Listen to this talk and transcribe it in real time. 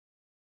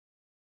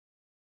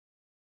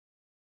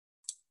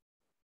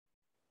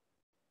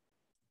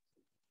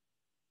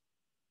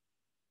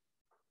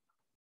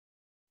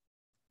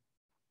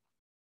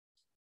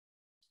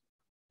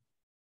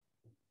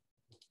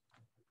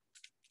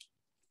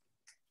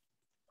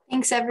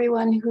Thanks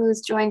everyone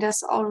who's joined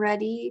us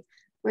already.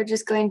 We're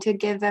just going to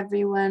give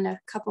everyone a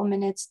couple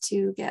minutes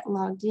to get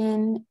logged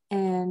in,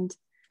 and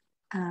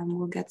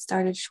we'll get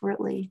started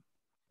shortly.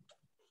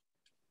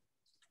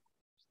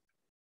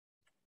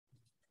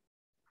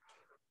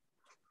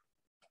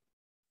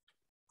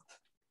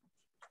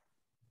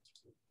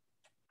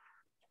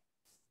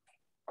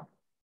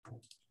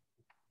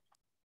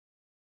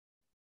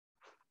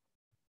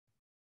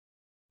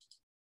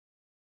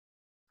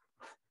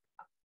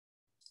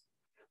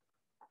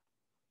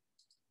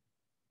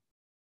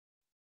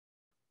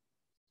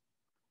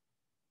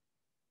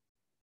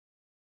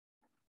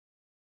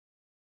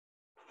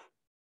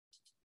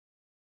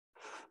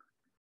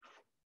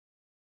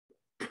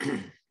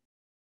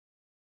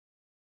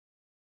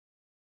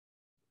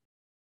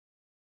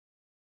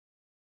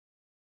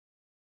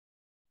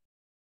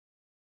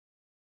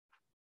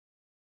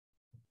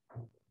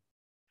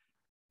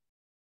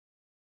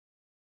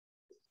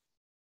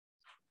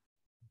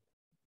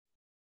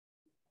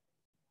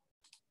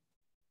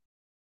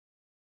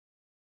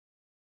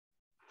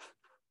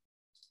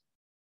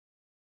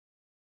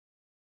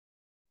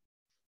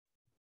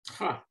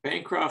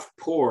 Bancroft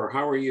Poor,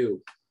 how are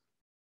you?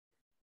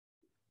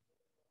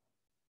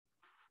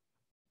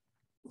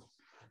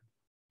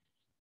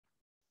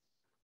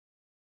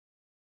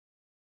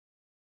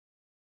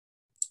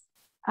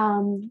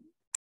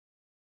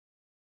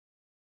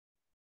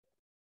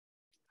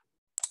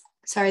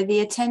 Sorry,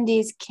 the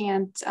attendees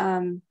can't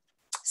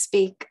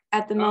speak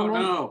at the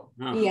moment. Oh,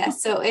 no. Yeah,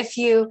 so if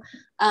you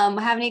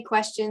have any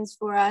questions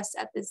for us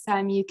at this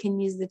time, you can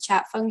use the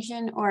chat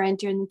function or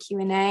enter in the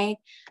Q&A.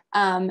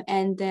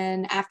 And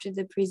then after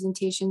the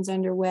presentation's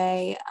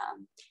underway,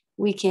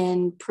 we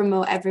can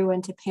promote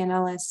everyone to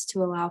panelists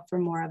to allow for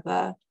more of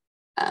a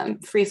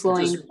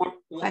free-flowing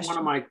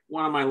question.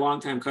 One of my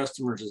longtime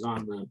customers is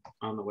on the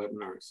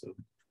webinar, so.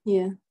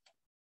 Yeah.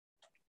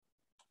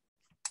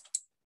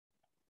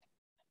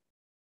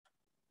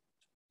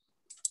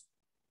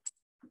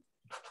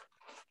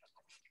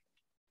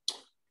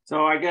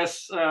 So I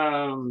guess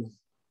I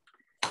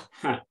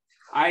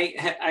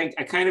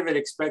kind of had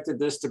expected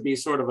this to be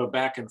sort of a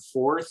back and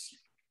forth.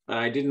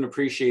 I didn't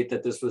appreciate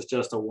that this was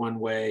just a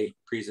one-way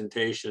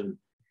presentation.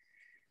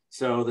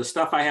 So the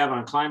stuff I have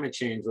on climate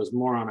change was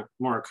more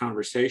a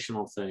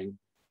conversational thing.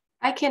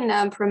 I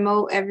can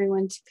promote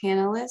everyone to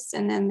panelists,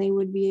 and then they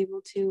would be able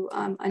to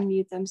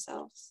unmute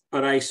themselves.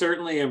 But I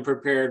certainly am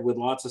prepared with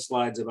lots of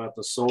slides about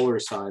the solar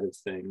side of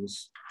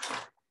things.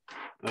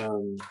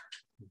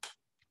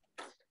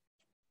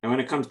 And when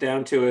it comes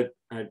down to it,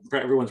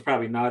 everyone's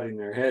probably nodding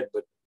their head,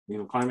 but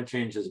climate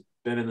change has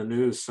been in the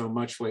news so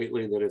much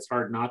lately that it's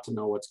hard not to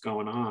know what's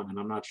going on. And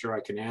I'm not sure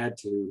I can add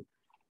to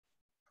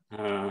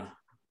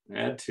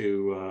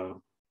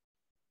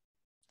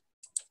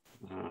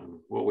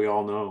what we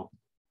all know,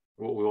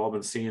 what we've all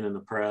been seeing in the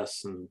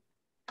press. And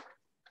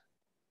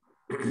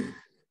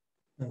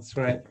that's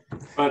right.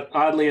 But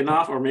oddly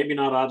enough, or maybe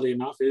not oddly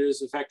enough, it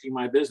is affecting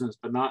my business,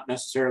 but not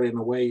necessarily in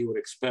the way you would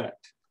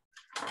expect.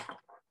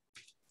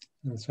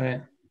 That's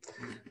right.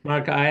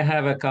 Mark, I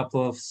have a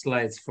couple of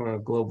slides for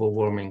global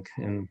warming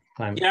and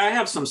climate. Yeah, I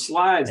have some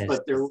slides,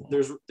 but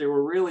they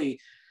were really,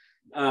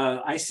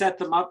 I set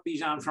them up,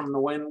 Bijan, from the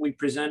when we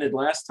presented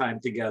last time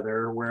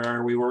together,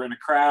 where we were in a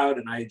crowd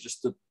and I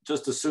just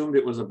assumed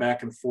it was a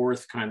back and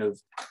forth kind of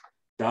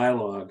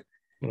dialogue.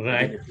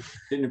 Right.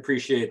 Didn't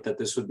appreciate that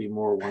this would be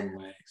more one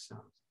way. So.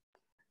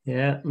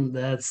 Yeah,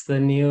 that's the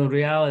new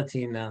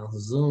reality now,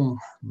 Zoom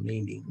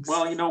meetings.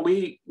 Well,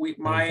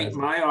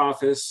 my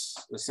office,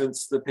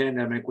 since the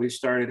pandemic, we've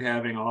started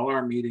having all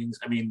our meetings.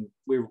 I mean,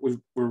 we're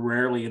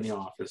rarely in the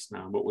office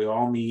now, but we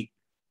all meet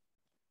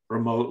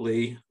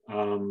remotely.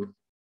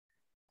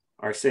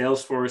 Our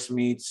sales force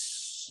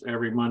meets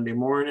every Monday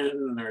morning,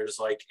 and there's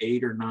like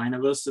 8 or 9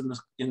 of us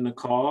in the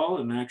call,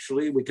 and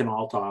actually we can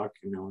all talk.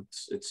 And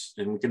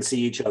we can see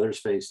each other's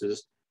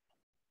faces.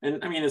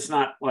 And I mean, it's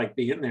not like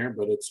being there,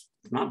 but it's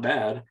not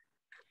bad.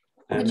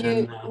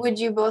 Would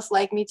you both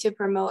like me to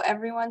promote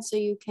everyone so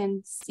you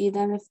can see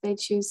them if they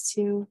choose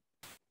to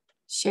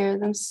share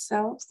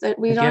themselves? That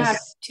we don't have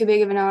too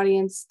big of an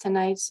audience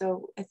tonight,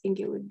 so I think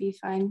it would be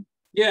fine.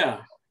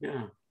 Yeah.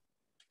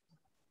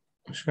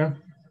 Sure.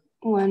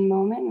 One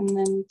moment, and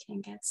then we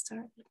can get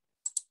started.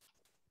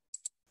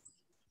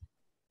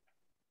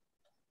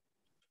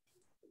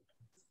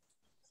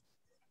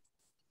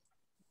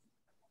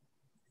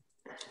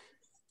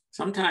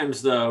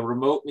 Sometimes the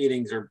remote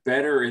meetings are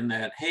better in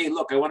that, hey,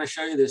 look, I want to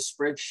show you this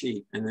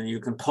spreadsheet, and then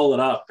you can pull it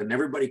up and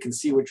everybody can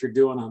see what you're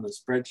doing on the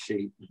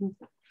spreadsheet.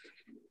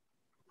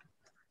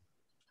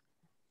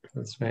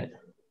 That's right.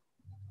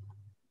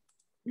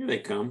 Here they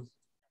come.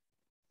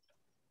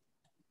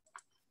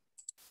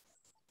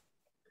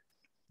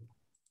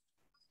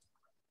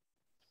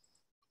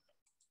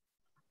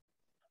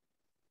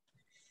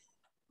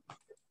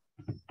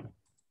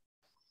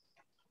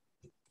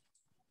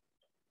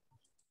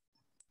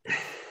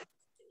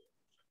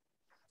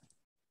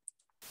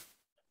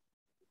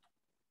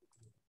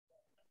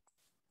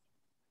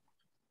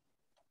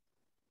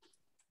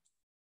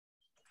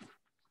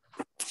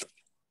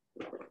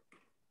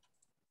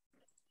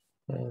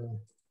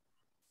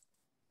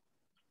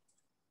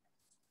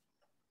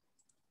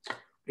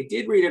 I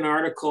did read an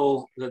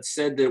article that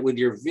said that with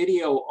your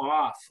video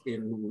off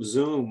in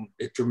Zoom,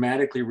 it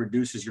dramatically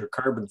reduces your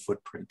carbon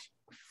footprint.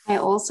 I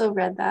also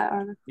read that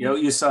article.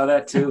 You saw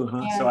that too,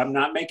 huh? Yeah. So I'm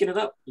not making it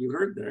up. You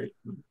heard that.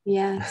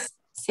 Yes.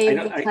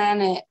 Save the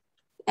planet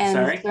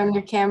and turn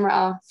your camera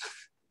off.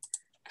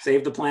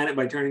 Save the planet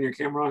by turning your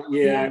camera off?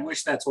 Yeah, I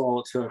wish that's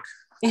all it took.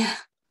 Yeah.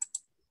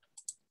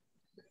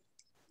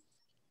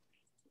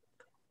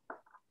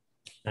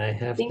 I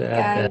have to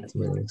add that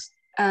list.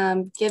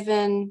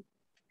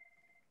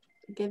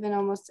 Given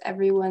almost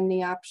everyone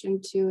the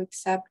option to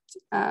accept,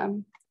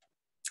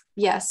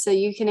 yes, so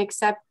you can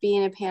accept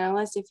being a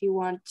panelist if you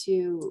want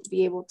to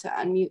be able to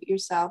unmute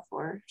yourself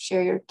or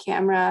share your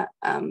camera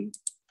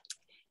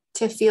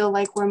to feel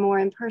like we're more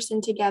in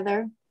person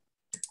together.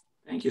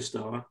 Thank you,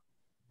 Stella.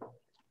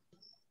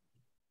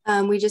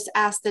 We just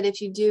ask that if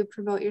you do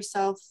promote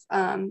yourself,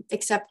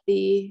 accept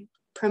the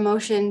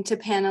promotion to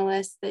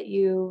panelists, that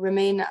you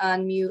remain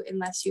on mute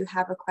unless you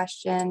have a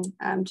question,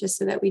 just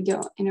so that we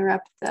don't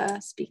interrupt the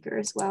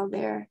speakers while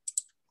they're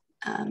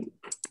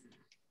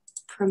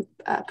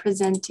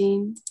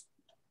presenting.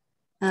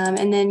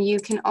 And then you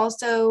can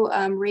also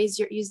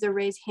use the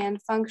raise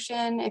hand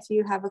function if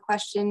you have a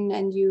question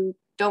and you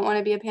don't want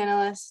to be a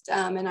panelist,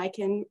 and I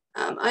can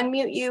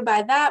unmute you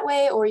by that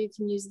way, or you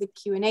can use the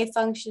Q&A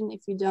function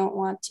if you don't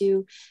want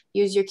to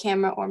use your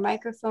camera or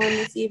microphone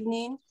this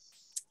evening.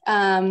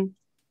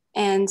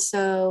 And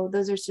so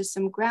those are just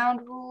some ground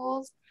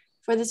rules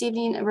for this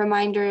evening. A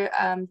reminder,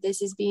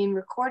 this is being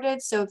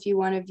recorded, so if you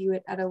want to view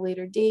it at a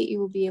later date, you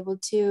will be able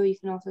to. You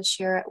can also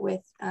share it with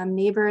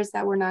neighbors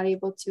that were not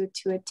able to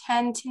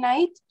attend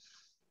tonight.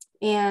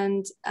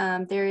 And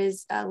there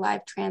is a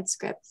live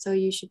transcript, so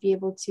you should be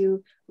able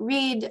to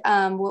read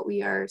what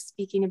we are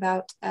speaking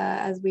about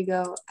as we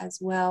go as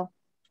well.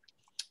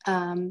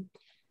 And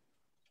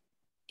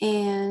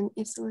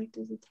if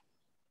selected,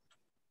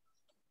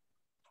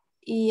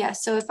 yeah,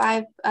 so if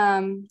I've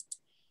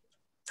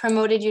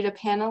promoted you to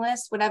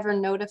panelist, whatever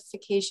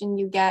notification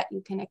you get,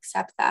 you can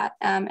accept that.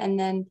 And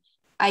then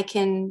I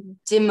can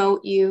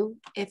demote you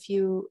if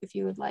you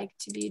would like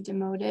to be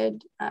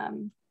demoted.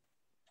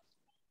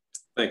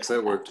 Thanks,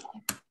 that worked.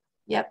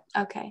 Yep,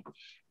 okay.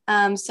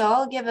 So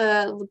I'll give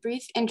a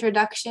brief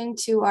introduction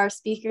to our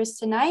speakers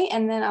tonight,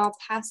 and then I'll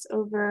pass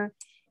over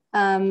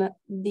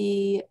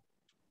the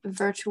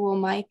virtual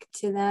mic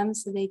to them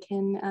so they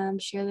can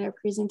share their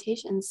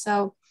presentations.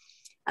 So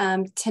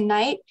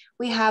tonight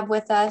we have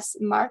with us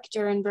Mark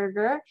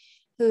Durenberger,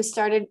 who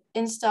started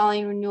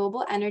installing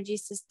renewable energy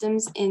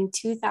systems in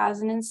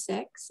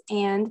 2006,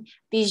 and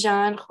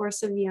Bijan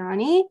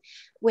Khorsaviani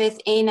with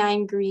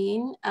A9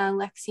 Green,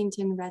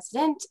 Lexington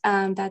resident,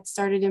 that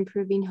started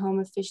improving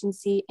home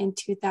efficiency in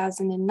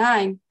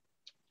 2009.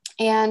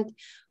 And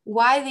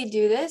why they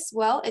do this?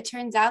 Well, it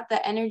turns out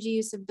that energy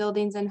use of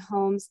buildings and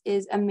homes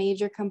is a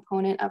major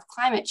component of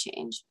climate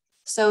change.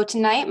 So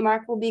tonight,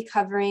 Mark will be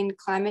covering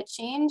climate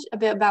change, a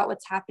bit about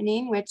what's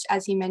happening, which,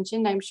 as he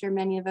mentioned, I'm sure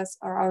many of us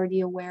are already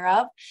aware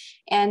of,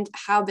 and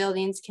how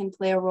buildings can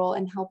play a role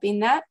in helping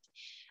that.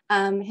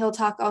 He'll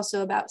talk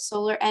also about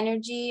solar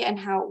energy and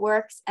how it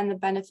works and the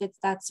benefits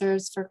that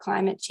serves for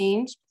climate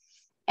change,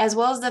 as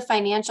well as the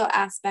financial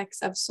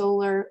aspects of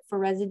solar for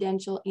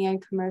residential and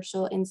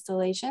commercial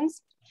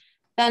installations.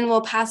 Then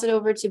we'll pass it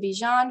over to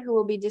Bijan, who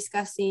will be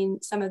discussing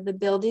some of the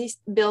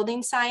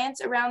building science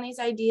around these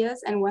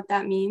ideas and what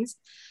that means,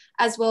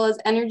 as well as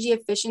energy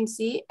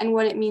efficiency and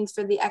what it means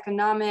for the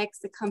economics,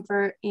 the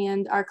comfort,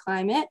 and our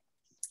climate,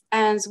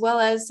 as well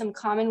as some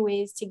common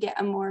ways to get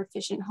a more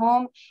efficient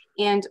home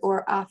and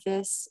or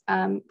office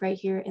right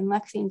here in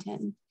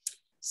Lexington.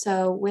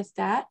 So with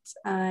that,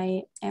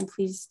 I am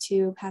pleased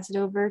to pass it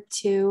over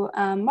to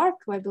Mark,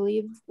 who I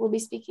believe will be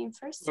speaking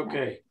first tonight.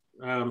 Okay,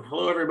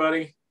 hello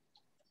everybody.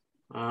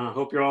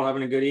 Hope you're all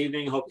having a good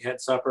evening. Hope you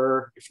had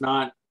supper. If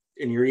not,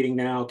 and you're eating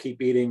now,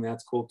 keep eating.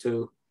 That's cool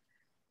too.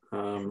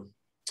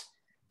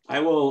 I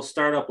will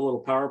start up a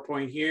little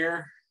PowerPoint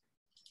here,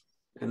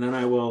 and then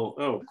I will,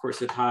 oh, of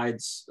course it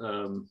hides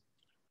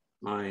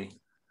my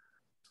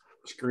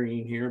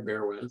screen here,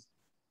 bear with.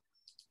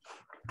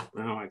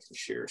 Now I can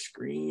share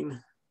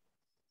screen.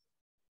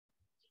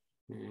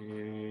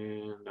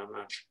 And I'm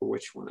not sure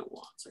which one it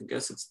wants. I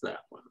guess it's that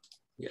one.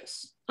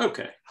 Yes,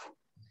 okay.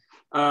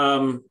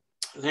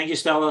 Thank you,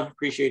 Stella.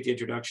 Appreciate the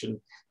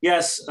introduction.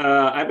 Yes,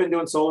 I've been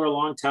doing solar a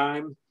long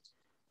time.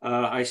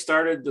 I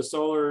started the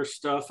solar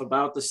stuff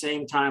about the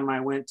same time I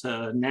went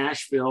to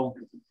Nashville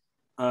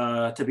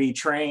to be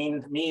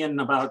trained, me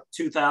and about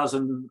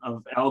 2,000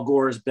 of Al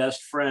Gore's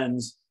best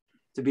friends,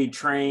 to be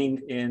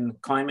trained in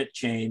climate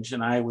change.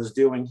 And I was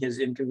doing his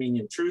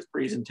Inconvenient Truth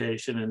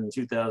presentation in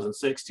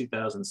 2006,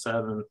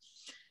 2007.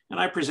 And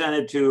I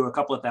presented to a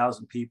couple of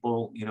thousand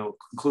people, you know,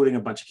 including a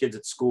bunch of kids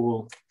at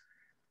school.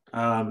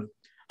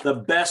 The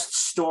best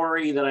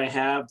story that I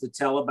have to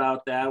tell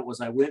about that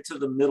was I went to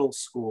the middle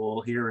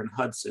school here in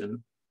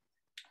Hudson.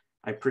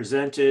 I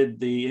presented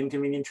the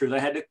Inconvenient Truth. I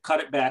had to cut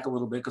it back a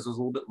little bit because it was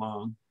a little bit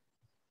long.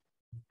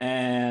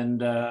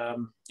 And,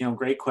 you know,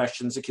 great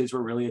questions. The kids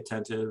were really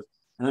attentive.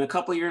 And then a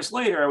couple of years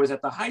later, I was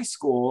at the high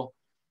school,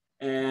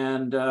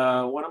 and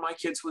one of my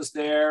kids was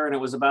there, and it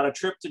was about a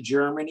trip to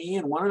Germany.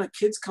 And one of the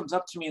kids comes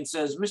up to me and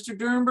says, "Mr.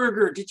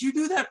 Dernberger, did you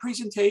do that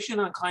presentation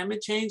on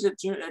climate change at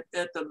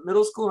the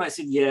middle school?" And I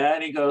said, "Yeah."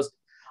 And he goes,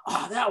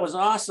 "Oh, that was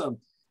awesome."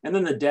 And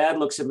then the dad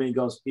looks at me and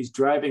goes, "He's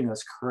driving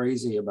us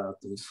crazy about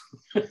this."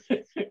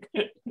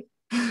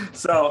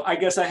 So I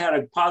guess I had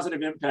a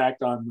positive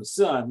impact on the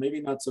son,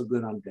 maybe not so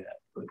good on dad,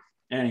 but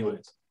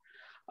anyways.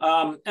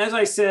 As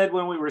I said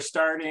when we were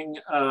starting,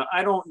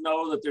 I don't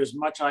know that there's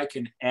much I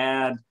can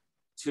add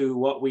to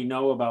what we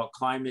know about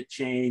climate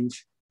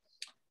change.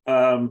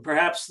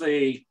 Perhaps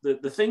the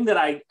thing that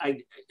I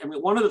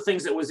mean, one of the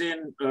things that was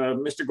in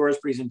Mr. Gore's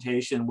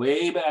presentation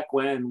way back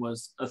when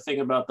was a thing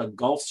about the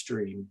Gulf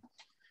Stream.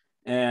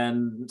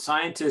 And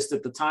scientists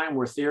at the time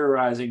were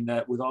theorizing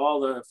that with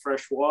all the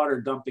fresh water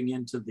dumping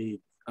into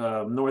the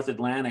North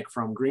Atlantic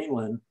from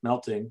Greenland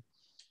melting,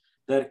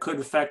 that it could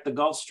affect the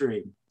Gulf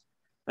Stream.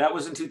 That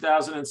was in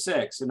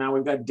 2006. And now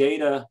we've got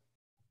data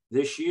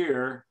this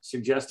year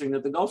suggesting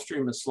that the Gulf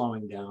Stream is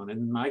slowing down.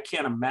 And I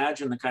can't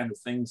imagine the kind of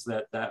things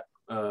that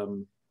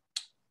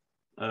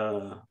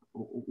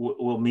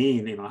will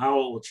mean, you know, how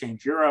it will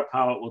change Europe,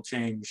 how it will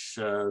change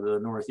the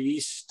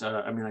Northeast.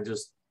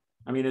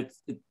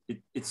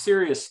 It's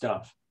serious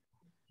stuff.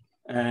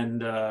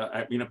 And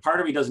I mean, a part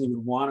of me doesn't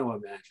even want to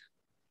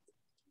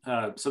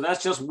imagine. So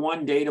that's just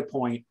one data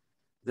point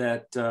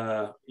that,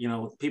 you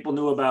know, people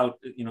knew about,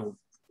 you know,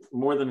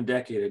 more than a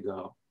decade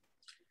ago.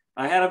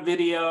 I had a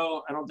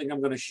video, I don't think I'm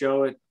going to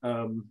show it.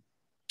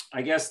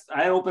 I guess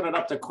I open it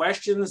up to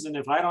questions, and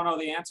if I don't know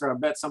the answer, I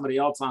bet somebody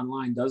else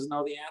online does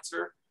know the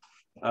answer.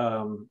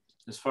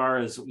 As far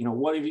as, you know,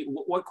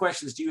 what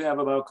questions do you have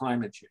about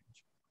climate change?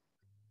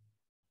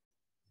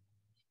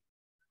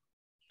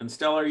 And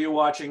Stella, are you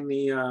watching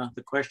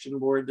the question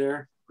board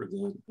there?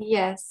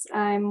 Yes,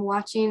 I'm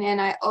watching, and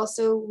I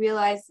also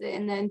realized that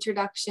in the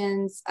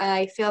introductions,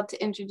 I failed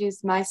to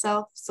introduce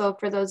myself. So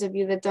for those of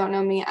you that don't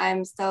know me,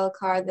 I'm Stella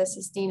Carr, the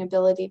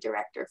Sustainability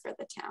Director for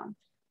the town.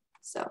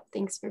 So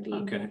thanks for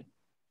being here.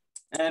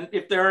 And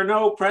if there are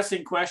no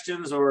pressing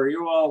questions, or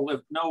you all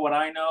know what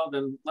I know,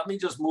 then let me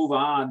just move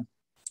on.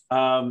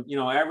 You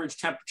know, average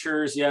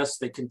temperatures, yes,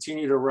 they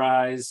continue to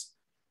rise.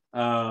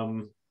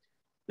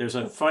 There's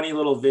a funny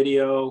little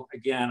video.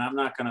 Again, I'm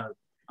not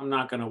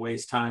gonna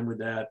waste time with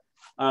that.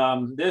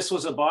 This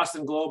was a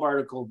Boston Globe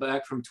article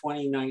back from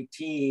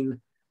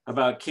 2019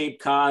 about Cape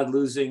Cod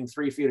losing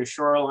 3 feet of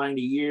shoreline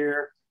a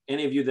year.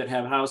 Any of you that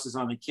have houses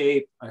on the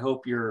Cape, I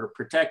hope you're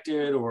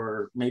protected,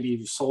 or maybe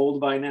you've sold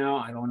by now,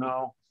 I don't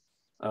know.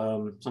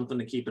 Something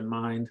to keep in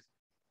mind.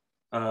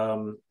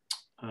 But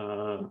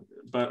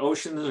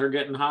oceans are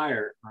getting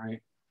higher,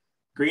 right?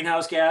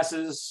 Greenhouse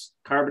gases,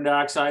 carbon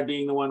dioxide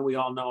being the one we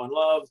all know and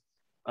love.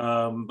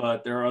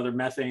 But there are other,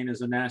 methane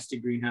is a nasty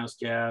greenhouse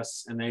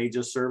gas, and they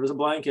just serve as a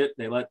blanket.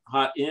 They let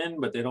hot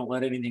in, but they don't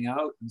let anything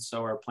out. And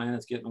so our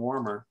planet's getting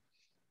warmer.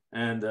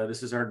 And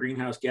this is our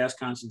greenhouse gas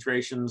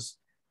concentrations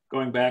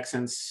going back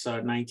since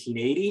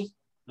 1980.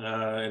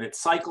 And it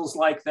cycles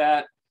like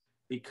that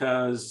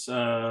because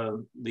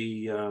there's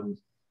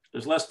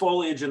less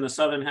foliage in the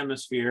Southern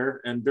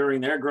Hemisphere. And during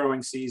their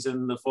growing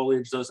season, the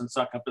foliage doesn't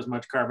suck up as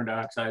much carbon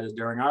dioxide as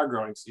during our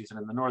growing season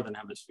in the Northern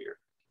Hemisphere.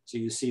 So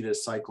you see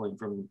this cycling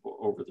from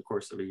over the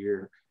course of a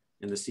year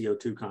in the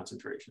CO2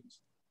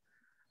 concentrations.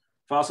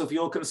 Fossil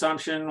fuel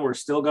consumption, we're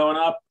still going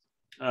up.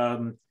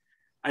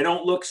 I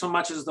don't look so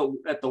much as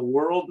at the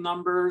world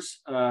numbers.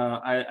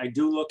 I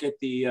do look at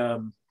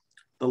the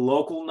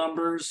local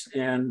numbers,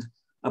 and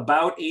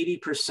about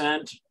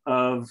 80%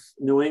 of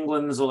New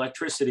England's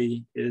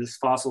electricity is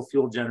fossil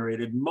fuel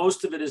generated.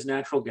 Most of it is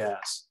natural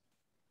gas.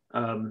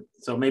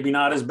 So maybe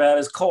not as bad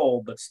as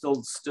coal, but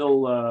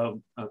still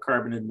a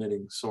carbon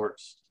emitting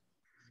source.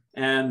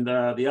 And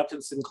the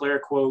Upton Sinclair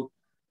quote,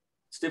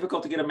 "It's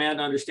difficult to get a man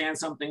to understand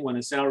something when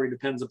his salary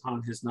depends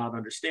upon his not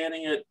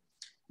understanding it."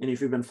 And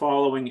if you've been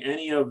following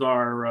any of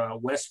our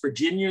West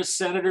Virginia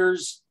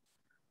senators'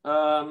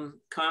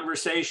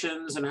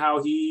 conversations and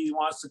how he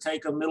wants to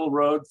take a middle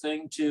road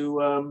thing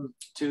to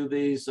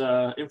these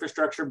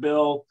infrastructure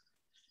bill,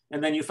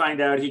 and then you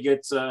find out he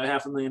gets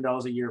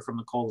 $500,000 a year from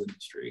the coal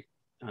industry.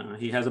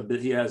 He has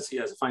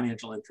a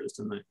financial interest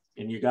in it,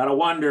 and you got to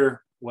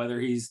wonder whether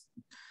his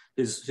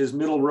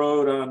middle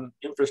road on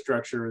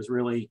infrastructure is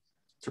really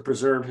to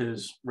preserve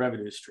his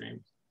revenue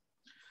stream.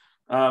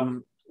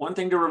 One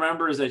thing to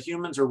remember is that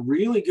humans are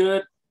really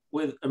good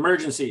with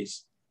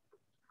emergencies,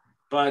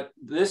 but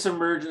this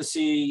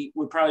emergency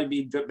would probably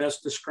be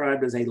best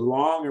described as a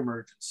long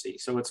emergency.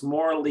 So it's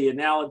more, the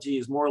analogy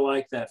is more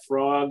like that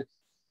frog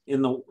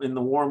in the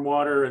warm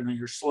water, and then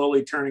you're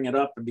slowly turning it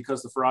up, and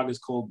because the frog is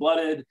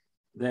cold-blooded,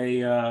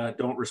 they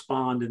don't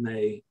respond, and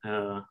they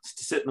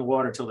sit in the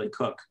water till they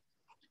cook.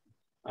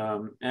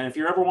 And if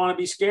you ever want to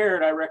be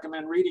scared, I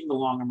recommend reading The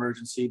Long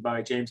Emergency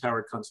by James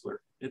Howard Kunstler.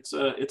 It's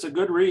a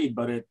good read,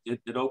 but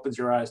it opens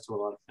your eyes to a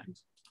lot of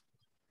things.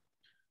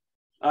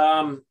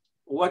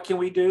 What can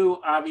we do?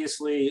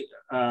 Obviously,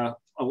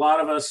 a lot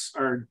of us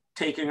are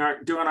doing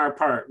our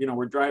part. You know,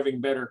 we're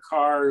driving better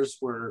cars,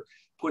 we're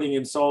putting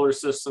in solar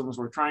systems,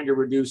 we're trying to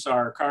reduce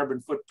our carbon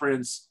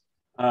footprints.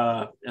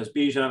 As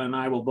Bijan and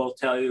I will both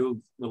tell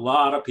you, a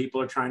lot of people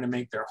are trying to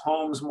make their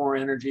homes more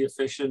energy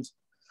efficient.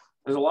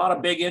 There's a lot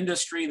of big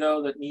industry,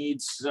 though, that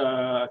needs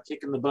a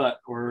kick in the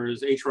butt, or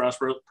as H. Ross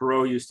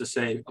Perot used to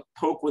say, a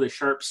poke with a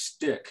sharp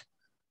stick.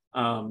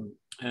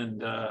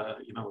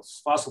 You know,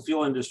 fossil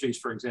fuel industries,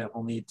 for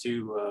example, need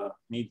to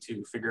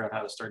figure out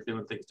how to start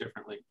doing things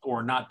differently,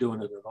 or not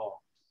doing it at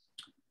all.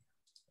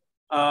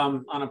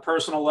 On a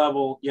personal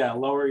level, yeah,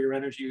 lower your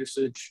energy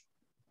usage,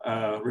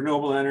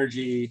 renewable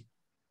energy,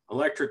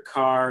 electric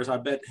cars. I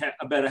bet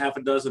a half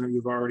a dozen of you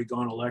have already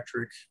gone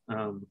electric.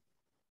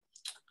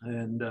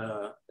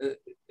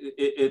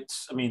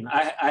 It's, I mean,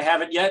 I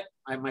haven't yet.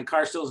 My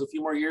car still has a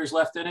few more years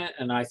left in it.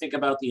 And I think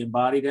about the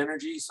embodied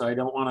energy. So I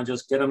don't want to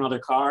just get another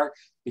car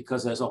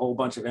because there's a whole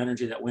bunch of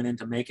energy that went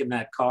into making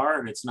that car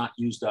and it's not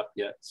used up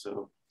yet.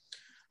 So,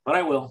 but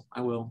I will.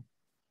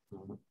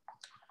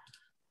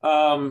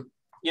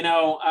 You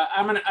know,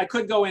 I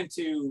could go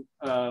into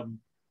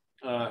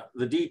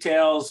the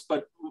details,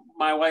 but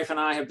my wife and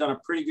I have done a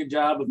pretty good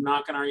job of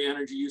knocking our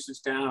energy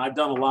usage down. I've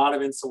done a lot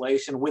of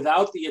insulation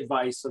without the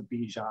advice of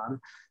Bijan.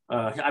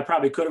 I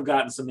probably could have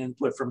gotten some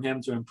input from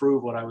him to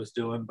improve what I was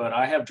doing, but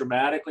I have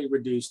dramatically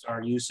reduced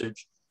our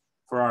usage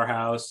for our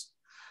house.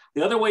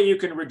 The other way you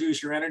can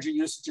reduce your energy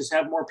usage is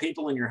have more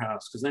people in your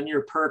house, because then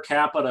your per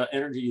capita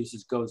energy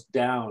usage goes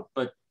down.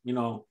 But you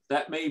know,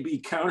 that may be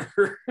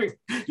counter.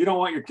 You don't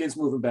want your kids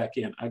moving back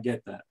in. I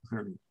get that.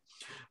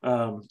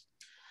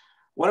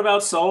 What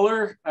about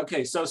solar?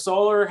 Okay, so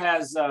solar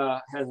has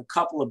a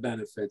couple of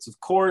benefits. Of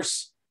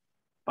course,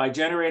 by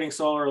generating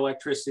solar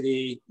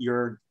electricity,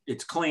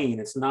 it's clean.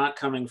 It's not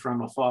coming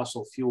from a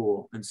fossil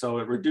fuel, and so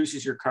it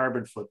reduces your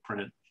carbon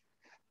footprint.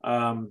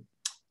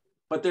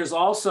 But there's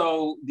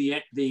also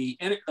the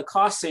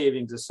cost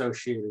savings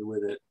associated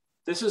with it.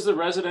 This is the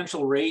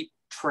residential rate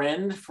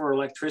trend for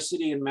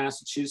electricity in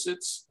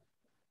Massachusetts.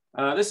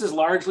 This is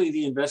largely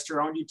the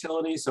investor-owned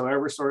utility, so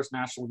Eversource,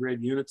 National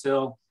Grid,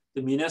 Unitil.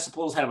 The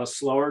municipals have a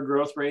slower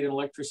growth rate in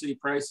electricity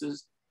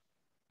prices,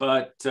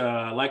 but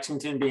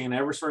Lexington being an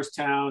Eversource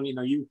town, you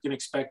know, you can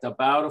expect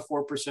about a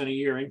 4% a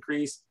year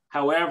increase.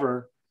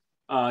 However,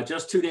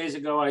 just 2 days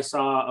ago, I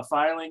saw a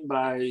filing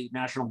by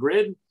National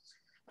Grid,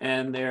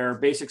 and their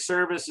basic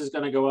service is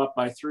going to go up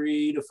by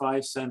 3 to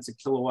 5 cents a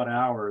kilowatt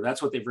hour.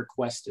 That's what they've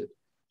requested.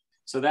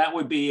 So that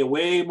would be a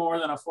way more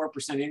than a 4%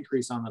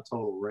 increase on the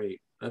total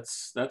rate.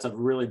 That's a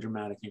really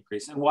dramatic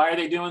increase. And why are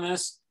they doing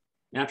this?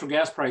 Natural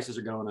gas prices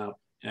are going up,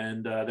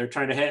 and they're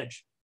trying to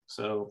hedge.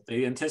 So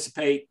they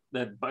anticipate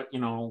that, but you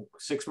know,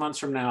 6 months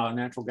from now,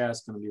 natural gas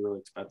is going to be really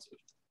expensive.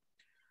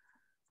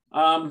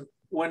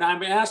 When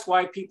I'm asked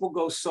why people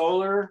go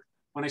solar,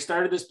 when I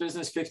started this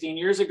business 15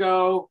 years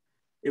ago,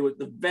 it was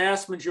the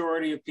vast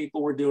majority of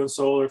people were doing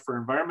solar for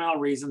environmental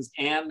reasons,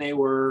 and they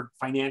were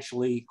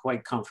financially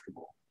quite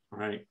comfortable,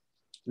 right?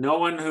 No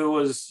one who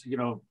was, you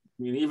know,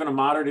 even a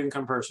moderate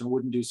income person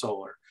wouldn't do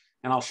solar.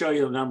 And I'll show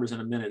you the numbers in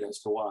a minute as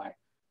to why.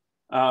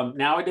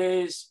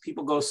 Nowadays,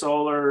 people go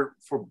solar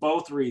for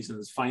both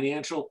reasons,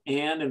 financial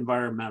and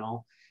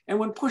environmental. And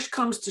when push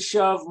comes to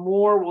shove,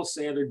 more will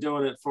say they're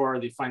doing it for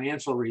the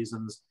financial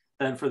reasons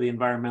than for the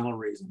environmental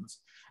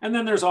reasons. And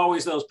then there's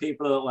always those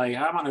people that like,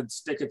 I'm gonna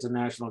stick it to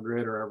National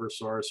Grid or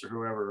Eversource or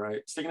whoever,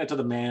 right? Sticking it to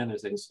the man,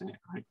 as they say,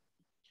 right?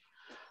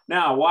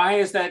 Now, why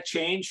has that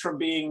changed from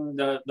being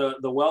the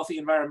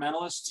wealthy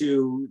environmentalist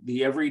to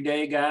the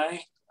everyday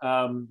guy?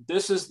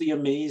 This is the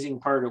amazing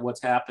part of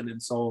what's happened in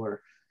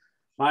solar.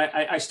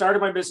 I started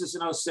my business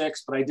in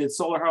 2006, but I did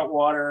solar hot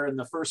water, and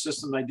the first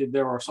system I did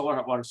there were solar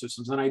hot water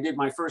systems. And I did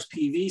my first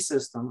PV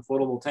system,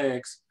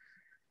 photovoltaics,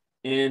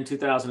 in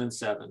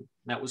 2007.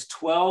 That was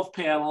 12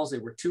 panels. They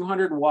were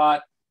 200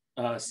 watt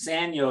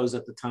Sanyos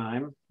at the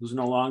time, who's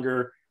no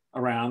longer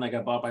around. They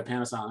got bought by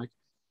Panasonic.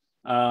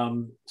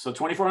 So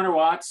 2,400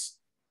 watts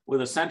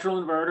with a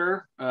central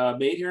inverter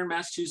made here in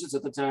Massachusetts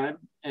at the time.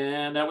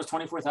 And that was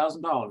 $24,000.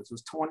 It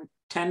was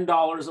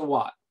 $10 a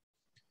watt.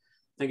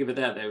 Think of it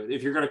that way.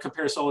 If you're going to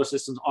compare solar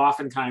systems,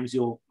 oftentimes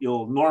you'll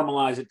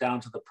normalize it down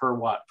to the per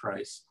watt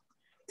price.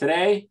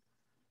 Today,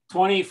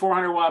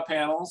 2,400 watt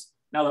panels.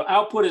 Now the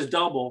output is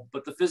double,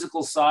 but the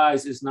physical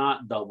size is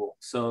not double.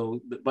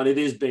 So, but it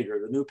is bigger.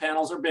 The new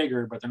panels are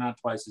bigger, but they're not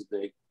twice as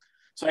big.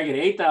 So I get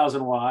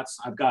 8,000 watts.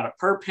 I've got a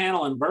per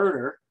panel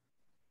inverter,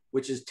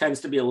 which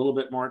tends to be a little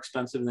bit more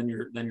expensive than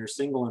your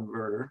single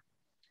inverter.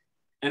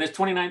 And it's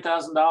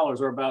 $29,000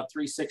 or about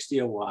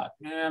 $360 a watt,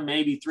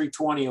 maybe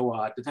 $320 a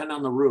watt, depending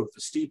on the roof. A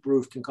steep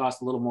roof can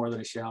cost a little more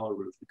than a shallow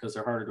roof because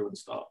they're harder to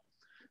install.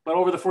 But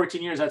over the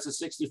 14 years, that's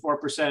a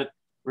 64%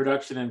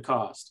 reduction in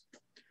cost.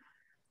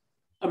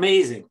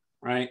 Amazing,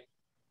 right?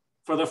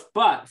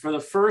 But for the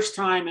first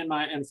time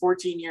in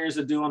 14 years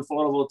of doing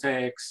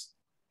photovoltaics,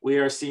 we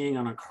are seeing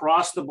an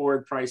across the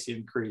board price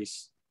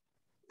increase.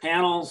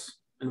 Panels,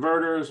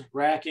 inverters,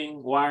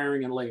 racking,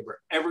 wiring, and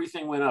labor.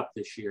 Everything went up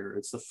this year.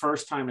 It's the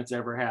first time it's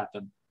ever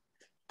happened.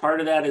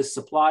 Part of that is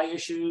supply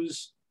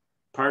issues.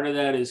 Part of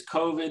that is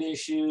COVID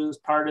issues.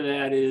 Part of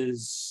that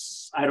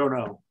is, I don't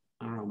know,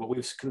 but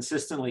we've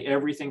consistently,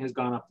 everything has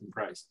gone up in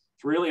price.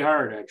 It's really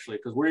hard actually,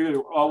 because we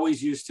were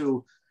always used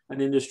to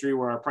an industry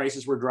where our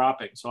prices were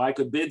dropping. So I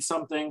could bid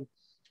something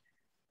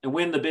and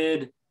win the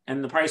bid,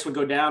 and the price would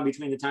go down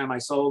between the time I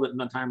sold it and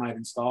the time I'd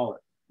install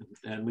it.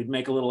 And we'd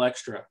make a little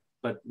extra,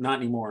 but not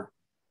anymore.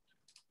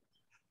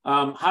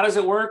 How does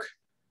it work?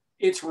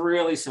 It's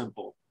really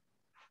simple.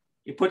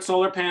 You put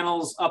solar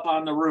panels up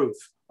on the roof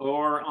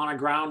or on a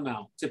ground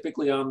mount,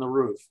 typically on the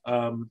roof.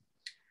 And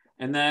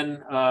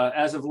then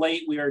as of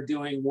late, we are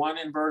doing 1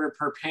 inverter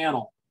per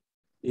panel.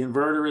 The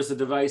inverter is the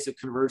device that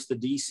converts the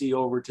DC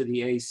over to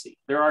the AC.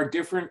 There are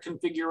different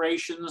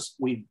configurations.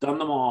 We've done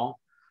them all.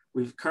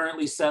 We've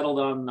currently settled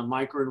on the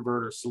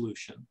microinverter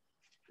solution.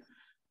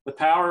 The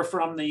power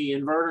from the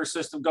inverter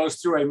system goes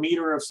through a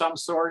meter of some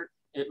sort.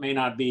 It may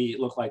not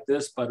look like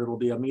this, but it'll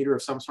be a meter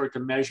of some sort to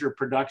measure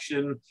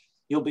production.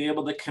 You'll be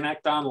able to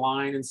connect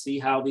online and see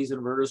how these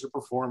inverters are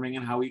performing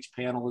and how each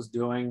panel is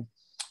doing.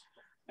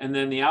 And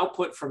then the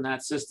output from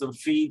that system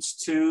feeds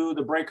to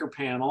the breaker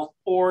panel,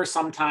 or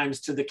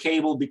sometimes to the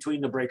cable between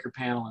the breaker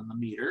panel and the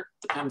meter,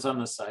 depends on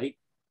the site.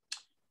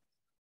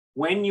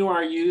 When you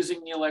are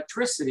using the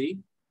electricity,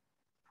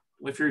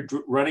 if you're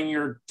running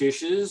your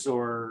dishes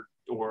or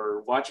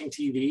watching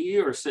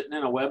TV or sitting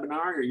in a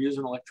webinar, you're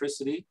using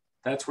electricity,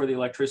 that's where the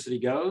electricity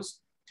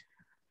goes.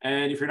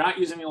 And if you're not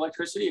using the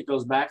electricity, it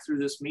goes back through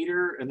this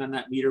meter, and then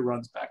that meter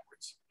runs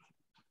backwards.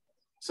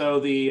 So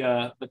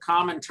the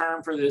common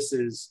term for this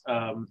is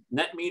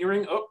net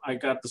metering. Oh, I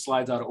got the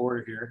slides out of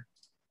order here.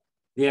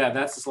 Yeah,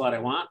 that's the slide I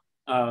want.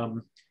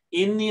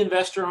 In the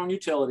investor-owned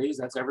utilities,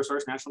 that's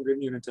Eversource, National Grid,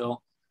 and Unitil,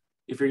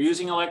 if you're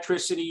using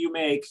electricity you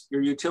make,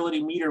 your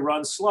utility meter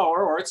runs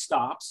slower or it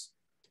stops.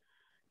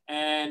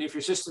 And if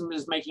your system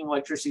is making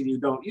electricity you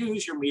don't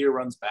use, your meter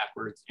runs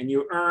backwards, and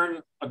you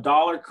earn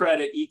 $1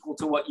 credit equal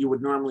to what you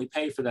would normally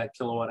pay for that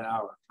kilowatt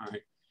hour. All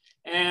right.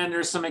 And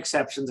there's some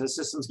exceptions. As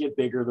systems get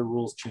bigger, the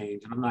rules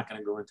change, and I'm not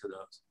going to go into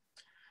those.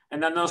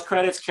 And then those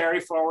credits carry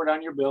forward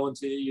on your bill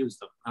until you use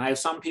them. And I have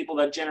some people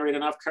that generate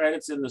enough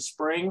credits in the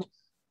spring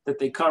that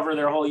they cover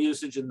their whole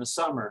usage in the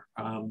summer.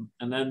 And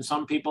then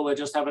some people that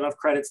just have enough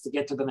credits to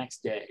get to the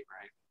next day,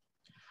 right?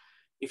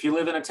 If you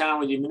live in a town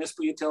with a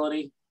municipal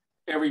utility,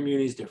 every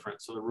muni is different,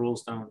 so the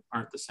rules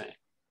aren't the same.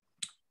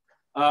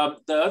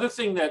 The other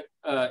thing that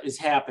is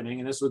happening,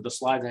 and this was the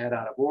slides I had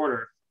out of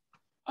order,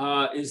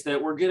 is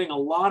that we're getting a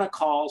lot of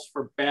calls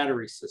for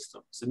battery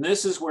systems. And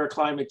this is where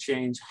climate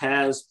change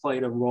has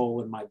played a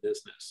role in my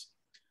business.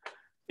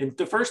 In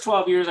the first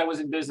 12 years I was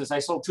in business, I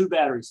sold 2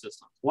 battery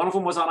systems. One of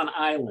them was on an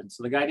island,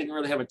 so the guy didn't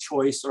really have a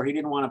choice, or he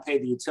didn't want to pay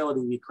the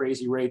utility the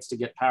crazy rates to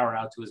get power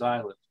out to his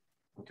island,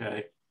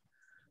 okay?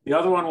 The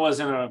other one was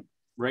in a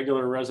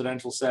regular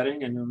residential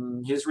setting,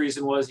 and his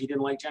reason was he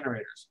didn't like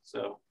generators,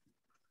 so.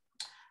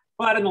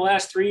 But in the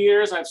last 3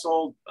 years, I've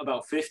sold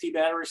about 50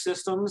 battery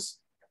systems,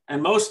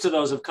 and most of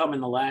those have come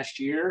in the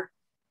last year.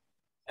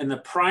 And the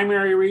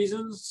primary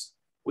reasons,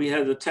 we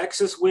had the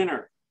Texas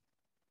winter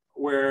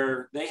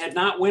where they had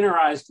not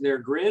winterized their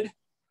grid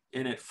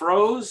and it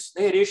froze.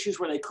 They had issues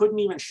where they couldn't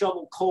even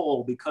shovel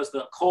coal because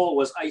the coal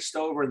was iced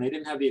over and they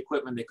didn't have the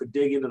equipment they could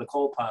dig into the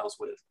coal piles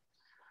with.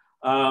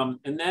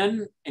 And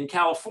then in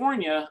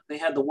California, they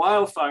had the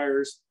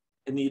wildfires,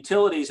 and the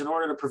utilities, in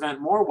order to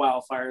prevent more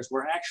wildfires,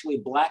 were actually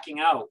blacking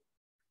out.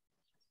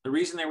 The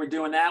reason they were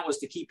doing that was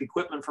to keep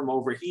equipment from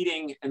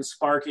overheating and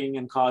sparking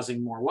and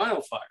causing more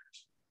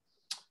wildfires.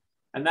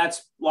 And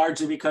that's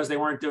largely because they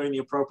weren't doing the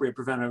appropriate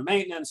preventative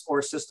maintenance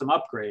or system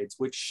upgrades,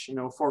 which, you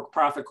know,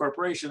 for-profit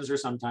corporations are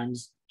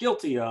sometimes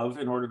guilty of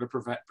in order to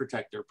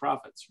protect their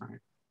profits, right?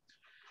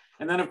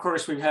 And then, of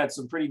course, we've had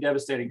some pretty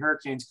devastating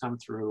hurricanes come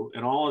through,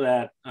 and all of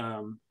that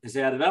has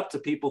added up to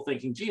people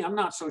thinking, gee, I'm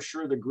not so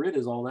sure the grid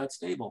is all that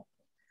stable.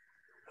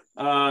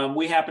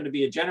 We happen to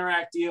be a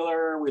Generac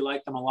dealer. We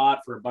like them a lot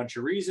for a bunch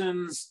of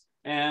reasons.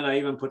 And I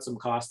even put some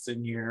costs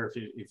in here.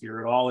 If you're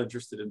at all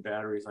interested in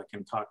batteries, I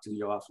can talk to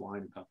you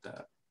offline about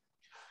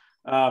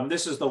that.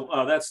 This is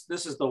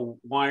the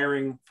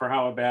wiring for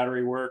how a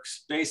battery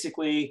works.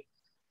 Basically,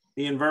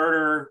 the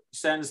inverter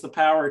sends the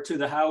power to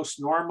the house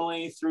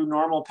normally through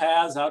normal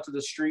paths out to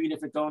the street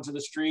if it goes to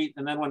the street.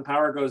 And then when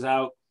power goes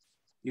out,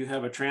 you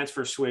have a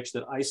transfer switch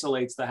that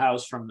isolates the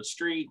house from the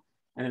street.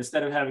 And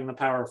instead of having the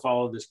power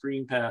follow this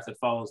green path, it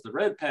follows the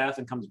red path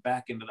and comes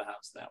back into the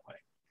house that way.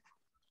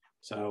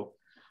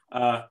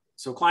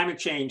 So climate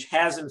change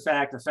has in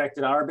fact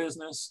affected our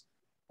business.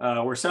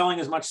 We're selling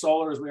as much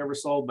solar as we ever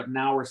sold, but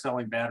now we're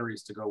selling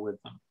batteries to go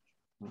with them.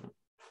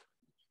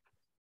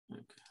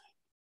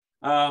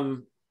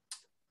 Okay.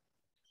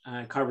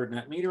 I covered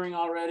net metering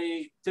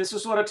already. This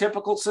is what a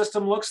typical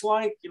system looks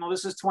like. You know,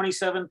 this is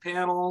 27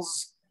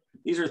 panels.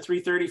 These are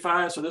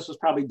 335, so this was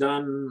probably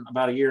done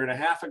about a year and a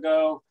half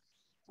ago.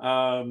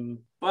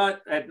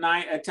 But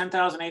at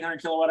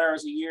 10,800 kilowatt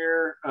hours a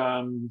year,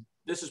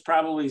 this is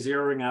probably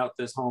zeroing out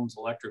this home's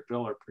electric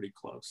bill or pretty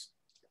close.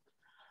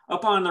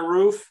 Up on the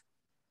roof,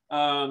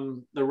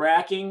 The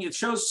racking, it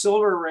shows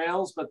silver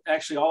rails, but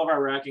actually all of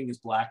our racking is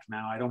black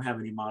now. I don't have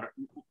any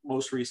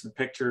most recent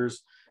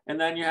pictures. And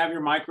then you have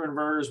your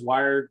microinverters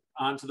wired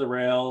onto the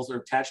rails or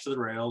attached to the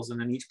rails. And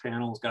then each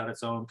panel's got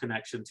its own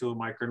connection to a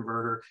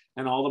microinverter,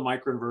 and all the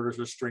microinverters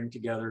are stringed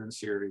together in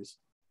series.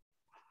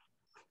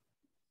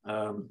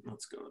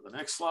 Let's go to the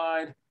next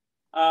slide.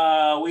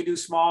 We do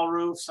small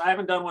roofs. I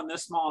haven't done one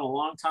this small in a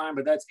long time,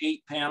 but that's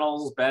 8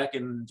 panels back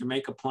in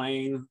Jamaica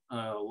Plain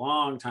a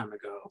long time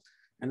ago.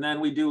 And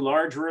then we do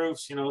large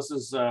roofs. You know, this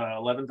is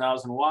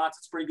 11,000 watts.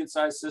 It's a pretty good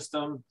sized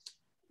system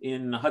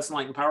in Hudson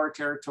Light and Power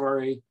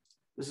territory.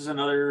 This is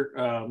another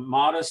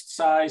modest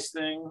size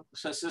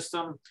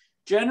system.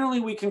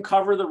 Generally, we can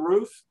cover the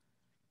roof,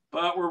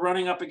 but we're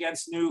running up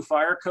against new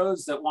fire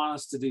codes that want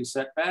us to do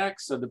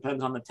setbacks. So it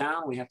depends on the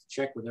town. We have to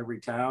check with every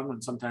town,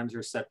 and sometimes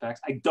there's setbacks.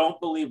 I don't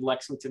believe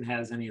Lexington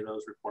has any of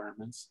those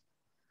requirements.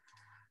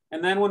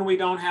 And then when we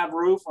don't have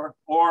roof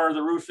or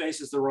the roof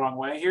faces the wrong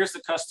way, here's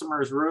the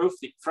customer's roof.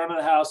 The front of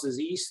the house is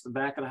east, the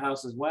back of the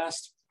house is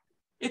west.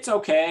 It's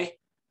okay.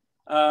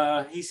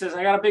 He says,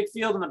 I got a big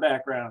field in the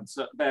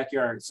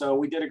backyard. So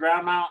we did a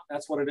ground mount.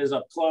 That's what it is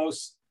up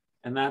close.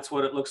 And that's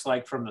what it looks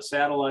like from the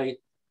satellite.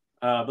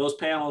 Those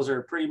panels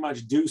are pretty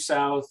much due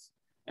south,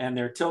 and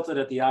they're tilted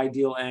at the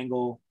ideal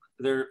angle.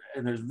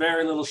 And there's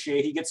very little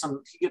shade. He gets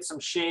some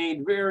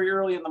shade very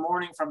early in the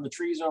morning from the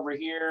trees over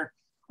here,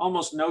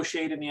 almost no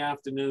shade in the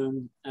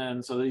afternoon.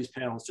 And so these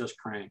panels just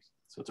crank.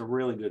 So it's a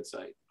really good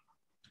site.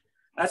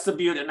 That's the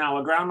beauty. Now,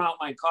 a ground mount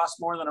might cost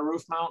more than a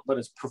roof mount, but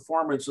its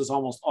performance is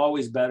almost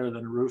always better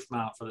than a roof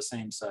mount for the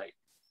same site.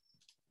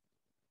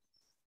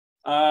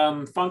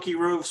 Funky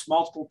roofs,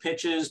 multiple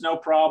pitches, no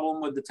problem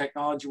with the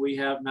technology we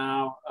have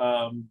now.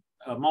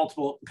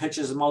 Multiple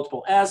pitches and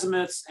multiple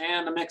azimuths,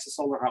 and a mix of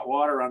solar hot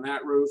water on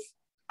that roof.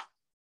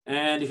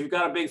 And if you've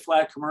got a big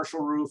flat commercial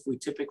roof, we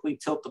typically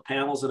tilt the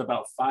panels at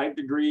about 5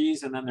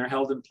 degrees, and then they're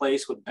held in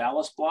place with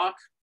ballast block.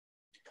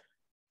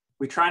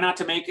 We try not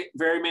to make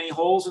very many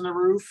holes in the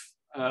roof.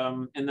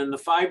 And then the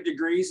 5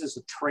 degrees is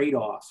a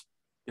trade-off.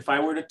 If I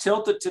were to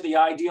tilt it to the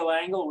ideal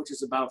angle, which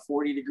is about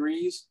 40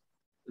 degrees,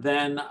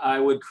 then I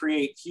would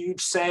create huge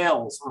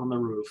sails on the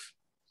roof.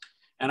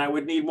 And I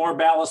would need more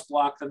ballast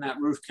block than that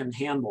roof can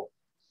handle.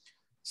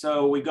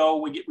 So we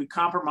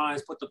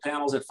compromise, put the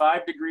panels at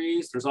 5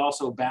 degrees. There's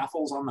also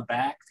baffles on the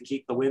back to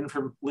keep the wind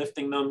from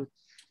lifting them,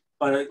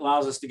 but it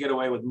allows us to get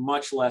away with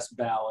much less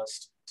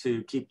ballast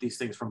to keep these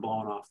things from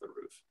blowing off the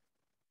roof.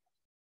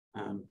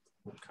 Okay,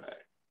 let's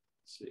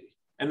see.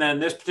 And then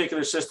this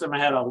particular system, I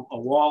had a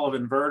wall of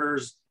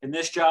inverters. In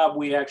this job,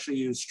 we actually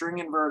use string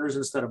inverters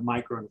instead of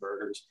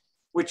microinverters,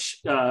 which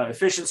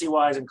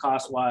efficiency-wise and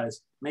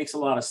cost-wise makes a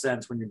lot of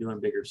sense when you're doing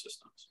bigger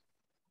systems.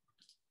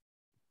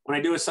 When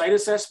I do a site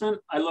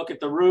assessment, I look at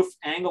the roof,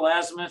 angle,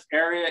 azimuth,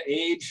 area,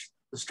 age,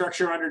 the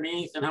structure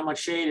underneath, and how much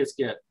shade it's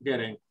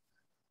getting.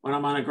 When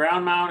I'm on a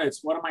ground mount,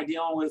 it's what am I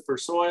dealing with for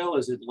soil?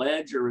 Is it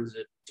ledge or is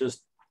it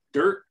just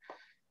dirt?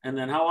 And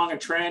then how long a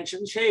trench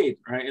and shade,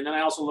 right? And then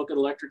I also look at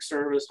electric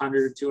service,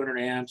 100, 200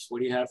 amps. What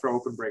do you have for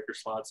open breaker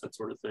slots, that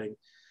sort of thing.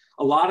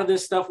 A lot of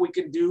this stuff we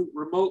can do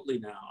remotely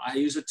now. I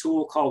use a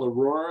tool called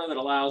Aurora that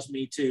allows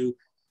me to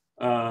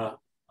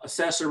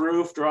assess a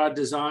roof, draw a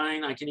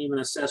design. I can even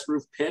assess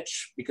roof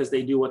pitch because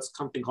they do what's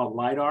something called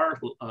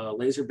LiDAR,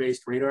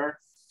 laser-based radar.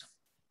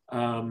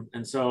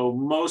 And so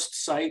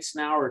most sites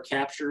now are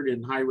captured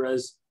in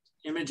high-res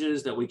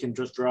images that we can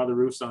just draw the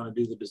roofs on and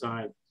do the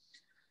design.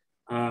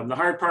 The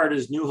hard part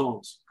is new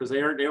homes because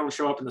they don't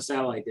show up in the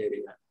satellite data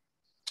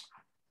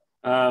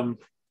yet.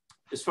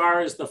 As far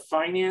as the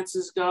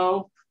finances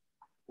go,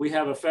 we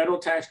have a federal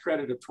tax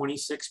credit of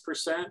 26%.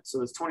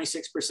 So it's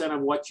 26%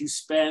 of what you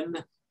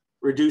spend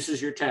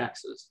reduces your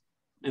taxes.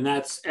 And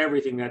that's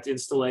everything. That's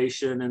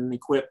installation and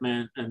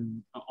equipment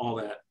and all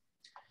that.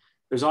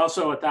 There's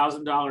also a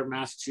 $1,000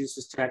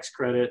 Massachusetts tax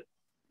credit.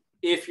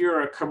 If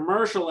you're a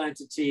commercial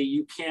entity,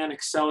 you can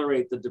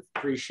accelerate the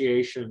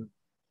depreciation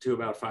to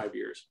about 5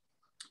 years.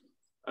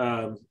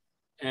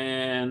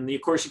 And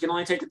of course, you can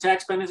only take the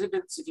tax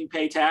benefits if you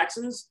pay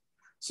taxes.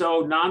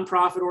 So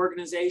nonprofit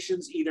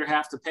organizations either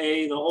have to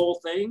pay the whole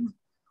thing,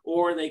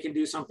 or they can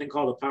do something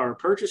called a power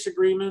purchase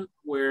agreement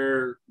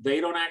where they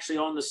don't actually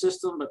own the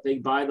system, but they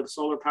buy the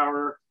solar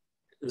power,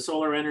 the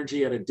solar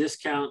energy at a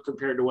discount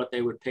compared to what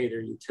they would pay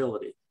their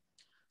utility.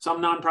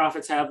 Some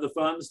nonprofits have the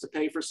funds to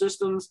pay for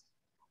systems,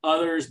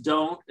 others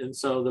don't. And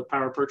so the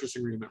power purchase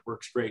agreement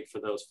works great for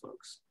those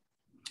folks.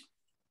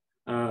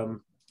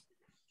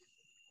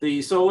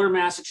 The Solar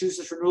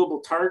Massachusetts Renewable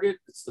Target,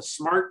 it's the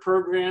SMART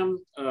program.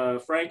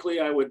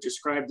 Frankly, I would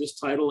describe this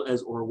title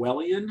as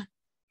Orwellian.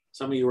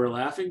 Some of you are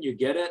laughing, you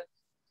get it.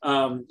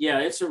 Yeah,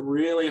 it's a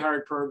really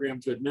hard program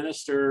to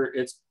administer.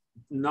 It's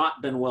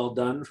not been well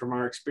done from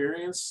our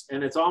experience,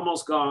 and it's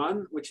almost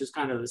gone, which is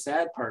kind of the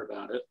sad part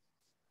about it.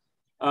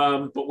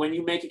 But when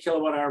you make a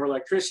kilowatt hour of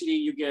electricity,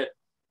 you get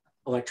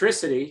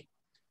electricity,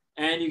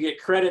 and you get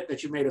credit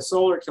that you made a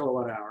solar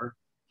kilowatt hour.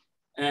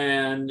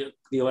 And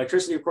the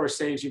electricity, of course,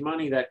 saves you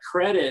money. That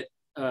credit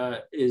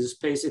is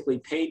basically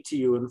paid to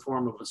you in the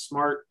form of a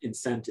SMART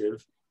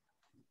incentive.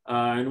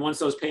 And once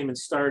those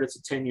payments start, it's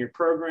a 10-year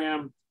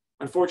program.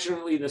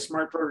 Unfortunately, the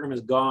SMART program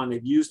is gone.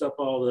 They've used up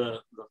all the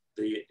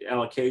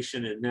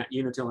allocation in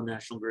Unitil and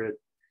National Grid.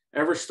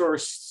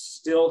 Eversource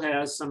still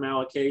has some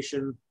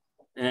allocation,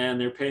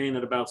 and they're paying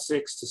at about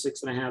 6 to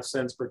 6.5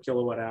 cents per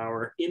kilowatt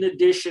hour, in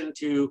addition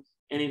to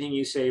anything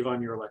you save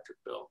on your electric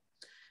bill.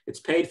 It's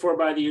paid for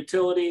by the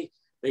utility.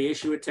 They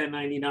issue a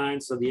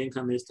 1099, so the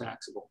income is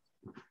taxable.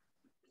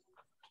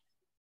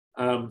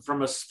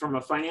 From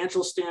a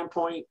financial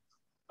standpoint,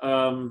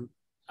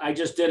 I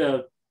just did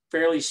a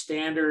fairly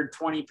standard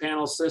 20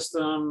 panel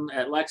system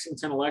at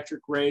Lexington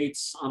Electric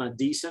rates on a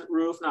decent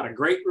roof, not a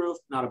great roof,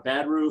 not a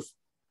bad roof.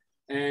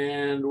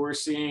 And we're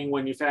seeing,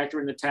 when you factor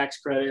in the tax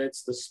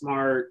credits, the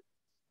smart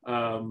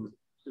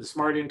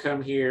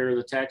income here,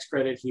 the tax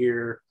credit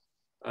here,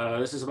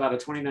 this is about a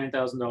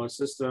 $29,000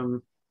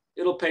 system.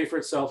 It'll pay for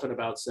itself in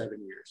about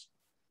 7 years,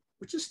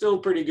 which is still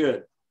pretty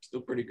good,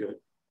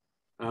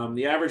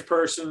 the average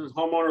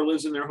homeowner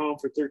lives in their home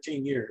for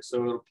 13 years,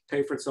 so it'll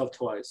pay for itself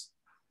twice.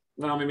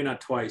 Well, maybe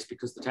not twice,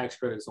 because the tax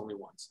credit is only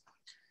once.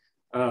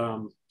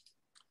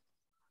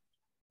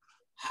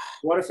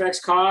 What affects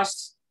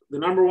costs? The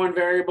number one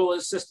variable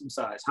is system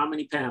size. How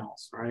many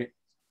panels, right?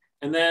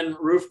 And then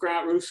roof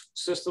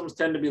systems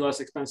tend to be less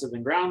expensive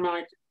than ground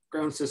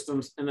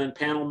systems. And then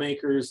panel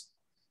makers,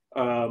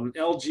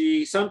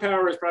 LG,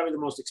 SunPower is probably the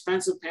most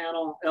expensive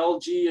panel.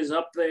 LG is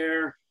up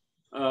there.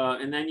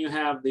 And then you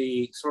have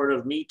the sort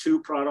of Me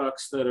Too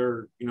products that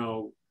are,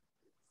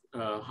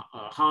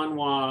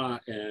 Hanwha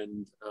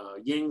and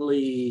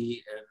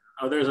Yingli,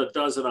 and there's a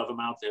dozen of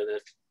them out there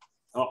that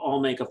all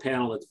make a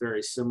panel that's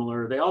very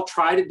similar. They all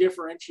try to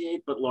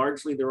differentiate, but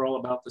largely they're all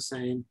about the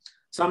same.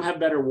 Some have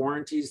better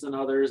warranties than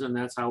others, and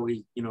that's how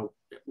we,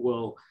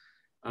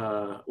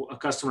 a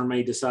customer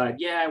may decide,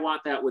 yeah, I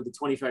want that with the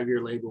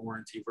 25-year labor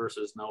warranty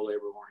versus no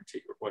labor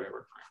warranty or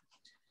whatever.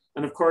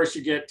 And of course,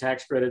 you get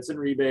tax credits and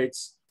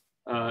rebates.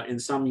 In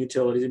some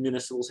utilities, and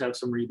municipals have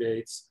some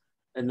rebates.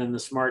 And then the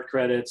smart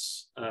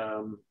credits,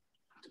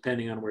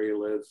 depending on where you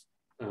live,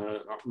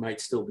 might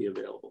still be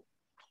available.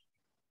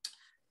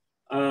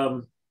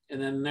 And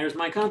then there's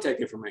my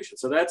contact information.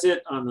 So that's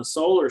it on the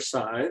solar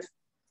side.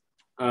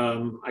 Are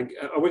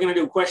we going to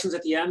do questions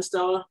at the end,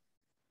 Stella?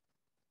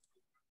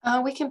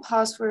 We can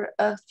pause for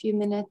a few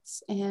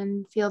minutes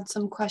and field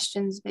some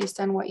questions based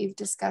on what you've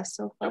discussed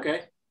so far.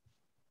 Okay.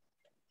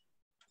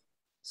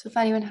 So if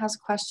anyone has a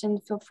question,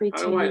 feel free to.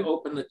 How do I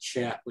open the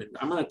chat window?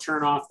 I'm going to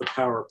turn off the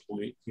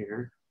PowerPoint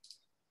here.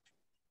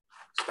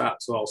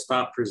 So I'll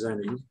stop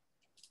presenting.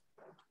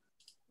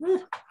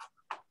 What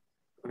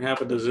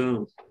happened to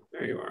Zoom?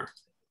 There you are.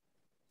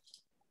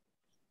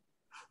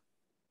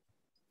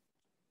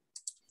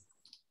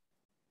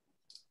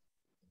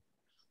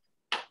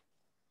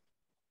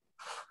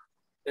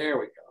 There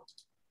we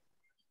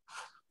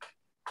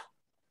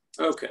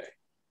go. Okay.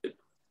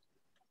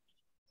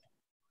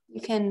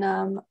 You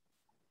can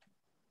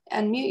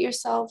unmute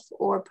yourself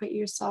or put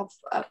yourself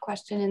a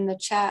question in the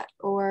chat,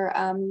 or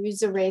use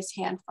the raise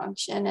hand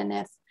function. And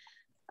if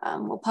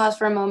we'll pause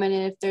for a moment,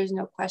 and if there's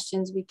no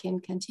questions, we can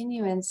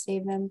continue and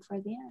save them for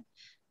the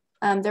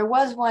end. There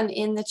was one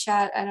in the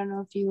chat. I don't know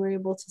if you were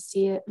able to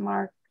see it,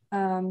 Mark,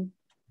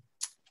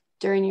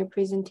 during your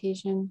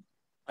presentation.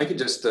 I could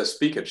just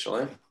speak it, shall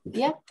I?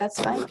 Yeah, that's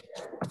fine.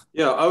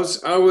 Yeah, I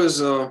was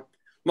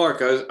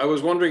Mark, I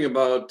was wondering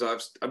about,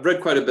 I've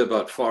read quite a bit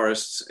about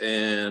forests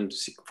and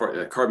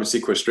carbon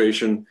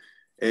sequestration,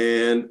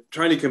 and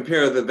trying to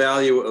compare the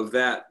value of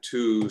that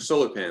to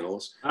solar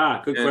panels.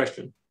 Good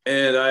question.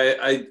 And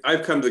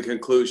I've come to the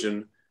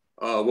conclusion,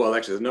 well,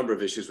 actually, there's a number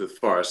of issues with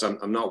forests.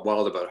 I'm not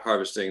wild about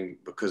harvesting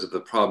because of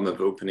the problem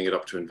of opening it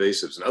up to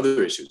invasives and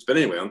other issues. But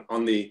anyway,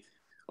 on the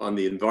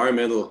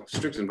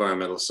strict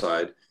environmental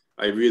side,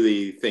 I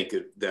really think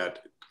that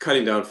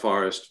cutting down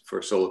forest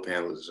for solar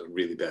panels is a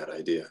really bad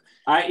idea.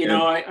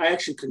 I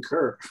actually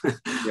concur.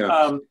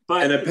 Yeah.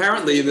 And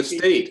apparently in the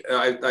state,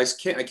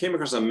 I came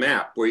across a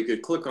map where you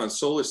could click on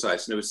solar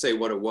sites and it would say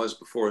what it was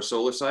before a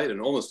solar site,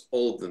 and almost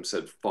all of them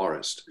said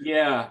forest.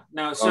 Yeah.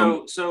 Now,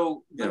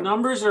 so the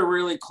numbers are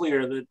really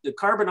clear. The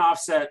carbon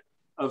offset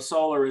of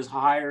solar is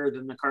higher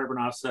than the carbon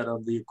offset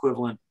of the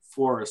equivalent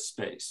forest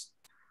space.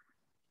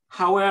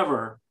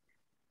 However,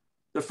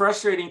 the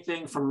frustrating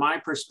thing from my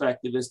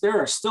perspective is there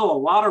are still a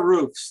lot of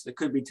roofs that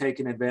could be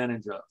taken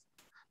advantage of.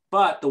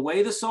 But the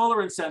way the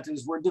solar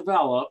incentives were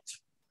developed,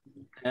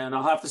 and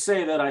I'll have to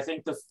say that I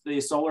think the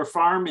solar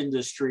farm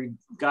industry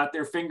got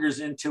their fingers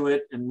into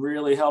it and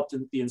really helped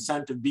the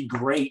incentive be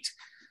great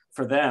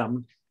for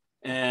them,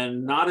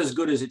 and not as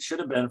good as it should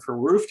have been for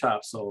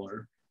rooftop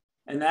solar.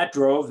 And that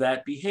drove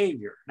that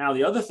behavior. Now,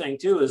 the other thing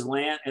too is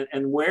land,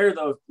 and where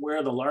the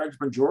large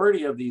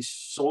majority of these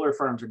solar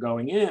farms are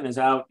going in is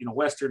out,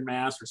 Western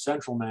Mass or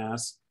Central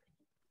Mass.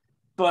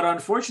 But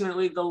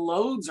unfortunately, the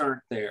loads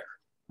aren't there,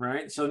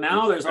 right? So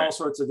now there's all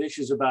sorts of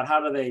issues about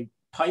how do they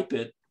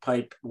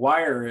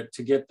wire it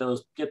to get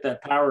that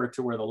power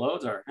to where the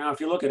loads are. Now, if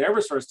you look at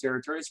Eversource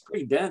territory, it's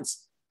pretty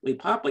densely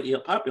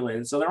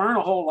populated. So there aren't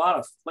a whole lot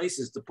of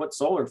places to put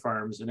solar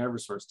farms in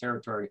Eversource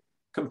territory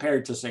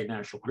compared to, say,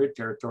 National Grid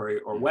territory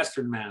or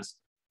Western Mass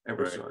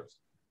Eversource.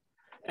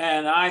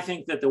 And I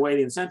think that the way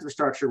the incentive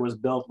structure was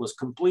built was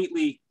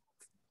completely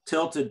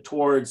tilted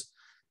towards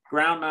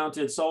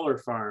ground-mounted solar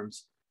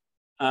farms.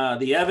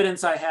 The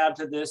evidence I have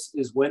to this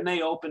is when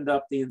they opened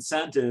up the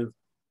incentive,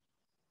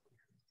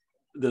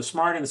 the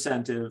smart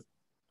incentive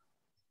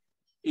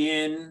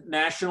in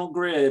National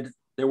Grid,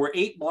 there were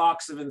 8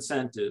 blocks of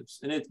incentives,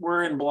 and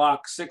we're in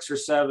block 6 or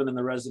 7 in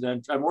the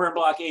residential. We're in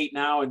block 8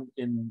 now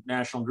in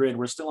National Grid.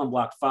 We're still in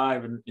block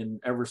 5 in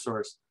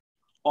Eversource.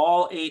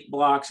 All 8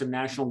 blocks in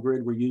National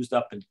Grid were used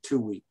up in 2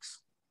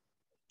 weeks.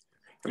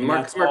 And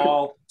that's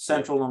all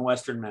Central and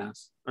Western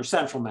Mass, or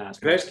Central Mass.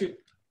 Could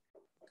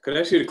I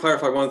ask you to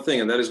clarify one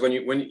thing, and that is when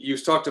you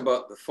talked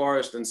about the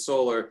forest and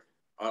solar,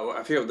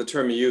 I forget what the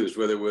term you used,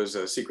 whether it was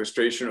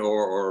sequestration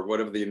or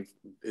whatever the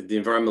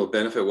environmental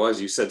benefit was.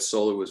 You said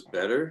solar was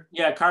better?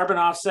 Yeah, carbon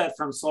offset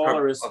from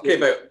solar is... Okay,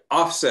 but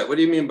offset, what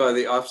do you mean by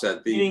the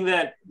offset? Meaning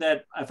that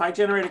if I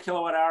generate a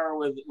kilowatt hour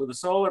with a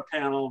solar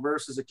panel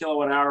versus a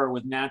kilowatt hour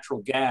with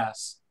natural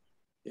gas,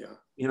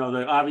 you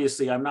know,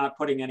 obviously I'm not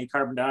putting any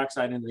carbon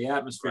dioxide into the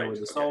atmosphere with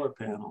a solar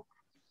panel.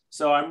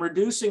 So I'm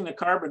reducing the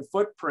carbon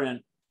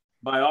footprint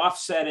by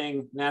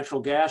offsetting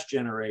natural gas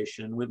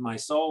generation with my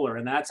solar,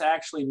 and that's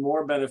actually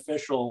more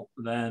beneficial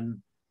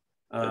than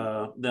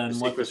what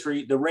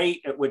the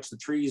rate at which the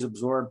trees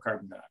absorb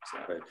carbon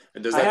dioxide. Right.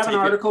 And does I that have an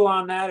article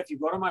on that. If you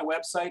go to my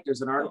website,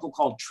 there's an article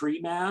called Tree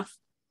Math.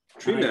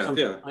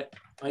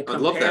 I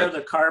compare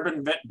the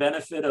carbon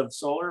benefit of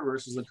solar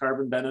versus the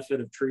carbon benefit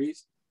of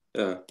trees.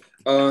 So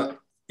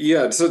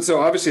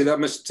obviously that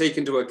must take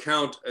into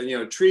account, you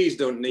know, trees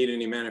don't need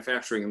any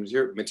manufacturing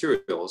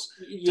materials.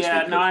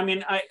 Yeah, no, I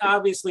mean,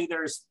 obviously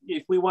there's,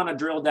 if we want to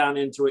drill down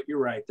into it, you're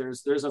right.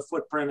 There's a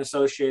footprint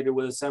associated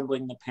with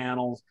assembling the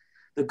panels.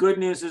 The good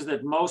news is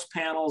that most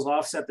panels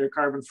offset their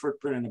carbon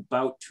footprint in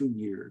about 2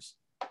 years.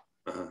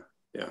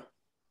 Yeah.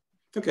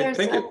 Okay,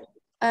 thank you.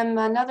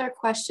 Another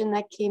question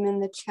that came in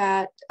the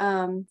chat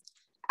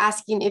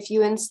asking if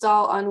you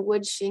install on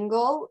wood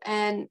shingle,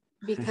 and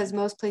because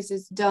most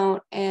places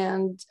don't.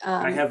 And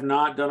I have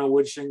not done a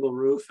wood shingle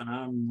roof, and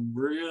I'm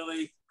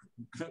really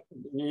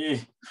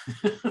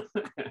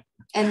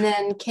And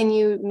then can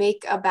you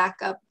make a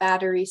backup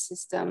battery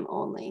system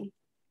only?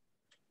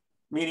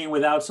 Meaning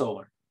without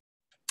solar?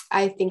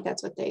 I think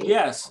that's what they...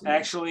 Yes,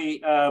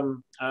 actually, our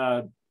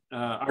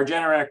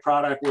Generac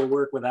product will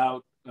work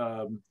without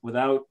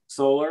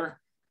solar.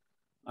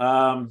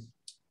 The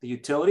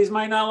utilities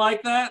might not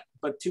like that,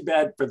 but too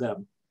bad for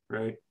them,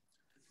 right?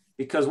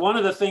 Because one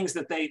of the things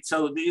that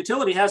so the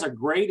utility has a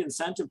great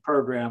incentive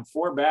program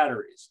for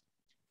batteries.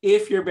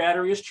 If your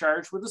battery is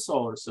charged with a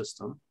solar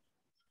system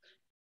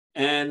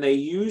and they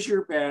use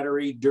your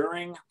battery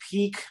during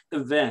peak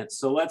events.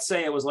 So let's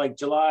say it was like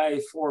July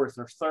 4th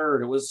or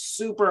 3rd, it was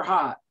super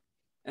hot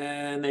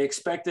and they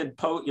expected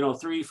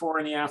 3, 4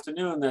 in the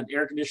afternoon that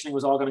air conditioning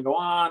was all going to go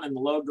on and the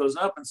load goes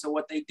up. And so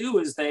what they do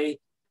is they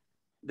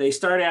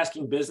start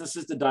asking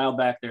businesses to dial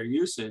back their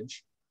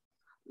usage.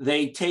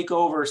 They take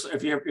over, so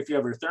if you have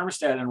your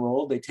thermostat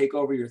enrolled, they take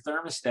over your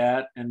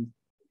thermostat and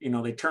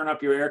they turn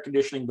up your air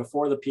conditioning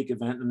before the peak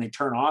event and they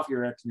turn off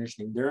your air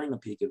conditioning during the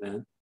peak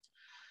event.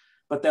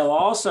 But they'll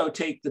also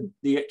take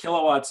the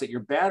kilowatts that your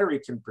battery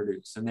can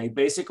produce and they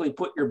basically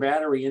put your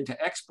battery into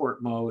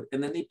export mode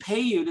and then they pay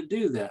you to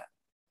do that.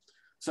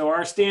 So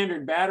our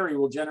standard battery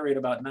will generate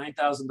about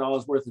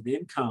 $9,000 worth of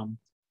income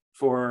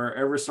for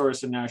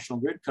Eversource and National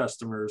Grid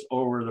customers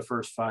over the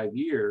first 5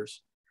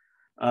 years.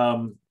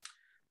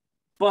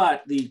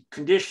 But the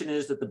condition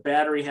is that the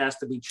battery has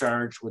to be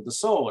charged with the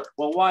solar.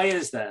 Well, why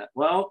is that?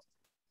 Well,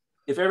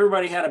 if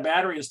everybody had a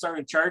battery and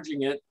started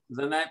charging it,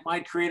 then that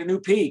might create a new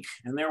peak,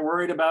 and they're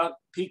worried about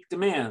peak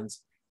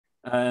demands.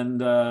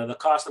 And the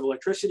cost of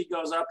electricity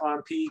goes up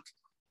on peak,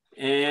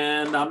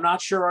 and I'm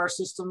not sure our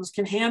systems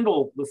can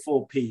handle the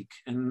full peak.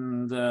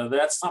 And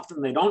that's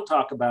something they don't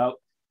talk about.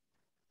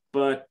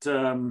 But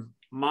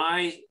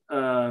my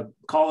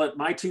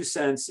 2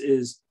 cents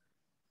is,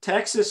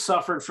 Texas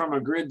suffered from a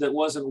grid that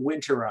wasn't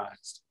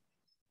winterized.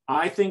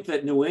 I think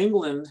that New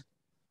England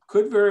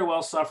could very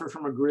well suffer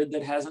from a grid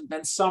that hasn't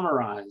been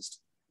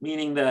summerized,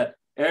 meaning that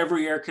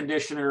every air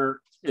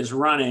conditioner is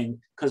running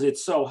because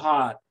it's so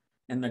hot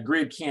and the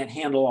grid can't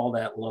handle all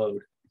that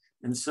load.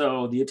 And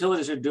so the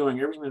utilities are doing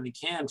everything they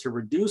can to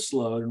reduce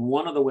load. And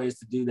one of the ways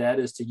to do that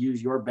is to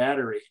use your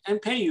battery and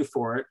pay you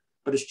for it,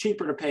 but it's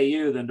cheaper to pay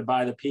you than to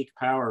buy the peak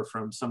power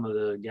from some of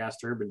the gas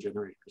turbine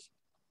generators.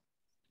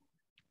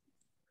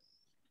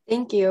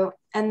 Thank you.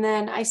 And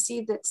then I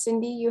see that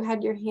Cindy, you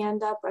had your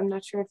hand up. I'm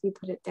not sure if you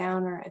put it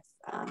down or if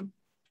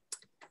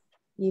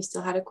you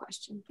still had a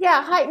question.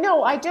 Yeah, hi.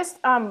 No, I just,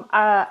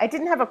 I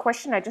didn't have a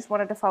question. I just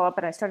wanted to follow up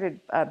and I started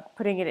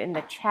putting it in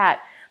the chat.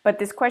 But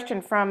this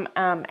question from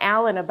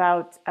Alan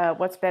about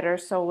what's better,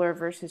 solar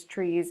versus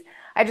trees.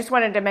 I just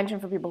wanted to mention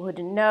for people who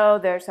didn't know,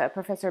 there's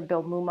Professor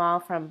Bill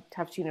Moomaw from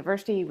Tufts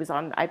University. He was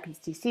on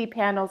IPCC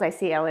panels. I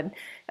see Alan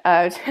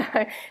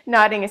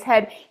nodding his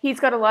head. He's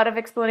got a lot of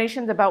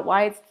explanations about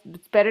why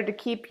it's better to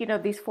keep,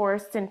 these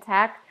forests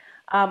intact.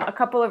 A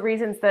couple of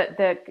reasons.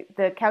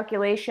 The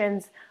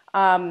calculations,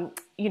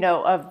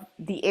 of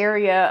the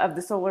area of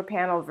the solar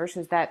panel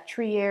versus that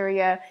tree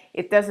area.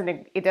 It doesn't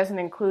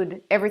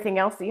include everything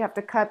else that you have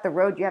to cut. The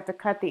road you have to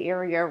cut, the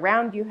area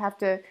around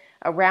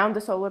around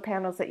the solar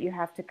panels that you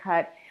have to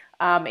cut.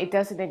 It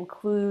doesn't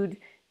include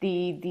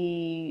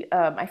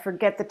I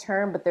forget the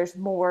term, but there's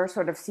more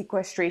sort of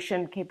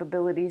sequestration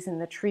capabilities in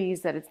the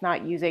trees that it's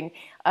not using.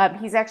 I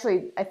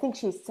think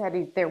she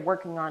said they're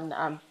working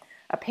on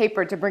a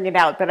paper to bring it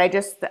out, but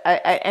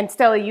and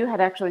Stella, you had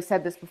actually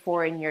said this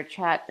before in your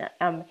chat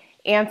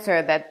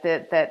answer that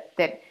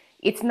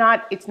it's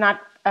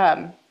not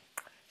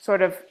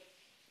sort of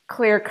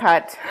clear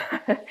cut,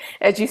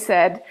 as you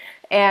said,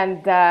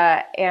 and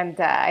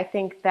I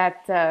think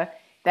that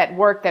that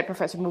work that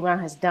Professor Muma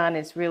has done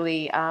is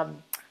really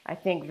I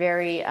think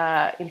very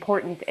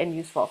important and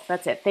useful.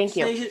 That's it. Thank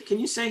you. Can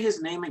you say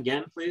his name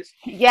again, please?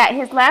 Yeah,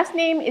 his last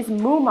name is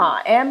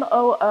Muma,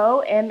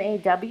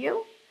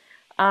 Moomaw.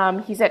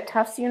 He's at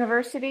Tufts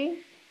University.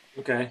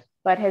 Okay.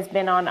 But has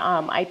been on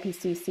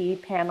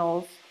IPCC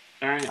panels.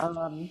 All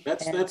right.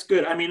 That's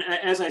good. I mean,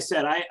 as I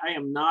said, I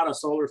am not a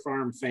solar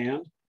farm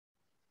fan.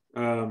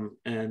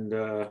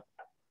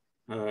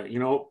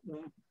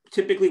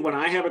 Typically when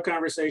I have a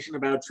conversation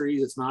about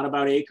trees, it's not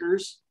about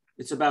acres.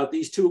 It's about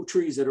these 2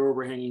 trees that are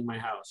overhanging my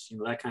house,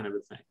 that kind of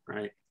a thing,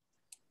 right?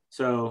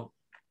 So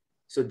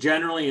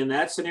generally in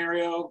that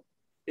scenario,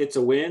 it's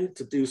a win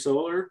to do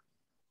solar.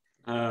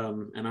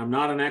 And I'm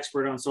not an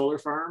expert on solar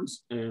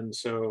farms. And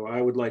so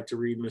I would like to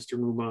read Mr.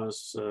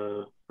 Mumaw's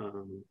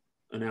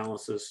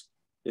analysis.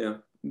 Yeah,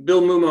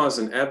 Bill Mumaw is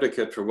an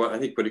advocate for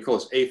what he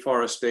calls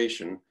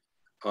afforestation,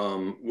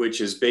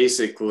 which is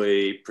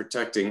basically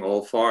protecting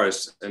all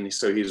forests. And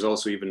so he's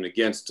also even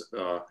against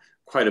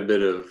quite a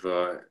bit of,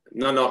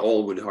 not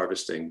all wood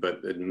harvesting,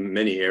 but in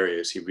many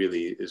areas, he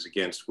really is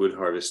against wood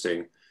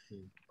harvesting.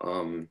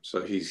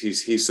 So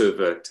he's sort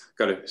of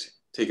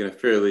taken a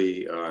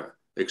fairly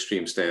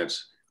extreme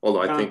stance.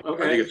 Although I think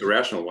it's a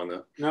rational one,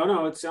 though.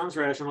 No, it sounds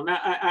rational. Now,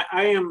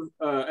 I am,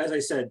 as I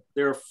said,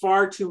 there are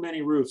far too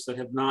many roofs that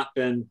have not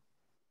been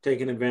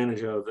taken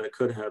advantage of that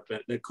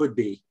could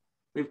be.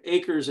 We have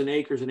acres and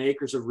acres and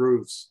acres of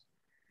roofs.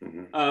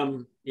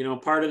 Mm-hmm.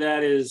 Part of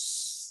that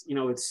is,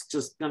 it's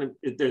just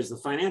there's the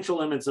financial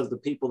limits of the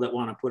people that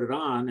want to put it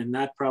on, and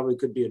that probably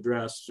could be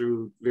addressed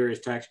through various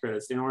tax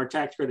credits. Our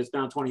tax credit's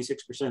down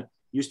 26%,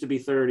 used to be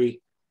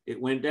 30, it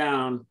went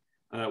down.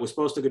 It was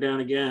supposed to go down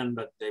again,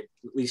 but they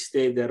at least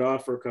staved that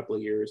off for a couple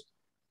of years.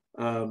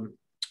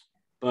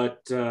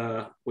 But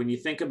when you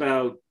think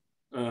about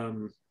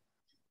the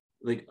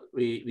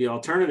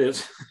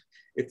alternatives,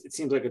 it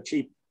seems like a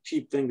cheap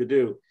thing to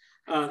do.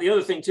 The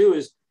other thing too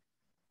is,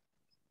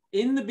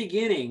 in the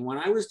beginning, when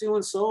I was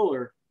doing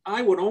solar,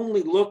 I would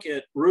only look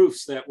at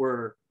roofs that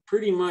were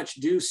pretty much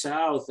due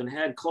south and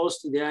had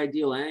close to the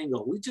ideal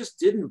angle. We just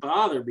didn't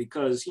bother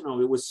because, it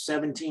was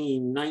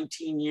 17,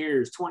 19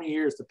 years, 20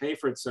 years to pay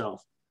for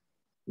itself.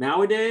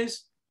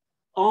 Nowadays,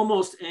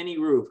 almost any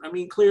roof,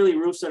 clearly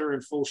roofs that are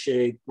in full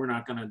shade, we're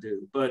not going to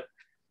do, but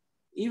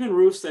even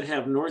roofs that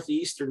have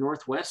northeast or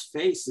northwest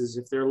faces,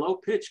 if they're low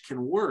pitch,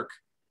 can work.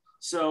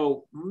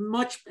 So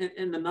much,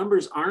 and the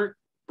numbers aren't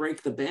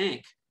break the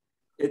bank.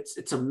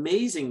 It's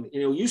amazing.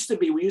 We used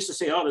to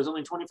say, there's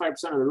only 25%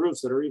 of the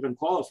roofs that are even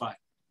qualified.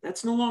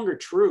 That's no longer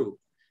true.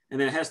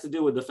 And it has to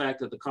do with the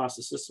fact that the cost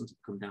of systems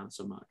have come down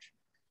so much.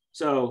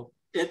 So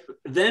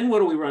then what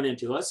do we run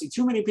into? Let's see,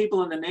 too many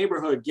people in the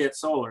neighborhood get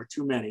solar,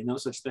 too many, no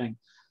such thing.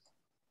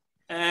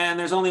 And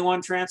there's only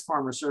one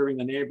transformer serving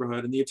the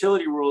neighborhood. And the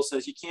utility rule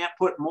says you can't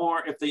put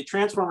more, if the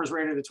transformer is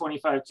rated at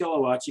 25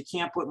 kilowatts, you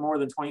can't put more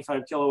than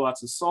 25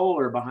 kilowatts of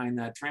solar behind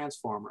that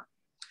transformer.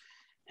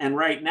 And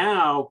right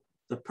now,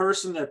 the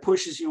person that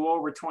pushes you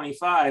over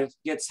 25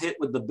 gets hit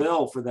with the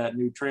bill for that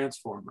new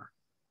transformer.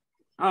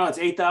 Oh, it's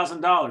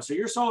 $8,000. So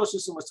your solar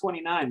system was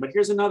 29, but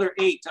here's another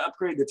 8 to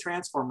upgrade the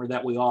transformer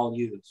that we all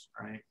use,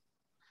 right?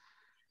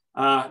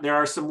 There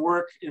are some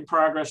work in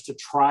progress to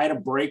try to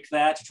break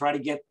that, to try to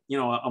get,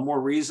 a more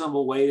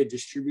reasonable way to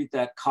distribute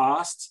that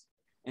cost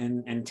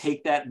and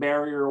take that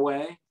barrier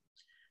away.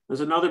 There's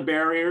another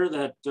barrier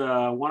that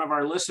one of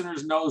our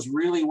listeners knows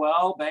really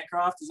well.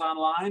 Bancroft is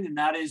online, and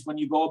that is when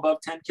you go above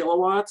 10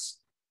 kilowatts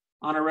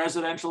on a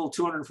residential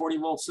 240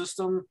 volt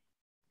system,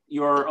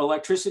 your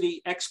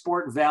electricity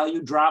export value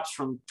drops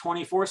from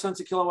 24 cents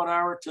a kilowatt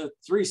hour to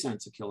 3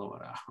 cents a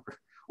kilowatt hour.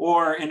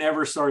 Or in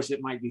Eversource,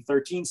 it might be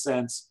 13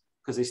 cents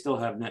because they still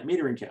have net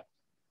metering cap.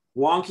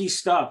 Wonky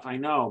stuff, I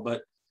know,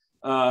 but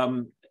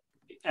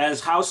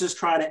as houses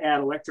try to add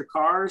electric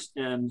cars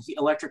and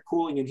electric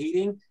cooling and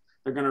heating,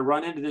 they're going to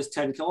run into this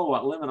 10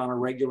 kilowatt limit on a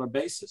regular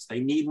basis. They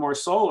need more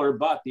solar,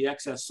 but the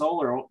excess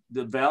solar,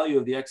 the value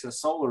of the excess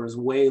solar is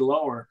way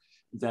lower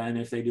than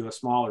if they do a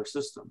smaller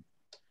system.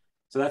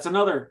 So that's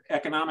another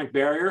economic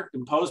barrier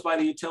imposed by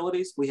the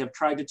utilities. We have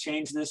tried to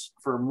change this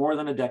for more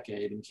than a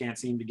decade and can't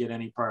seem to get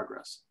any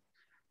progress.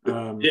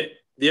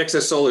 The The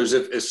excess solar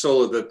is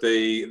solar that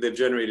they've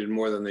generated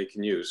more than they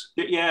can use.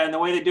 Yeah, and the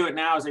way they do it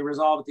now is they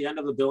resolve at the end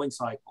of the billing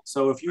cycle.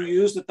 So if you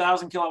used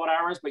 1,000 kilowatt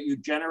hours, but you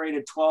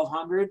generated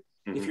 1,200,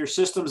 if your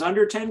system's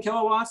under 10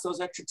 kilowatts,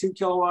 those extra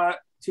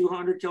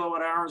 200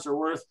 kilowatt hours are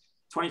worth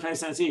 25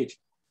 cents each.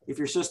 If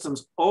your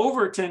system's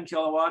over 10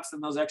 kilowatts,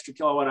 then those extra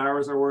kilowatt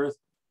hours are worth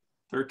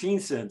 13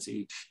 cents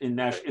each in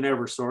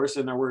Eversource,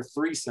 and they're worth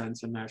 3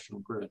 cents in National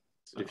Grid.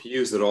 So if you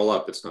use it all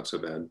up, it's not so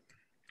bad.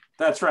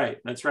 That's right.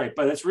 That's right.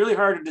 But it's really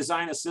hard to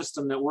design a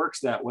system that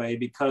works that way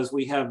because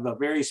we have a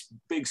very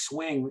big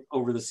swing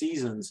over the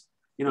seasons.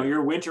 You know,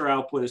 your winter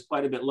output is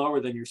quite a bit lower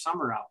than your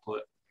summer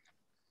output.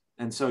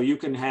 And so you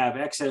can have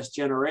excess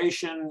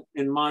generation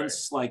in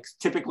months, right. Like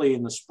typically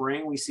in the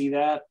spring, we see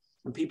that,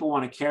 and people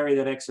want to carry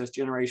that excess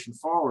generation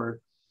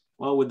forward.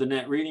 Well, with the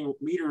net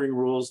metering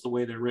rules, the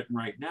way they're written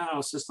right now,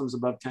 systems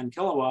above 10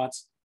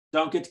 kilowatts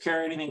don't get to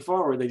carry anything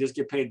forward. They just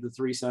get paid the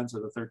 3 cents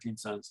or the 13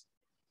 cents.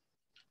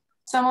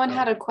 Someone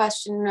had a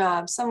question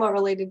somewhat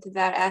related to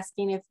that,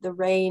 asking if the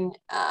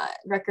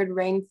record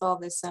rainfall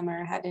this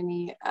summer had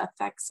any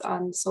effects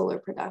on solar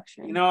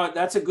production. You know,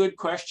 that's a good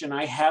question.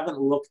 I haven't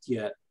looked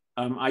yet.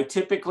 I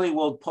typically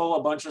will pull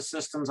a bunch of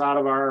systems out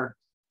of our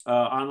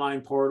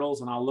online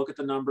portals, and I'll look at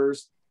the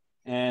numbers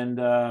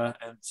and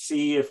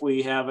see if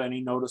we have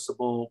any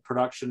noticeable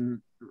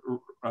production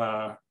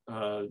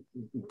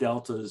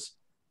deltas.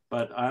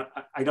 But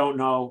I don't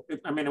know.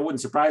 I mean, it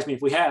wouldn't surprise me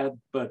if we had,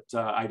 but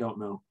I don't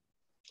know.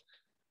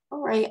 All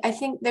right, I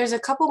think there's a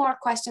couple more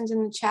questions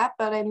in the chat,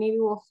 but maybe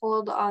we'll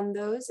hold on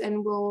those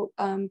and we'll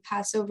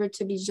pass over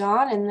to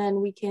Bijan, and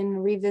then we can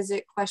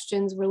revisit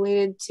questions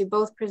related to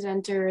both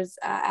presenters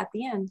at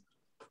the end.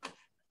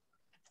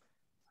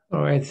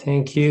 All right,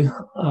 thank you.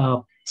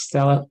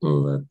 Stella,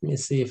 let me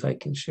see if I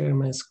can share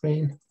my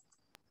screen.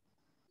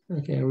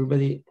 Okay,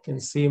 everybody can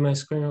see my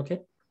screen,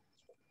 okay?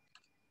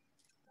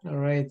 All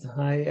right,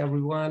 hi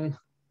everyone.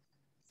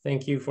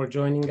 Thank you for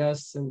joining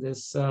us in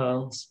this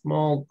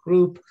small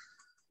group.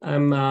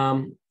 I'm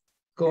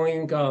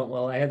going,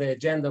 well, I had an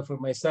agenda for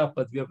myself,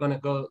 but we're going to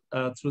go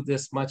through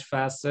this much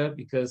faster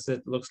because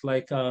it looks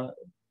like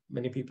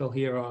many people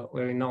here are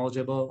very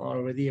knowledgeable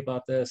already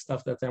about the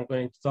stuff that I'm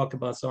going to talk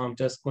about. So I'm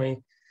just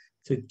going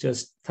to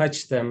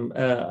touch them.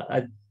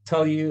 I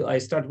tell you, I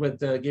start with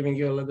giving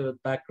you a little bit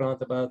of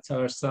background about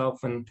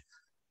ourselves and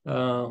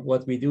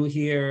what we do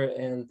here,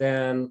 and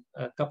then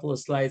a couple of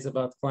slides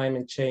about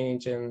climate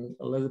change and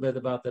a little bit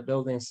about the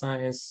building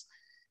science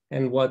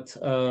and what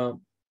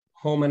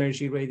home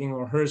energy rating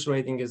or HERS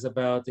rating is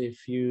about, if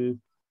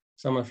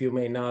some of you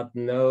may not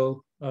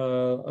know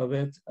of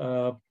it,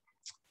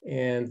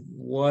 and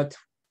what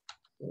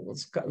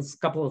a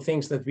couple of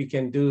things that we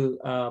can do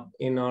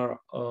in our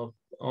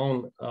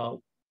own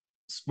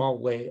small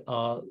way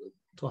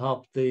to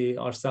help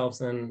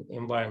ourselves and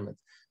environment.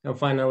 And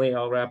finally,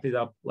 I'll wrap it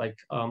up like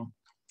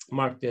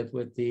Mark did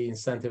with the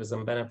incentives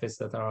and benefits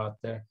that are out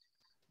there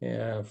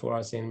for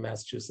us in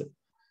Massachusetts.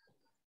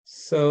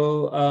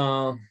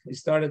 So we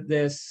started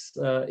this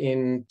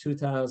in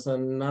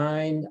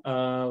 2009.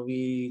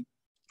 We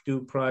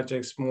do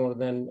projects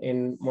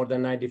in more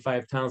than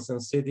 95 towns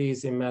and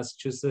cities in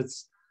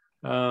Massachusetts,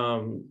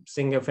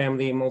 single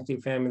family,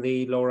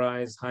 multifamily, low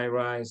rise, high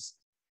rise.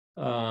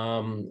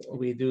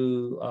 We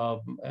do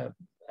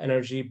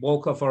energy.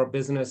 Bulk of our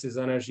business is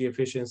energy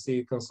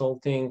efficiency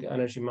consulting,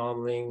 energy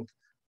modeling,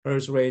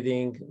 HERS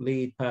rating,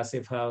 LEED,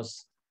 passive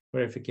house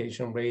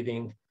verification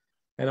rating.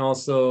 And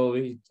also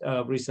we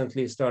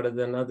recently started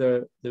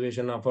another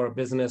division of our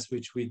business,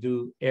 which we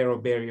do aero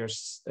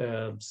barriers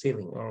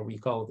sealing, or we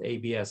call it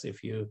ABS.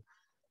 If you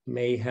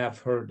may have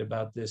heard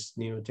about this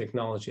new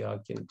technology, I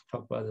can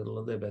talk about it a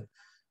little bit.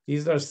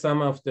 These are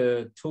some of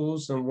the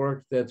tools and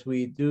work that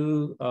we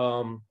do,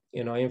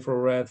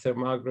 infrared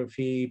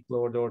thermography,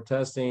 blower door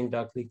testing,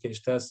 duct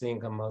leakage testing,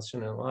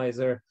 combustion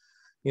analyzer,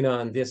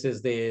 and this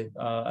is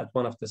at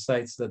one of the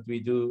sites that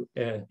we do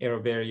aero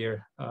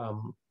barrier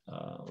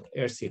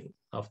air sealing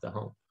of the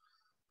home.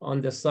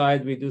 On the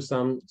side, we do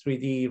some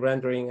 3D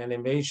rendering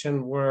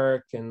animation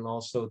work and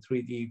also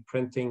 3D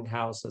printing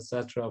house,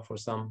 etc., for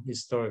some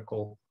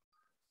historical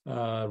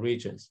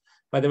regions.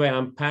 By the way,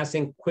 I'm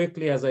passing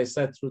quickly, as I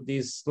said, through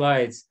these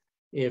slides.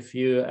 If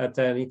you, at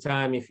any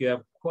time, if you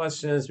have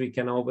questions, we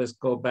can always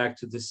go back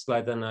to this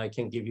slide and I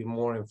can give you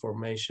more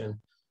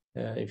information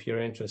if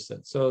you're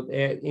interested. So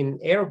in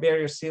air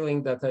barrier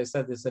sealing, that I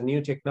said is a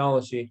new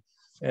technology,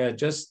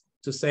 just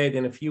to say it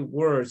in a few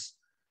words,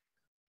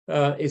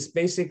 is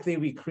basically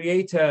we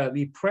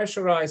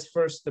pressurize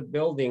first the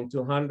building to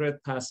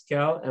 100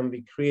 Pascal, and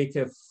we create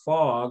a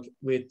fog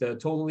with a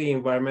totally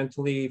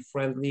environmentally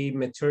friendly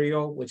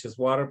material, which is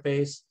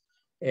water-based.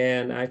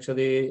 And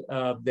actually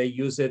they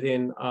use it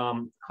in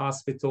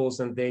hospitals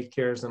and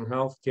daycares and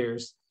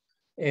healthcares.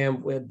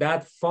 And with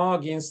that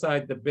fog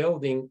inside the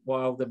building,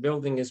 while the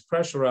building is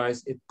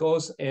pressurized, it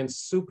goes and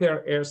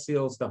super air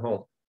seals the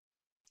home.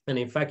 And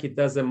in fact, it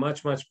does a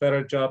much, much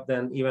better job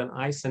than even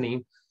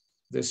Icynene,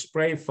 the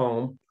spray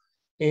foam.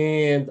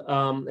 And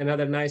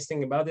another nice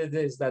thing about it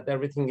is that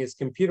everything is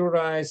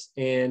computerized,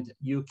 and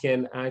you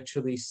can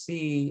actually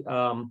see,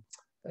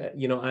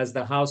 as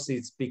the house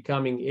is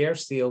becoming air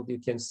sealed, you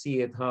can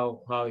see it how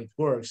it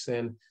works,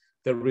 and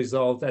the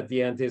result at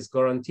the end is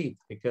guaranteed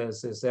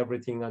because it's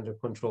everything under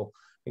control.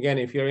 Again,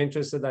 if you're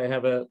interested, I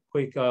have a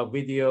quick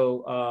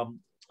video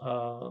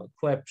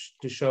clip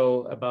to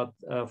show about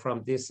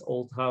from this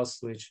old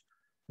house, which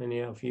many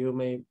of you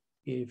may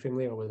be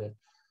familiar with it,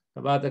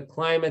 about the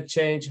climate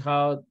change.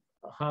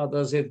 How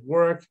does it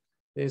work?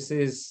 This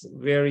is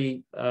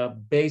very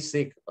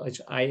basic, which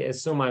I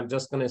assume I'm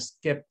just going to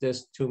skip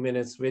this 2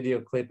 minutes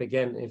video clip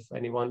again, if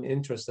anyone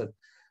interested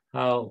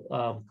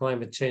how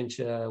climate change,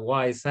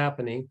 why it's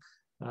happening.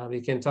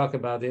 We can talk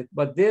about it.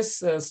 But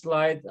this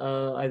slide,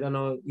 I don't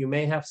know, you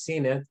may have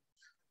seen it,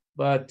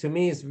 but to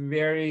me it's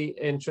very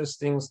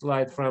interesting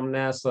slide from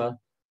NASA,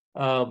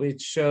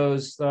 which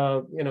shows,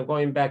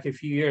 going back a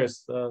few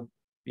years, the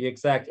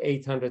exact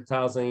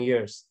 800,000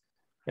 years.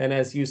 And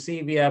as you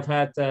see, we have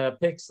had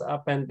peaks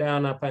up and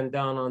down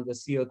on the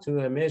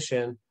CO2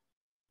 emission,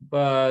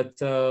 but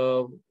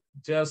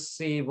just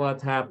see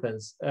what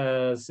happens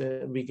as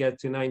we get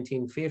to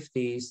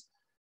 1950s.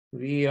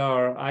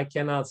 I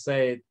cannot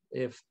say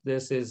if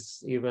this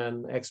is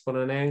even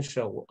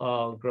exponential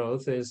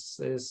growth,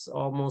 is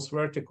almost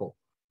vertical.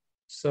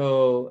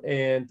 So,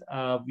 and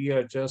we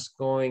are just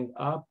going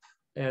up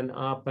and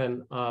up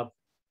and up.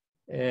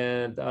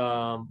 And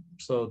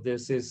so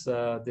this is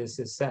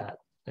sad.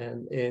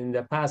 And in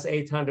the past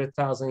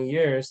 800,000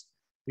 years,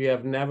 we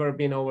have never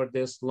been over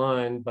this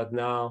line, but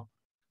now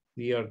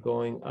we are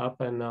going up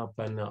and up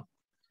and up.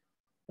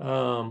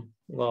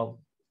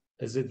 Well,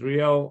 is it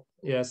real?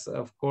 Yes,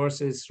 of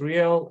course it's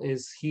real.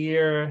 It's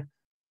here,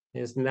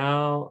 it's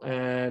now,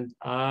 and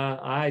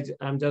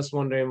I'm just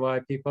wondering why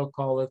people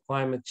call it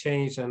climate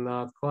change and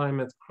not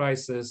climate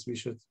crisis. We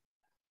should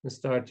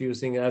start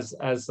using, as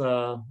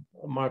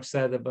Mark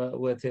said about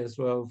with his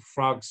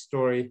frog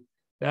story.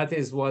 That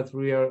is what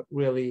we are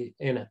really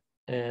in it,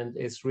 and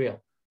it's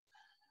real.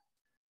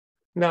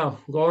 Now,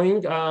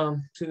 going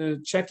to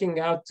checking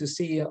out to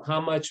see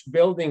how much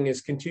building is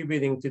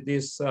contributing to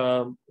this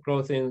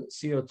growth in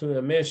CO2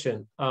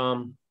 emission.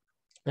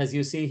 As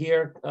you see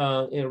here,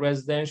 in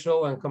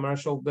residential and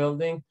commercial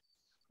building,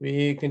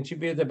 we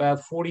contribute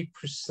about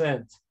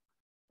 40%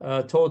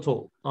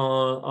 total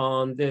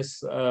on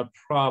this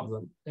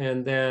problem.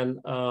 And then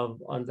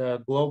on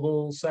the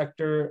global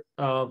sector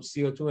of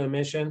CO2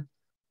 emission,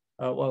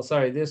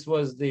 this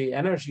was the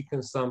energy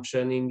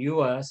consumption in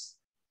US,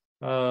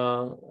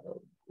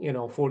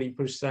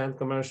 40%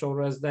 commercial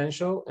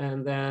residential,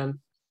 and then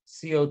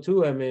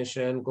CO2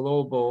 emission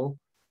global,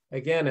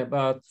 again,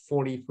 about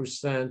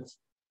 40%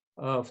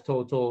 of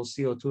total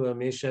CO2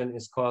 emission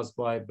is caused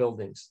by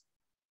buildings.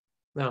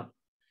 Now,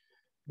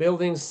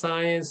 building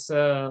science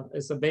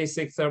is a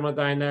basic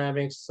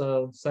thermodynamics,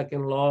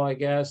 second law, I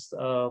guess,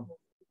 how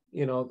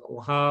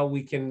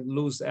we can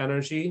lose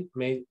energy,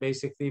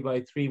 basically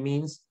by three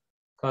means: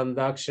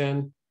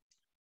 conduction,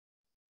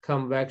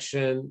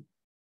 convection,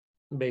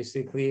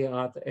 basically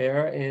hot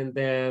air, and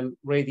then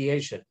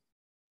radiation.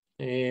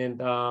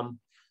 And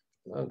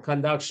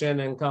conduction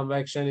and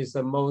convection is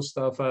the most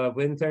of a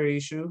winter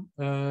issue,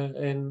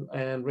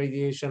 and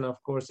radiation,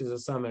 of course, is a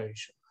summer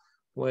issue.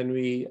 When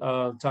we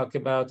talk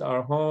about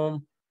our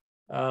home,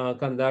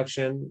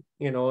 conduction,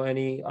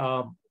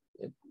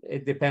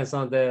 it depends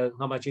on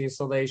how much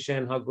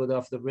insulation, how good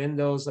of the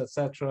windows,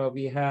 etc.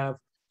 we have.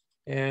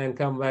 And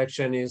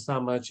convection is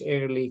how much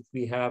air leak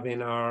we have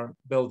in our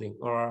building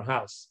or our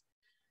house.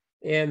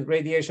 And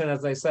radiation,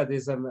 as I said,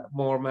 is a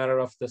more matter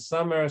of the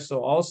summer.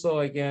 So also,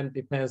 again,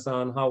 depends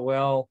on how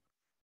well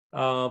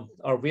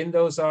our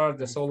windows are,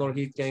 the solar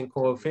heat gain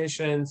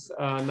coefficients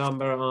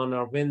number on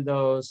our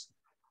windows,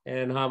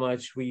 and how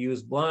much we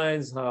use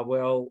blinds, how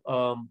well,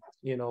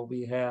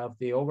 we have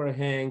the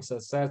overhangs,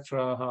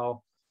 etc.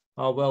 How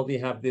well we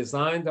have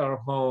designed our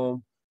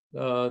home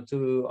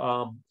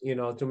to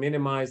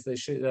minimize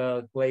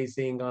the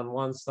glazing on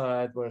one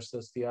side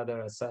versus the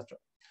other, etc.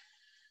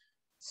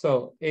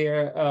 So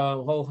air,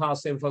 whole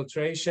house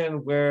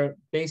infiltration, where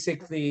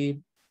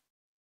basically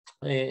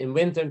in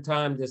winter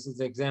time, this is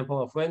the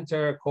example of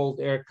winter,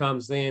 cold air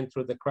comes in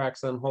through the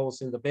cracks and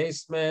holes in the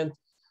basement,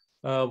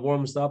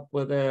 warms up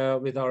with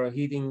our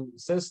heating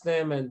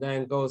system, and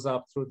then goes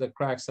up through the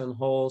cracks and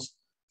holes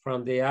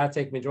from the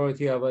attic.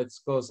 Majority of it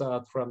goes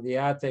out from the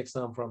attic,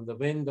 some from the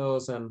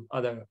windows and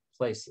other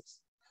places.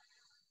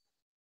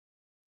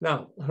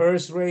 Now,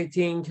 HERS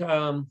rating,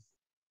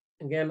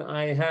 again,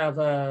 I have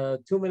a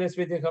 2 minutes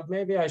video.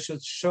 Maybe I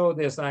should show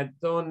this. I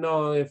don't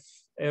know if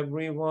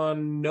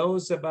everyone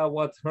knows about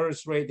what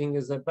HERS rating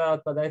is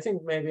about, but I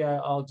think maybe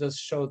I'll just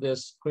show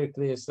this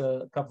quickly. It's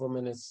a couple of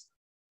minutes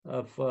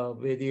of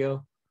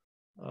video.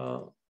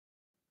 Hi,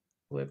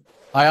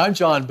 I'm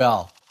John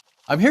Bell.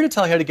 I'm here to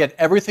tell you how to get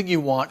everything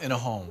you want in a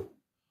home.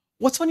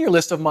 What's on your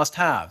list of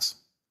must-haves?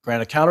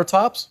 Granite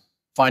countertops?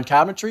 Fine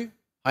cabinetry?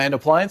 High-end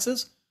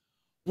appliances?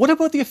 What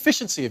about the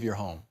efficiency of your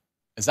home?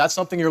 Is that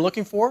something you're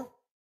looking for?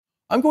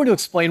 I'm going to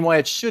explain why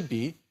it should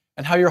be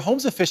and how your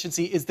home's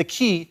efficiency is the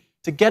key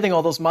to getting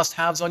all those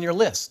must-haves on your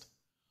list.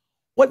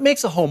 What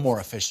makes a home more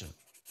efficient?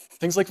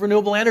 Things like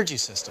renewable energy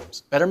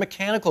systems, better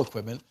mechanical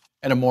equipment,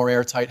 and a more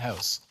airtight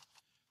house.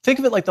 Think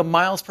of it like the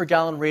miles per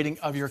gallon rating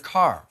of your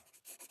car.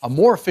 A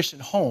more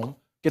efficient home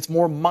gets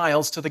more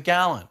miles to the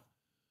gallon.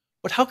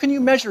 But how can you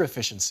measure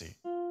efficiency?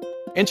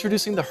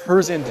 Introducing the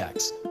HERS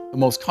Index, the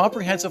most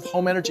comprehensive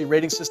home energy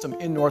rating system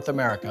in North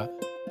America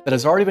that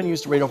has already been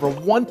used to rate over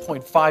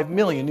 1.5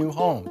 million new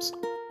homes.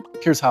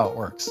 Here's how it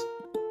works.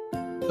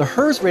 The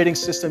HERS rating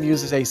system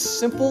uses a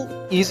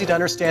simple, easy to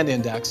understand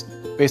index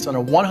based on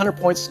a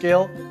 100-point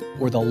scale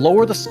where the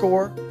lower the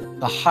score,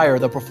 the higher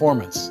the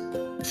performance.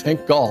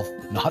 Think golf,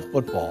 not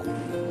football.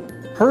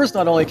 HERS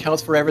not only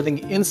counts for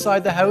everything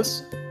inside the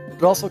house,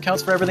 but also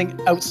counts for everything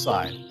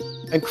outside,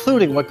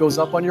 including what goes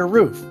up on your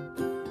roof.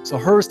 So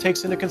HERS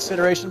takes into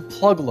consideration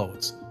plug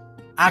loads,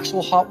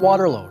 actual hot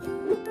water load,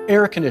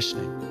 air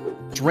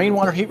conditioning, drain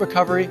water heat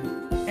recovery,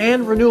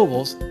 and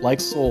renewables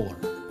like solar.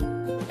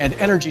 And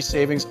energy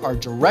savings are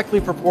directly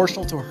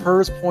proportional to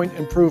HERS point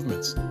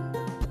improvements.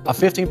 A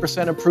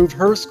 15% improved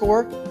HERS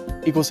score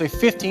equals a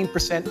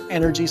 15%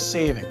 energy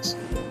savings.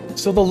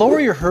 So the lower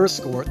your HERS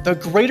score, the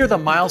greater the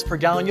miles per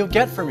gallon you'll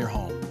get from your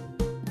home.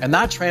 And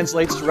that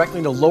translates directly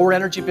into lower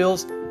energy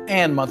bills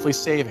and monthly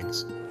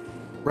savings.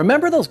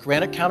 Remember those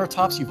granite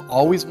countertops you've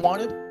always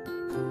wanted?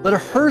 Let a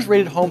HERS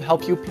rated home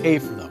help you pay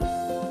for them.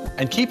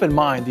 And keep in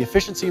mind the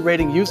efficiency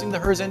rating using the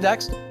HERS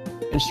Index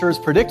ensures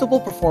predictable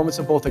performance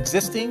of both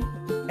existing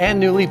and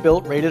newly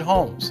built rated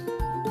homes.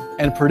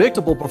 And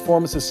predictable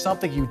performance is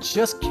something you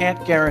just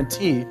can't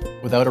guarantee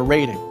without a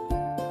rating.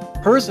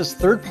 HERS is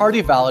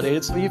third-party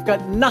validated, so you've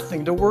got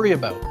nothing to worry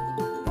about.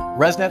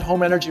 ResNet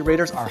home energy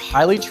raters are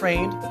highly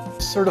trained,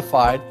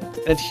 certified,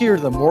 and adhere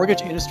to the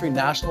Mortgage Industry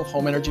National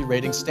Home Energy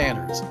Rating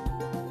Standards.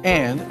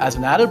 And as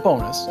an added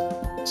bonus,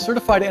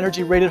 certified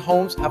energy rated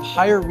homes have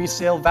higher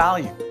resale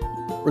value,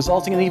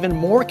 resulting in even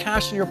more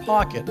cash in your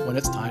pocket when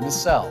it's time to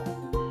sell.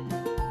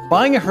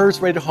 Buying a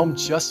HERS rated home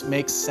just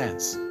makes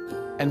sense.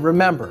 And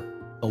remember,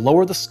 the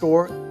lower the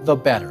score, the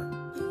better.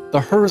 The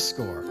HERS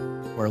score,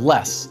 where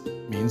less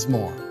means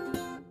more.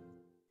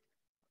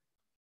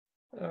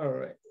 All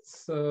right,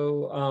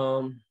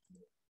 so,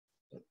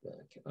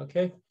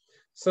 okay.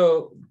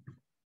 So,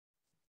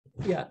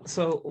 yeah,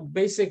 so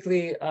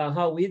basically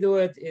how we do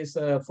it is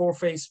a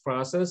 4-phase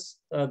process.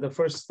 The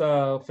first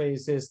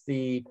phase is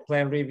the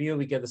plan review.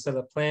 We get a set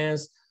of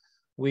plans.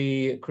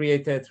 We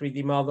create a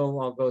 3D model.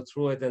 I'll go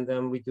through it, and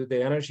then we do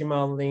the energy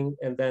modeling.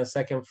 And then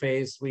second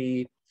phase,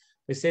 we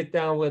sit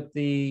down with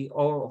the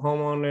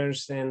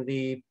homeowners and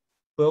the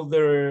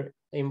builder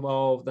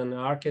involved and the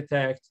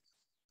architect,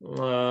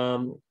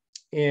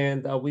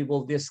 and we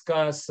will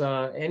discuss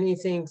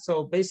anything.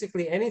 So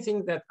basically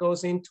anything that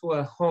goes into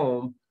a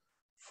home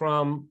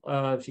from,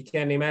 if you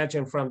can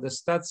imagine, from the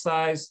stud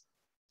size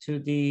to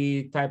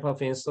the type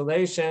of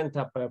installation,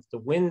 type of the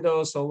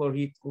windows, solar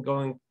heat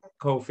going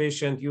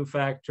coefficient, U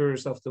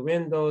factors of the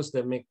windows,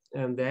 and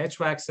the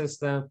HVAC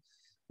system,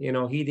 you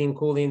know, heating,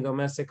 cooling,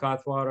 domestic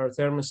hot water,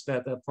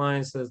 thermostat,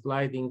 appliances,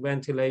 lighting,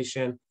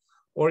 ventilation,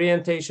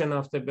 orientation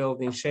of the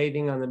building,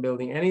 shading on the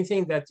building,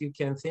 anything that you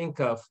can think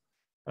of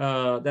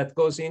that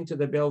goes into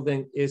the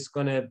building is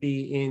going to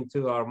be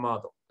into our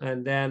model.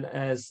 And then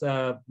as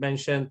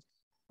mentioned,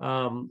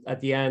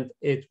 at the end,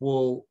 it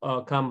will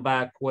come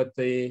back with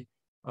the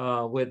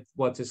with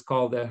what is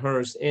called the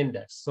HERS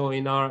Index. So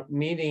in our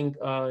meeting,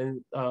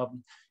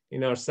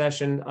 in our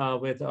session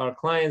with our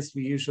clients,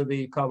 we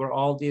usually cover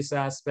all these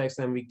aspects,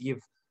 and we give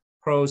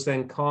pros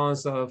and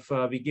cons of,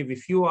 we give a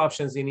few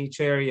options in each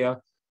area,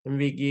 and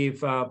we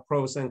give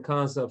pros and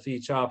cons of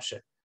each option.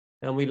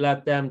 And we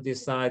let them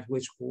decide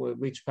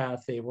which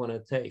path they want to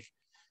take.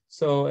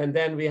 So, and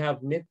then we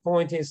have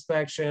midpoint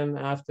inspection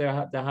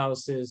after the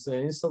house is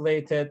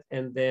insulated,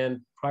 and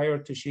then prior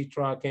to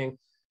sheetrocking,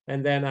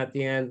 and then at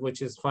the end,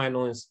 which is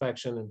final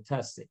inspection and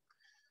testing.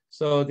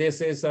 So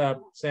this is a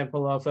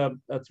sample of a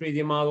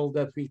 3D model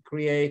that we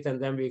create,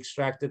 and then we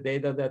extract the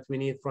data that we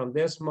need from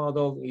this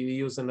model. We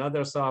use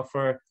another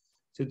software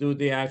to do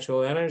the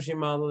actual energy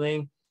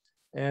modeling.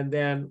 And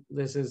then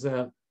this is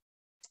a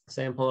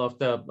sample of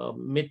the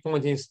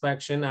midpoint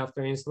inspection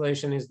after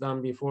installation is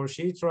done before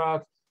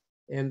sheetrock.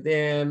 And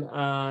then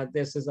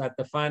this is at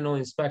the final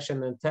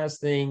inspection and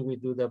testing. We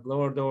do the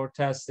blower door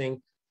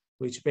testing,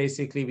 which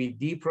basically we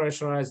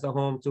depressurize the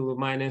home to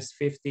minus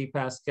 50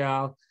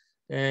 Pascal,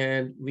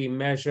 and we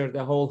measure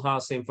the whole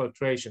house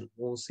infiltration.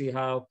 We'll see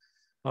how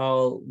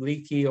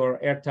leaky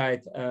or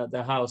airtight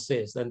the house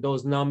is. And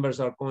those numbers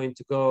are going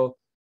to go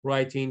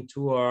right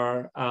into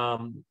our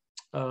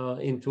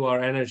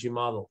energy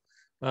model.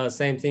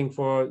 Same thing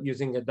for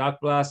using a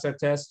duct blaster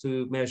test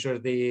to measure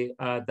the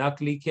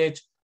duct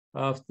leakage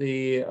of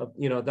the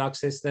duct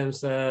systems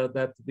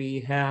that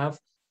we have,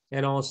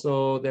 and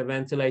also the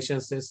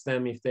ventilation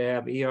system if they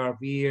have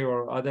ERV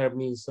or other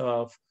means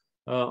of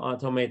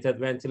automated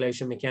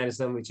ventilation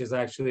mechanism, which is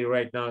actually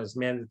right now is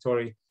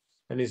mandatory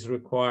and is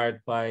required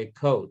by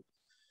code.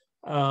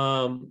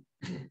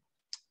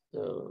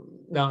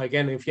 now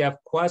again, if you have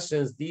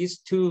questions, these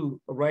two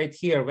right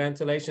here,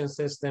 ventilation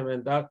system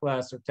and duct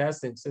blast or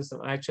testing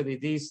system, actually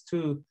these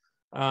two,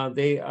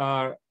 they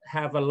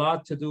have a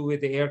lot to do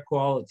with the air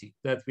quality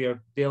that we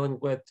are dealing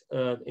with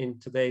in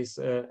today's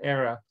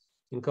era,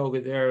 in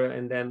COVID era.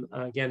 And then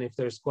again, if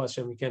there's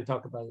question, we can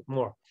talk about it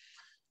more.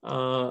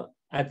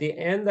 At the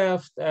end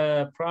of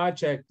the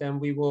project, then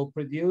we will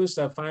produce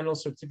a final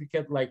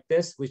certificate like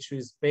this, which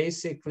is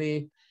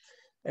basically,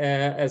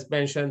 as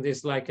mentioned,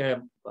 is like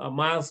a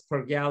miles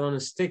per gallon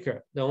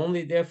sticker. The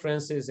only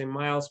difference is in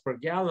miles per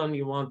gallon,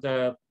 you want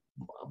the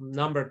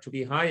number to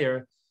be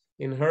higher.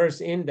 In HERS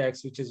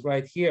index, which is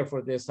right here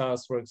for this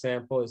house, for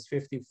example, is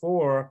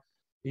 54,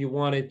 you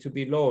want it to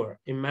be lower.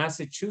 In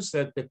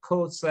Massachusetts, the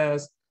code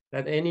says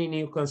that any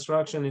new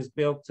construction is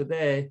built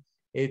today,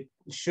 it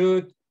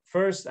should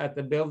first at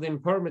the building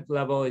permit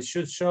level, it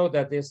should show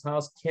that this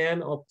house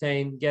can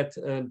get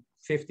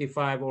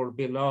 55 or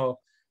below.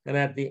 And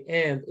at the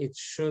end, it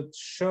should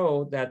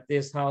show that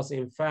this house,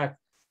 in fact,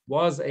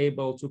 was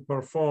able to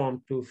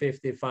perform to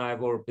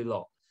 55 or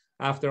below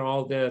after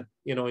all the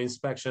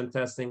inspection,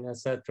 testing,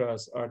 etc.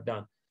 are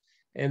done.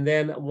 And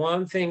then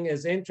one thing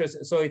is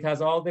interesting. So it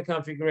has all the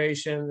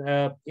configuration,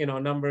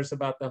 numbers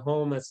about the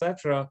home,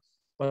 etc.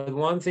 But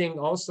one thing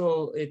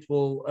also it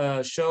will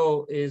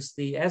show is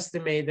the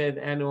estimated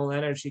annual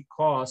energy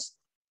cost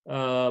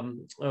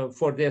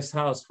for this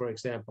house, for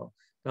example.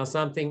 Now,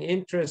 something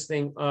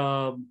interesting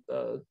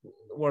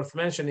worth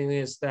mentioning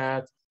is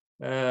that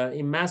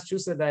in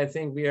Massachusetts, I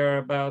think we are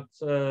about,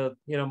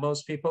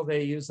 most people,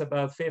 they use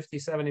about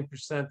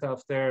 50–70%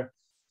 of their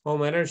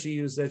home energy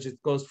usage.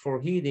 It goes for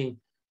heating.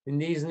 In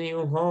these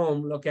new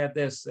homes, look at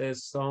this,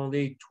 it's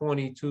only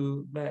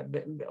 22,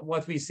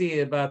 what we see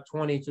about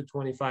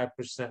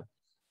 20–25%.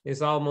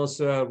 It's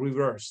almost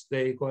reversed.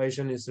 The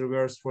equation is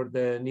reversed for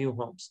the new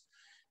homes.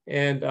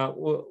 And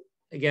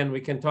again,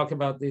 we can talk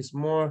about this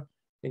more.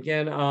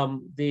 Again,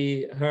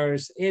 the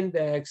HERS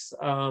index,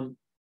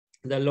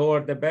 the lower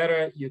the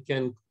better. You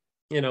can,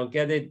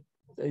 get it,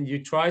 and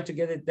you try to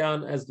get it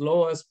down as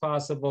low as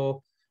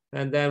possible.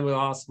 And then we'll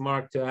ask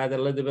Mark to add a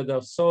little bit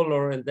of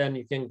solar, and then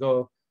you can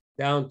go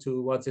down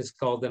to what is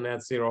called the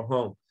net zero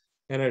home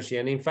energy.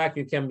 And in fact,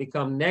 you can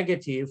become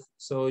negative.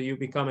 So you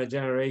become a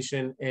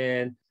generation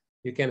and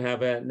you can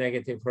have a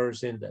negative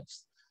HERS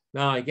index.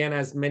 Now, again,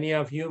 as many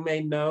of you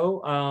may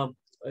know,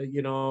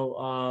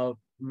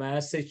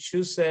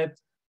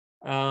 Massachusetts,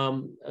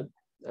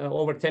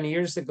 over 10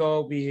 years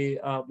ago,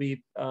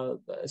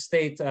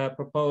 state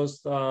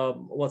proposed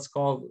what's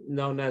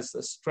known as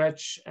a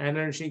stretch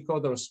energy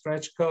code or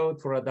stretch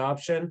code for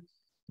adoption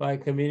by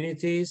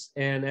communities.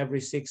 And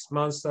every 6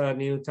 months,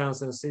 new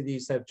towns and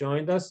cities have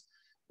joined us.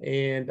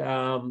 And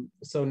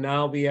so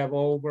now we have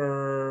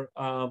over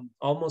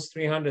almost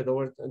 300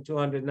 or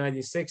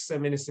 296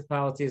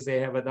 municipalities, they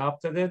have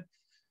adopted it.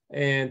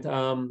 And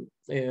so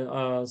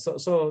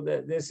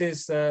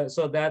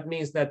that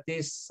means that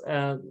these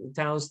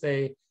towns,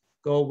 they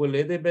go a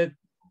little bit,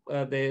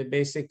 they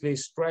basically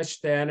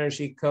stretch the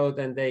energy code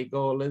and they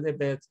go a little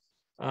bit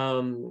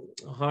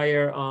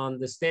higher on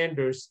the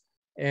standards,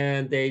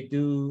 and they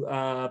do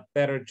a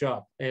better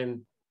job.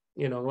 And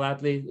glad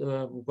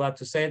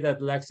to say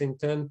that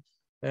Lexington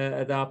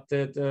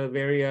adopted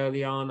very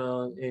early on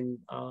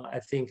I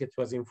think it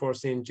was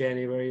enforced in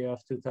January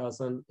of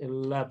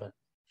 2011.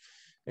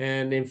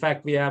 And in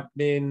fact, we have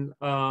been,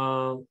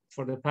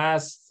 for the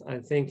past, I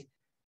think,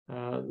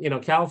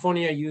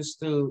 California used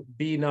to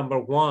be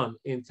 #1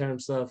 in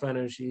terms of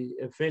energy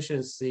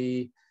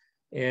efficiency.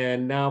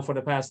 And now for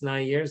the past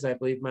 9 years, I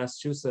believe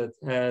Massachusetts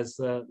has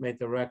made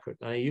the record.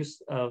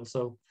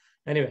 So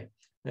anyway,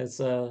 that's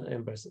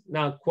impressive.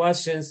 Now,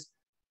 questions,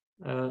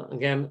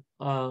 again,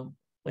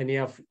 many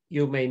of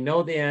you may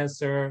know the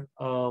answer.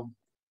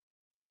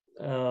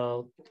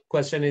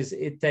 Question is,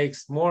 it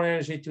takes more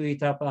energy to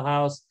heat up a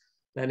house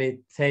than it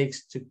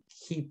takes to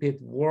keep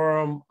it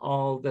warm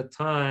all the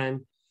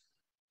time.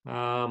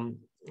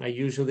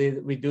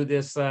 We do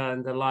this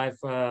in the live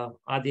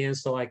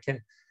audience, so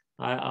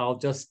I'll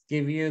just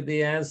give you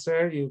the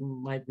answer. You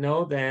might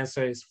know the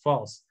answer is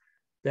false.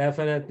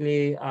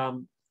 Definitely, a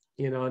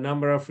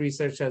number of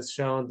research has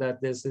shown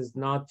that this is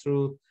not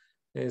true.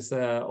 It's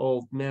an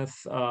old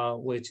myth,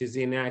 which is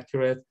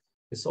inaccurate.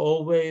 It's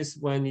always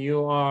when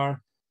you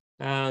are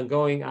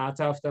going out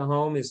of the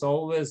home, it's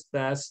always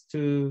best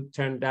to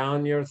turn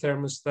down your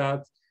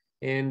thermostat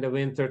in the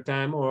winter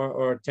time,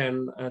 or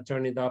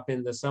turn it up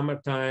in the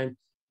summertime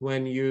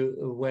when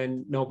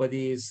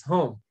nobody is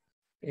home.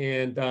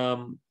 And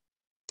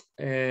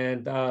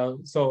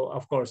so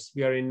of course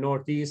we are in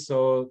Northeast,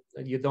 so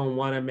you don't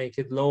want to make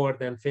it lower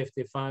than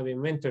 55 in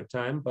winter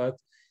time, but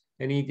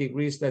any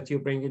degrees that you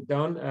bring it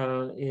down,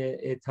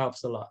 it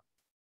helps a lot.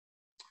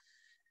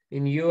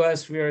 In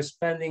US, we are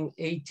spending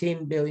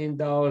 $18 billion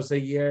a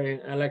year in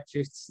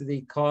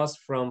electricity costs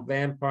from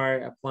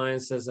vampire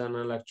appliances and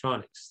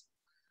electronics.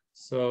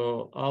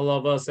 So all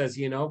of us, as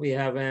you know, we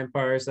have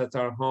vampires at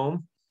our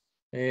home.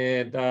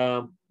 And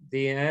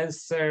the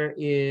answer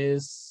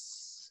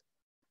is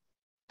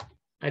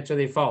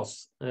actually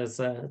false.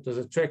 It was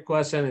a trick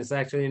question. It's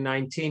actually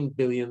 $19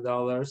 billion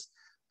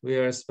we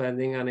are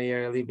spending on a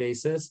yearly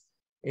basis.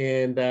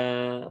 And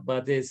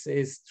but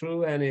it's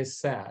true and it's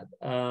sad.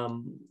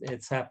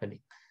 It's happening.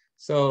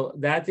 So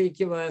that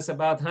equivalents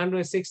about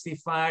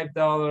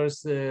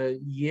 $165 a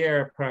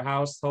year per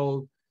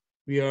household.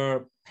 We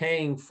are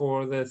paying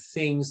for the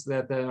things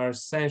that are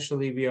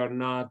essentially we are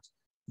not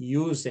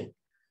using.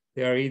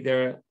 They are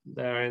either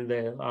they're in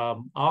the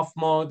off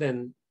mode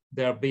and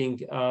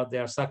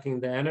they're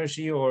sucking the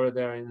energy, or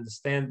they're in the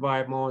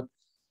standby mode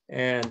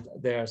and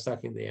they're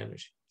sucking the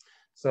energy.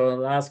 So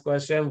last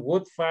question,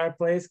 wood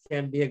fireplace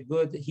can be a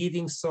good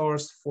heating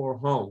source for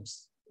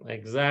homes.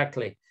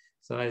 Exactly.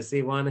 So I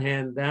see one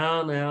hand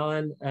down,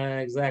 Alan.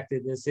 Exactly.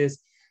 This is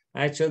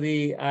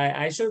actually,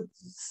 I should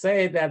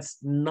say that's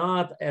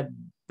not a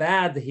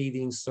bad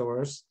heating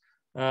source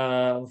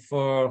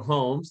for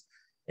homes.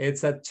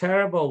 It's a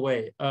terrible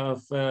way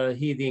of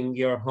heating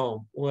your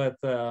home with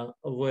the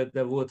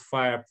wood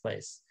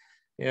fireplace.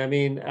 I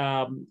mean,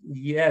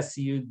 yes,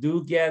 you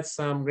do get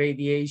some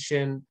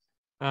radiation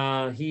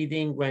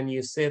heating when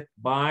you sit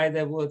by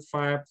the wood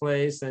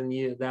fireplace, and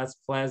that's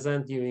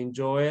pleasant, you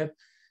enjoy it.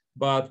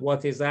 But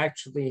what is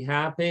actually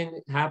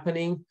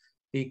happening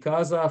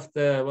because of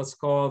the what's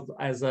called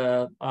as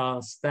a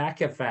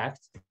stack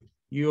effect,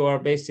 you are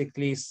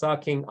basically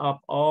sucking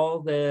up all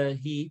the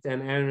heat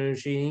and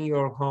energy in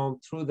your home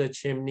through the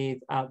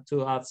chimney out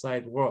to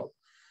outside world,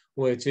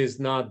 which is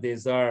not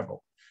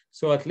desirable.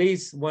 So at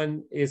least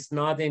when it's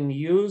not in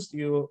use,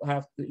 you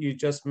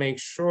just make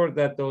sure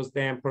that those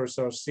dampers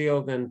are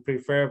sealed, and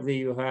preferably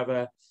you have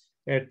a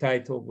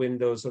airtight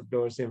windows or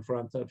doors in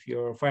front of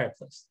your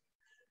fireplace.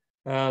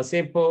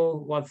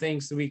 Simple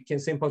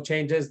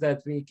changes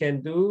that we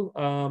can do.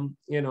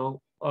 You know,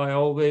 I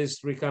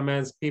always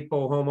recommend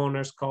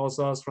homeowners calls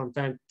us from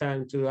time to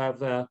time to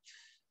have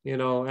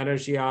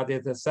energy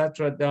audit,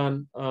 etc.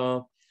 done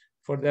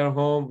for their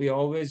home. We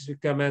always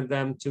recommend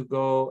them to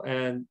go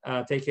and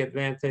take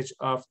advantage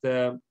of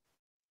the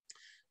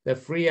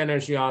free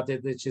energy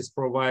audit, which is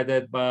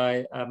provided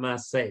by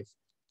MassSafe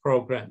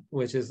program,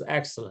 which is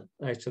excellent.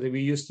 Actually,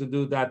 we used to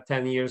do that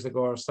 10 years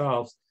ago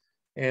ourselves.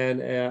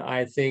 And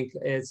I think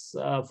it's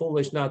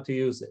foolish not to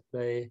use it.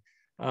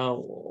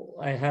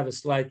 I have a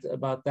slide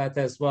about that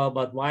as well,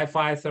 but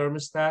Wi-Fi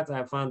thermostat,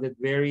 I found it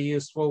very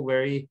useful,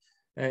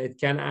 it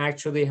can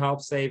actually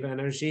help save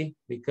energy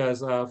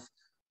because of,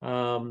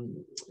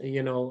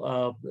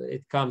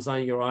 it comes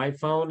on your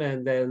iPhone,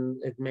 and then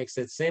it makes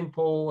it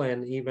simple.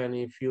 And even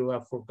if you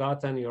have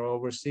forgotten, you're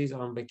overseas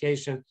on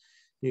vacation,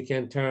 you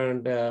can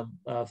turn the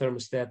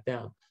thermostat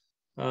down.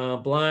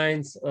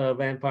 Blinds,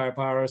 Vampire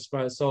Power.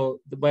 So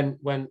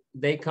when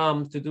they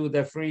come to do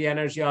the free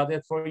energy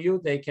audit for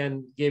you, they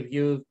can give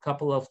you a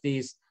couple of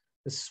these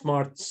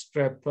smart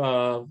strip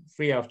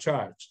free of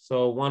charge.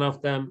 So one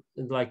of them,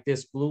 like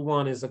this blue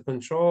one, is a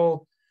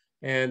control,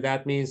 and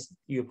that means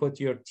you put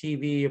your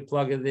TV, you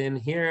plug it in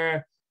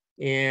here,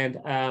 and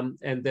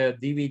the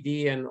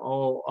DVD and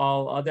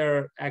all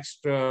other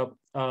extra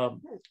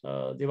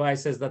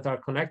devices that are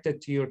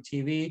connected to your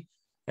TV.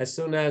 As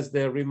soon as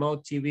the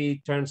remote TV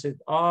turns it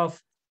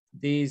off,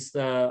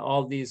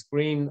 all these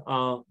green,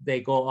 they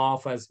go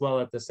off as well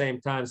at the same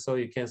time, so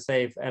you can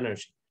save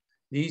energy.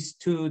 These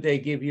two, they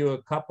give you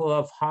a couple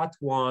of hot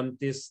ones.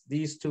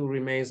 These two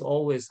remains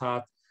always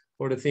hot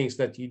for the things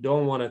that you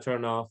don't want to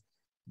turn off.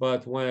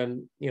 But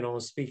when,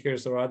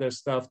 speakers or other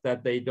stuff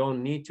that they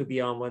don't need to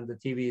be on when the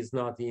TV is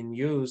not in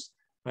use,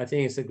 I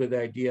think it's a good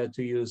idea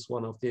to use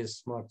one of these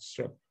smart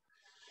strips.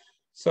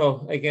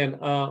 So again,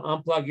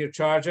 unplug your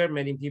charger.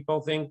 Many people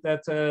think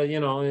that,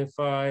 if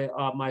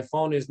my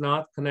phone is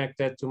not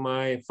connected to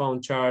my phone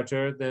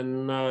charger,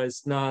 then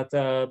it's not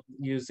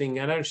using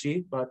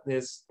energy, but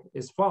this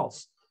is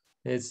false.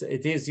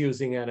 It is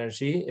using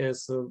energy.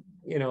 It's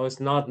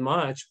not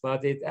much,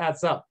 but it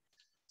adds up.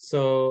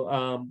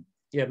 So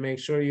yeah, make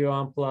sure you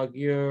unplug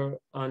your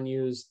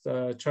unused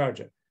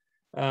charger.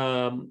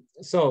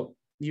 So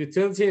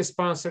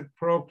utility-sponsored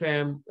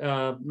program,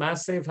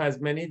 MassSafe has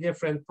many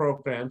different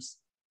programs.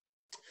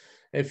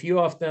 A few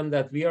of them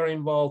that we are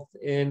involved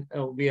in,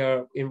 we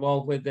are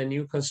involved with the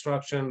new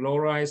construction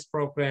low-rise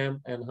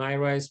program and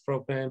high-rise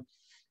program.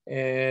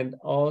 And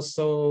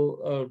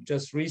also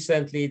just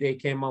recently, they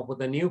came up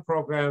with a new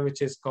program,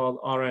 which is called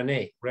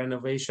RNA,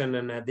 Renovation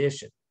and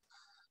Addition.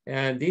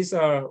 And these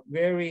are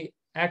very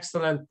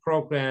excellent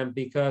program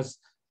because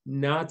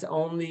not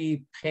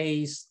only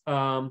pays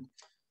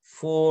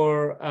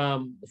for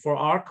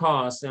our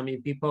costs, I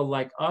mean, people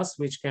like us,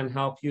 which can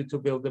help you to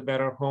build a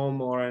better home,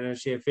 more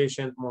energy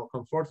efficient, more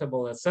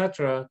comfortable,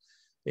 etc.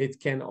 It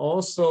can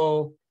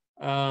also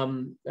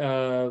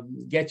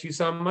get you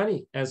some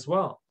money as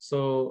well.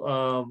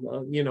 So,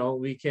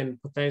 we can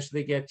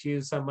potentially get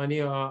you some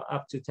money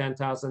up to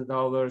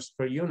 $10,000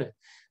 per unit.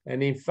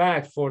 And in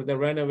fact, for the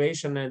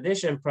renovation and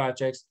addition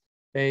projects,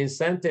 the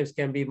incentives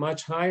can be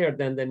much higher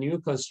than the new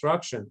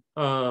construction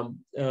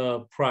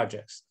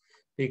projects.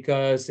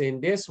 Because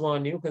in this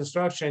one, new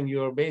construction,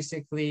 you're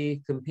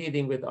basically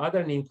competing with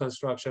other new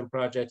construction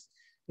projects,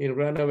 in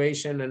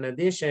renovation and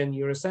addition,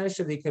 you're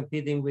essentially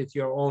competing with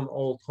your own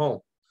old home.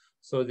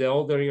 So the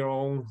older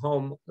your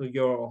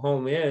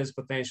home is,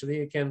 potentially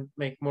you can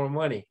make more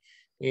money.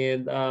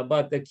 And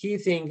but the key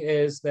thing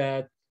is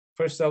that,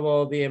 first of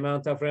all, the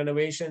amount of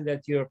renovation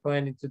that you're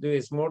planning to do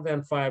is more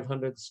than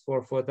 500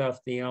 square foot of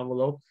the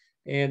envelope.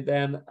 And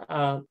then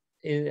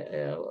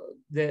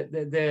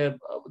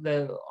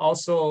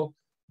also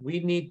we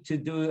need to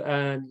do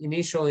an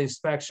initial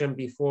inspection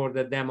before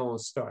the demo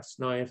starts.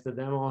 Now, if the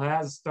demo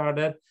has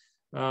started,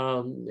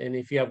 and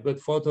if you have good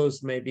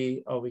photos,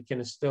 maybe we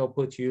can still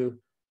put you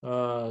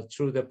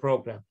through the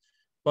program.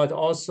 But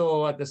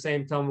also at the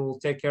same time, we'll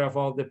take care of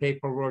all the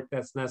paperwork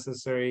that's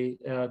necessary,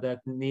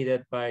 that's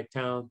needed by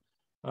town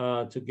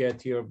to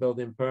get your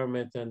building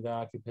permit and the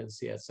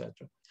occupancy,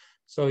 etc.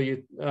 So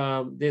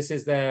this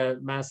is the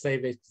Mass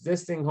Save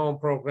Existing Home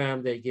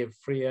program. They give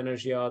free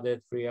energy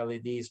audit, free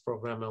LEDs,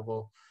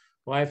 programmable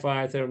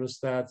Wi-Fi,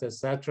 thermostats,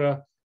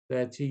 etc.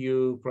 that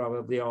you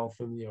probably all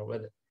familiar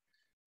with it.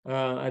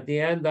 At the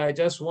end, I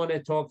just want to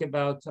talk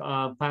about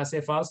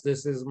Passive House.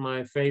 This is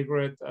my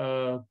favorite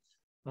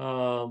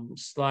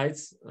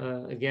slides.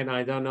 Again,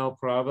 I don't know,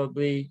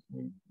 probably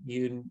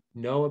you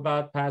know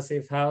about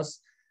Passive House.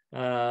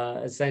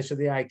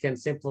 Essentially, I can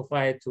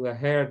simplify it to a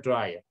hair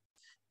dryer.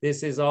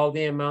 This is all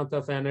the amount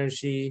of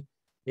energy.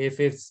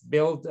 If it's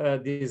built,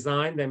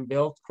 designed and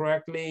built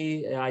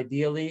correctly,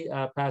 ideally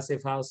a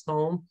passive house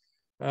home,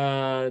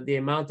 the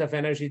amount of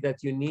energy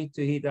that you need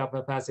to heat up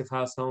a passive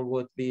house home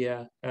would be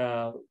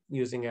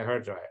using a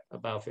hairdryer,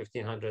 about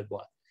 1500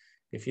 watt.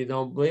 If you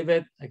don't believe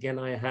it, again,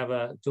 I have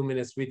a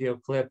 2-minute video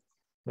clip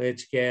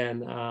which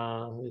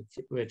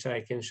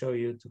I can show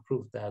you to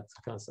prove that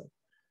concept.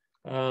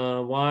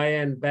 Why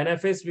and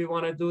benefits we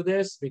want to do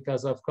this?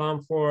 Because of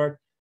comfort,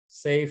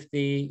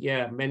 safety.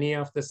 Yeah, many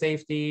of the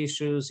safety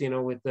issues,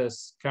 with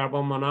this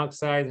carbon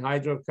monoxide,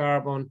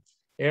 hydrocarbon,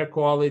 air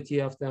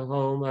quality of the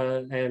home,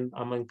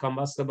 and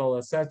combustible,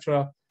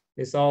 etc.,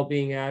 is all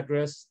being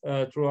addressed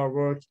through our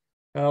work.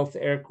 Health,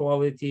 air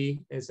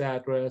quality is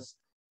addressed.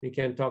 We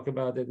can talk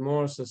about it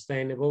more.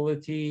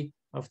 Sustainability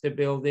of the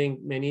building.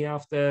 Many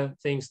of the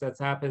things that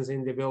happens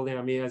in the building,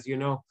 I mean, as you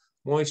know,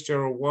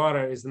 moisture or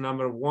water is the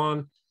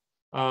 #1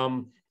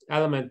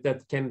 element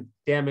that can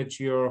damage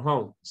your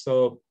home.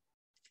 So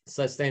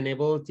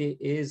sustainability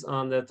is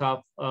on the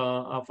top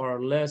of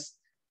our list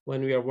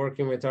when we are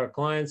working with our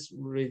clients,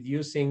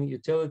 reducing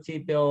utility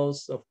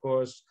bills, of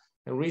course,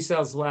 and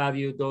resale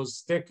value, those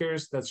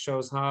stickers that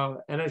shows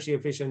how energy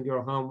efficient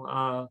your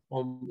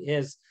home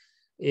is.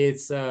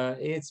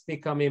 It's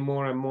becoming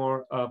more and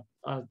more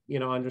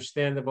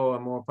understandable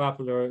and more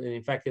popular, and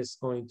in fact, it's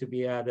going to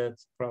be added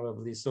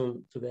probably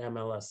soon to the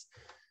MLS,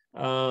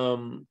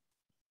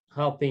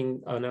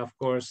 helping, and of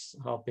course,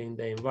 helping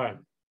the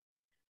environment.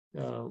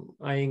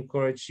 I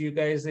encourage you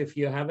guys, if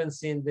you haven't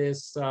seen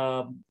this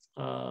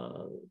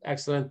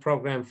excellent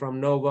program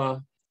from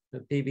NOVA, the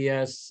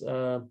PBS,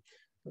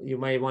 you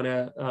might want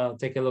to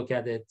take a look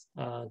at it.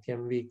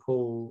 Can we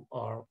cool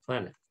our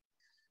planet?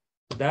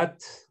 With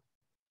that,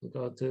 we'll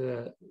go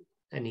to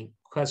any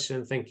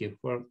question. Thank you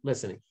for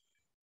listening.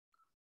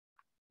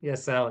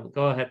 Yes, Alan,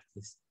 go ahead,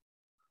 please.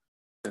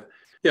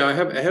 Yeah, I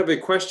have a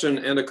question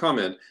and a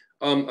comment.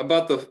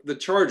 About the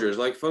chargers,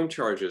 like phone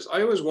chargers.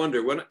 I always wonder,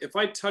 if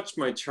I touch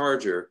my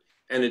charger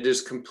and it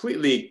is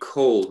completely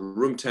cold,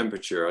 room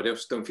temperature, I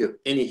just don't feel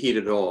any heat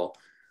at all,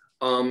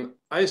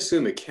 I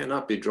assume it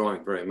cannot be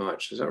drawing very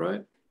much. Is that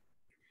right?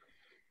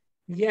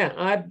 Yeah,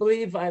 I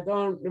believe, I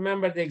don't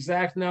remember the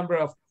exact number,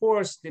 of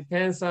course,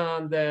 depends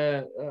on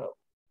the,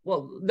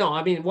 well, no,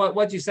 I mean,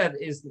 what you said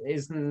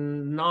is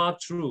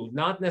not true.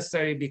 Not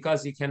necessarily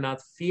because you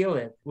cannot feel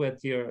it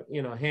with your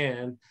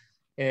hand.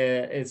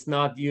 It's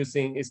not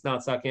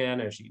sucking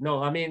energy.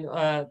 No, I mean,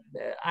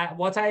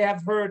 what I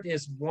have heard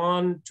is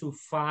 1 to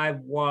 5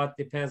 watt,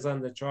 depends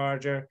on the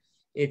charger.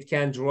 It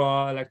can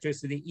draw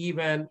electricity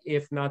even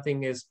if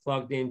nothing is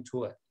plugged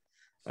into it.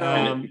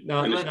 Let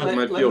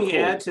me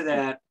add to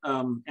that,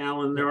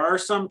 Alan. There are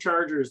some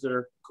chargers that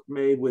are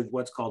made with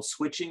what's called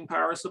switching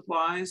power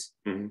supplies,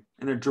 and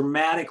they're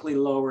dramatically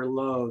lower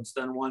loads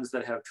than ones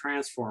that have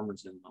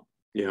transformers in them.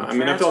 Yeah, I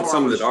mean, I felt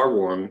some that are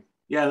warm.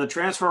 Yeah, the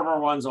transformer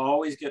ones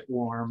always get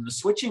warm. The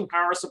switching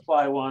power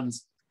supply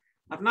ones,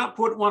 I've not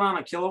put one on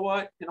a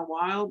kilowatt in a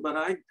while,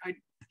 but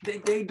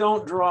they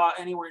don't draw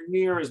anywhere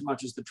near as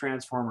much as the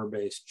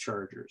transformer-based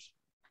chargers.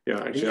 Yeah,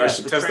 actually, I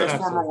should test that. The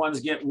transformer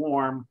ones get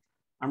warm.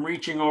 I'm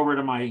reaching over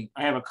to I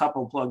have a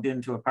couple plugged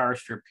into a power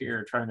strip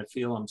here, trying to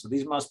feel them. So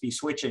these must be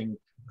switching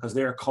because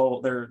they're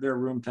cold, they're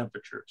room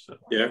temperature. So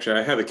yeah, actually,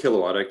 I have a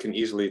kilowatt. I can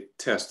easily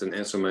test and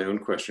answer my own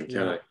question,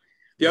 can I?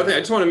 The other thing,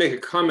 I just want to make a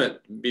comment,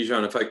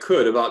 Bijan, if I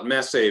could, about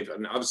Mass Save.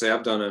 And obviously,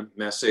 I've done a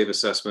Mass Save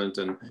assessment,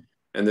 and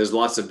there's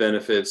lots of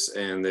benefits,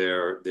 and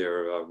they're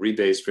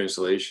rebates for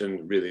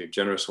installation, really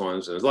generous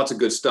ones, and there's lots of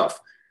good stuff.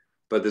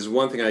 But there's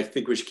one thing I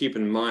think we should keep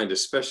in mind,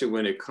 especially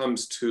when it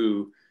comes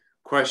to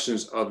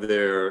questions of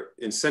their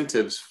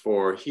incentives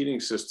for heating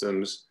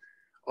systems,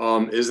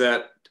 is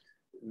that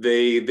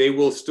they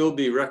will still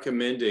be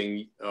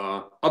recommending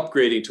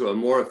upgrading to a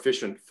more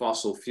efficient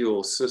fossil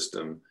fuel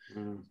system,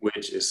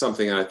 which is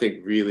something I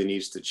think really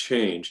needs to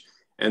change.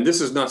 And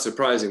this is not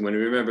surprising when you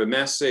remember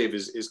Mass Save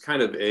is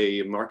kind of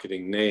a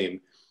marketing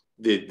name.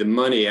 The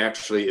money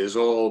actually is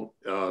all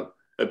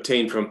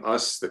obtained from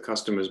us, the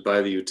customers,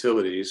 by the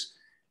utilities,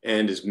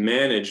 and is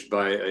managed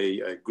by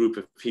a group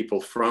of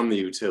people from the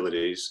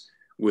utilities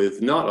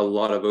with not a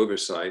lot of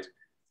oversight.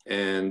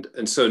 And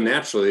so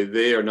naturally,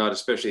 they are not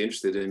especially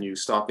interested in you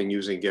stopping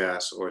using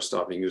gas or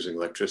stopping using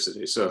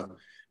electricity. So,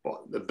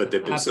 but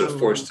they've been sort of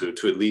forced to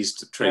at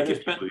least try to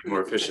get people to be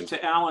more efficient.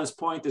 To Alan's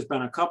point, there's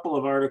been a couple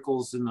of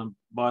articles in the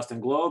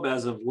Boston Globe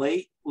as of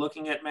late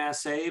looking at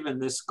Mass Save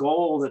and this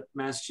goal that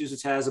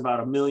Massachusetts has about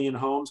 1 million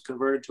homes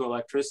converted to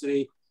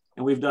electricity.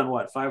 And we've done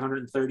what,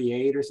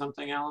 538 or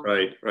something, Alan?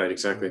 Right,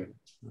 exactly.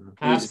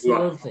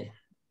 Absolutely.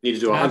 Need to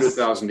do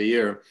 100,000 a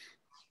year.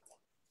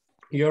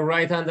 You're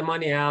right on the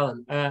money,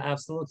 Alan.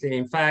 Absolutely.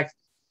 In fact,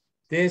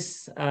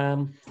 this,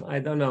 I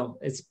don't know,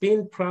 it's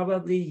been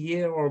probably a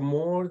year or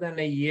more than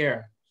a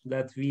year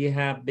that we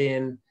have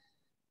been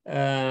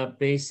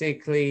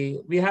basically,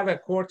 we have a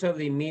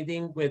quarterly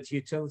meeting with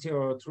utility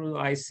or through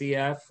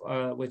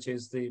ICF, which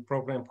is the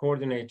program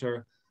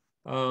coordinator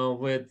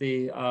with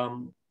the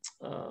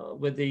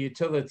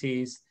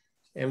utilities.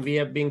 And we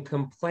have been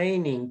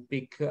complaining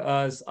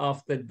because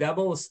of the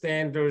double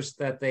standards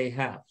that they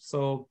have.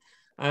 So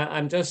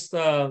I'm just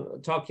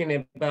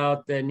talking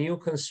about the new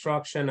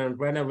construction and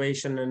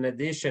renovation and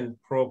addition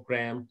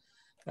program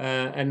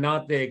and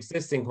not the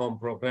existing home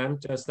program,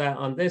 just that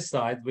on this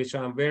side, which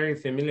I'm very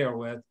familiar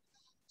with.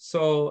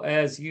 So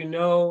as you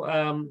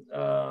know,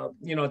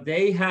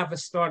 they have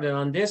started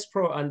on this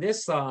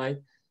side,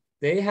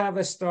 they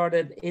have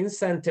started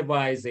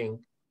incentivizing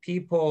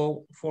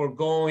people for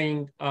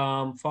going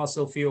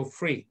fossil fuel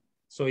free.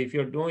 So if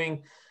you're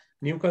doing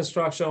new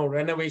construction or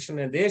renovation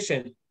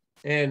addition,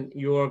 and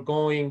you're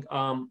going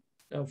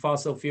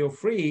fossil fuel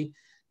free,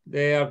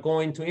 they are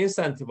going to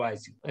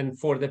incentivize you. And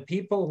for the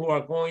people who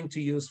are going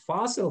to use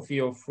fossil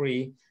fuel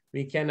free,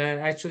 we can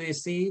actually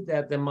see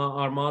that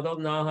our model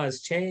now has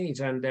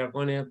changed and they're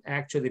going to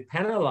actually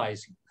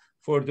penalize you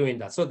for doing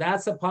that. So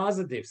that's a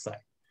positive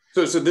side.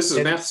 So this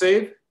is Mass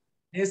Save?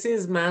 This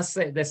is Mass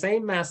Save, the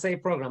same Mass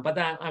Save program, but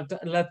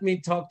let me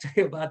talk to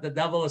you about the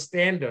double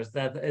standards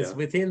that is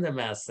within the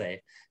Mass Save,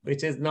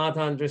 which is not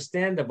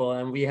understandable.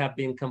 And we have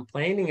been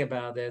complaining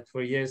about it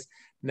for years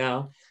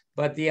now.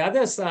 But the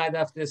other side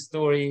of the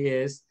story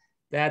is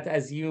that,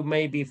 as you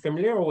may be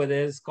familiar with,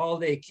 is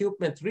called the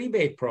equipment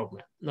rebate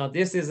program. Now,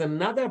 this is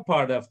another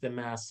part of the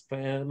Mass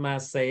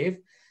Save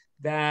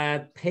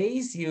that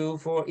pays you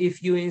for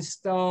if you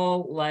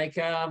install like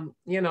an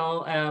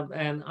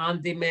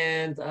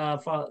on-demand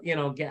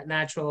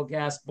natural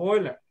gas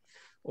boiler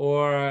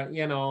or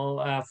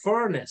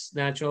furnace,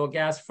 natural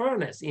gas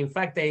furnace. In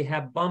fact, they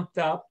have bumped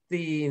up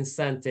the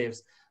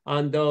incentives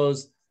on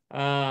those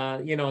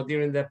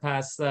during the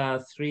past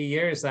 3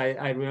 years.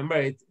 I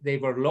remember they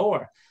were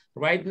lower.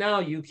 Right now,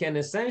 you can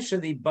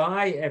essentially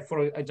buy,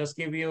 I just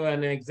give you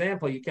an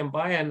example, you can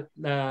buy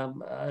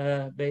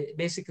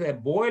basically a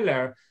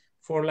boiler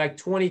for like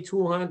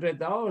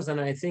 $2,200,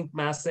 and I think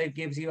Mass Save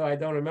gives you, I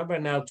don't remember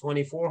now,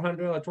 $2,400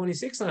 or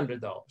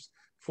 $2,600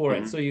 for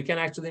it. So you can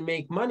actually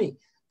make money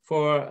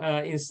for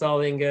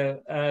installing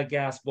a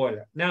gas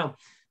boiler. Now,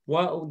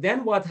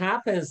 what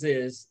happens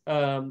is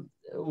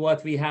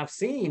what we have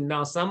seen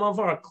now. Some of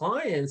our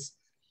clients,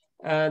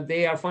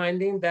 they are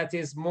finding that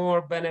is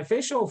more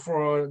beneficial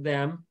for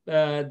them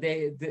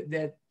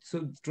to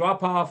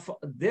drop off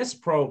this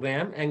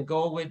program and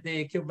go with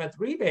the equipment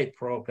rebate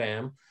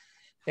program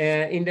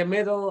in the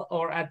middle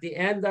or at the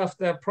end of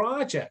the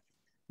project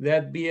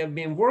that we have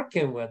been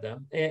working with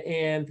them.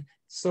 And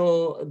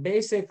so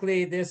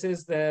basically this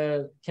is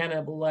the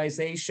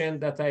cannibalization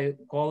that I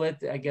call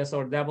it, I guess,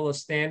 or double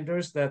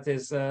standards. That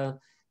is,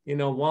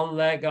 one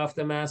leg of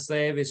the Mass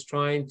Save is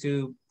trying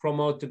to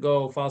promote to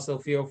go fossil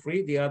fuel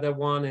free. The other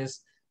one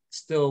is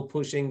still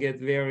pushing it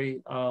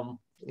very,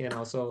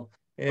 so.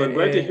 I'm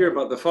glad to hear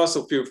about the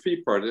fossil fuel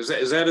free part. Is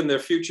that in their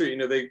future?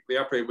 They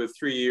operate with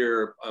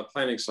 3-year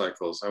planning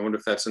cycles. I wonder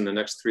if that's in the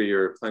next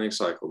 3-year planning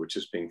cycle, which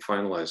is being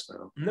finalized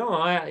now.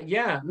 No,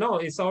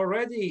 it's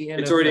already in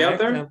It's already out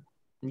there?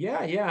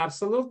 Yeah,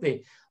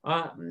 absolutely.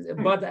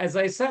 But as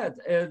I said,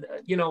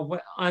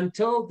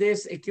 until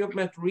this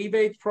equipment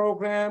rebate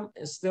program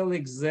still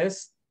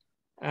exists,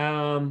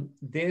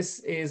 this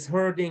is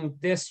hurting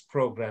this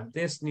program,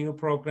 this new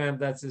program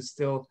that is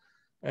still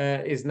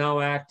is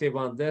now active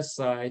on this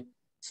side.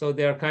 So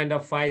they're kind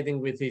of fighting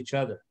with each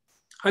other.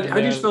 How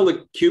do you spell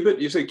the qubit?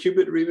 You say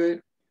qubit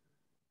rebate?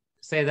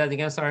 Say that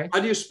again, sorry. How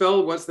do you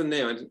spell, what's the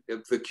name?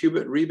 The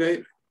qubit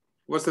rebate?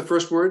 What's the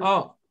first word?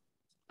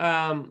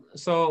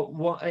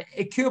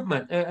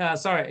 Equipment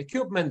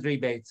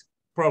rebate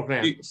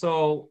program.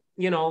 So,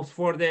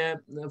 for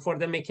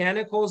the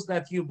mechanicals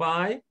that you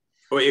buy.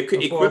 Oh,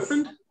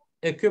 equipment?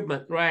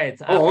 Equipment, right.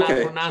 Oh, okay. I'm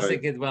not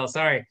pronouncing it well,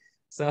 sorry.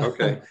 So,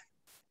 okay.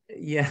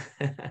 yeah.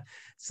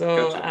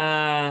 So,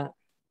 gotcha.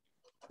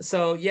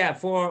 So yeah,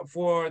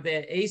 for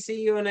the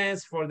AC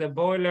units, for the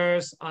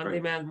boilers,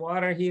 on-demand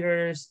water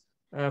heaters,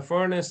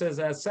 furnaces,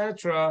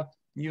 etc.,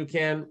 you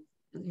can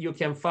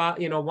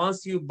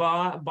once you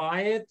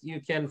buy it, you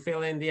can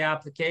fill in the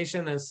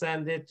application and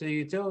send it to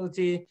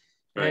utility,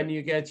 and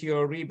you get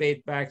your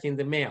rebate back in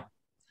the mail.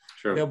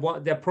 Sure.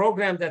 The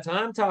program that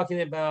I'm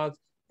talking about,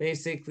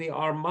 basically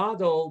our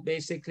model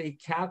basically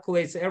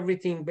calculates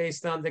everything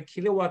based on the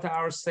kilowatt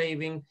hour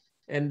saving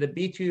and the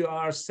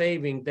BTUR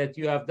saving that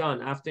you have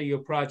done after your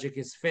project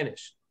is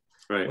finished.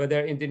 Right.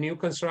 Whether in the new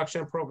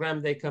construction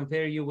program, they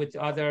compare you with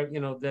other,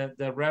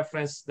 the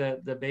reference,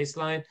 the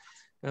baseline,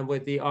 and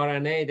with the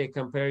RNA, they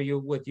compare you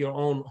with your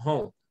own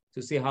home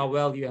to see how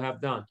well you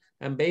have done.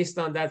 And based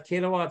on that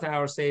kilowatt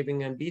hour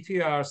saving and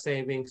BTUR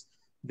savings,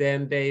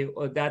 then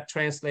that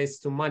translates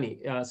to money.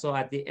 So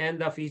at the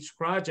end of each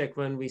project,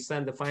 when we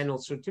send the final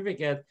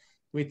certificate,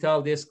 we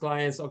tell these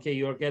clients, okay,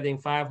 you're getting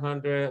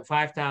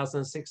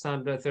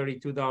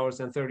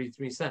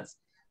 $5,632.33.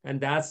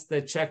 And that's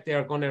the check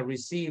they're going to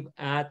receive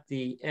at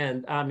the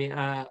end. I mean,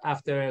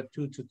 after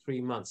 2 to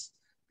 3 months,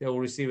 they will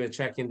receive a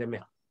check in the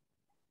mail.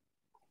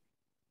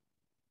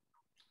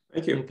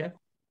 Thank you. Okay.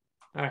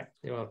 All right.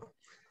 You're welcome.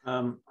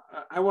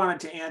 I wanted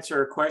to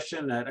answer a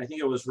question that I think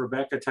it was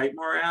Rebecca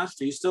Tightmore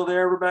asked. Are you still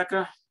there,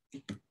 Rebecca?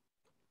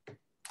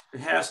 It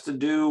has to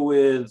do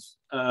with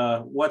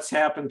what's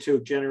happened to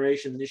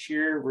generation this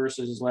year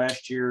versus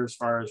last year as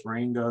far as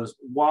rain goes.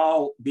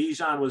 While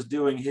Bijan was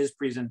doing his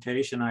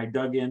presentation, I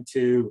dug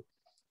into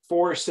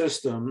 4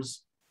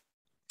 systems,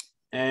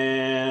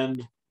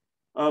 and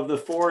of the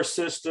 4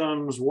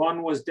 systems,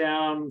 one was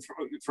down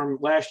from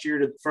last year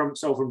to from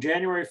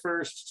January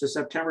 1st to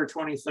September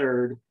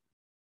 23rd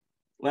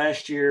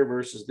last year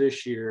versus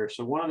this year.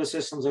 So one of the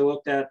systems I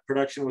looked at,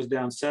 production was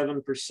down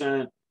 7%,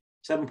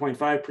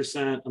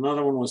 7.5%.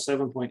 Another one was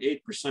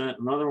 7.8%.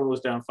 Another one was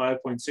down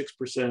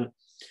 5.6%.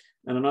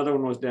 And another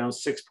one was down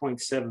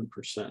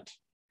 6.7%.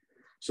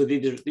 So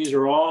these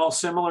are all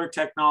similar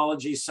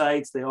technology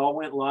sites. They all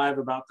went live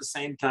about the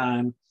same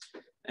time.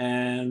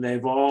 And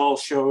they've all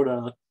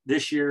showed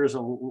this year's,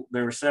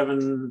 there were 5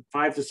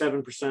 to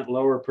 7%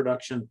 lower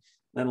production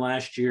than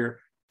last year.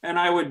 And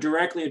I would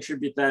directly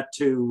attribute that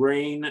to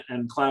rain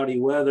and cloudy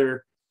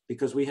weather,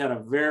 because we had a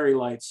very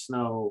light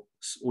snow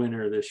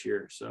winter this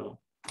year. So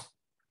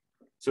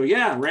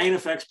yeah, rain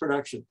affects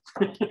production.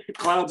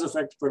 Clouds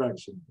affect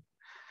production.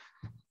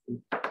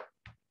 I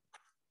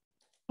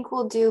think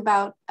we'll do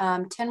about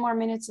 10 more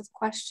minutes of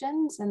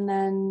questions, and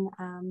then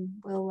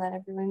we'll let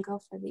everyone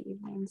go for the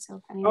evening. So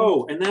if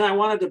anyone... and then I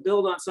wanted to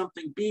build on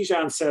something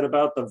Bijan said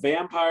about the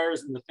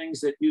vampires and the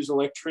things that use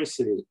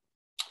electricity.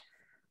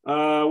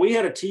 We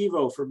had a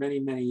TiVo for many,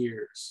 many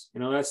years.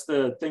 That's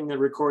the thing that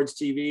records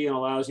TV and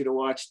allows you to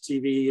watch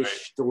TV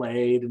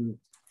delayed. And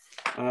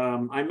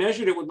I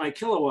measured it with my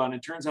kilowatt, and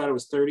it turns out it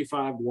was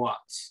 35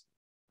 watts.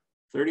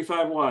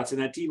 35 watts,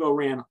 and that TiVo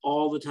ran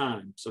all the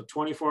time. So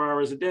 24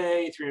 hours a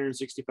day,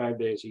 365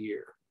 days a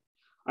year.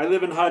 I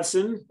live in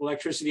Hudson.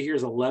 Electricity here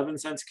is 11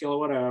 cents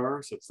kilowatt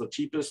hour. So it's the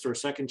cheapest or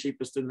second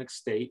cheapest in the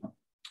state.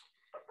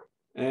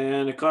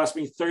 And it cost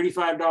me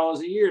 $35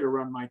 a year to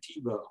run my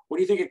TiVo. What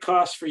do you think it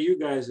costs for you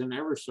guys in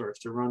Eversource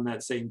to run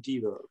that same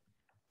TiVo?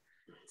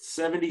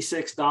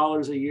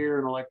 $76 a year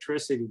in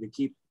electricity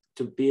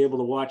to be able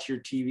to watch your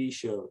TV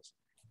shows.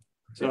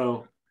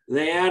 So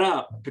they add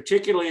up,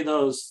 particularly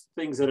those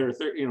things that are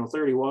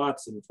 30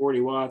 watts and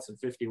 40 watts and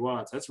 50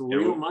 watts. That's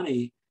real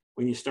money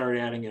when you start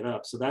adding it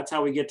up. So that's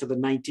how we get to the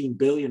 19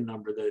 billion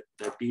number that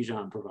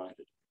Bijan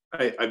provided.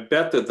 I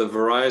bet that the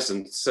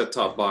Verizon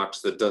set-top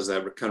box that does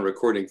that kind of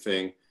recording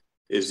thing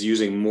is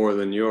using more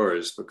than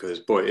yours, because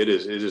boy, it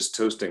is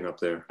toasting up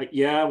there.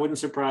 Yeah, it wouldn't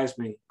surprise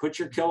me. Put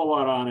your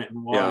kilowatt on it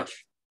and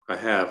watch. Yeah, I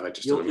have. I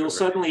just you'll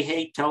suddenly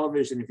hate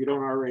television if you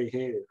don't already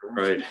hate it.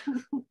 Right.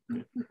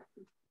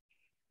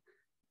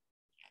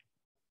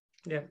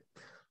 Yeah.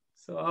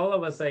 So all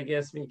of us, I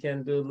guess, we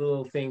can do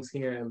little things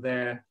here and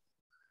there.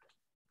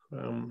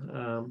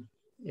 And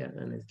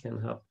it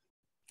can help.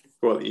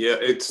 Well, yeah,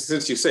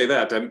 since you say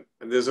that,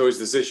 there's always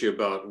this issue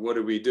about what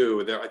do we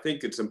do? I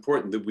think it's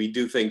important that we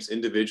do things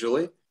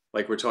individually,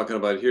 like we're talking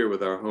about here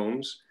with our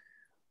homes.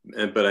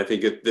 But I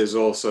think there's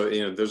also,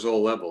 there's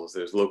all levels.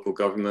 There's local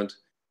government,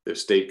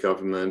 there's state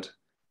government,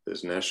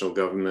 there's national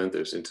government,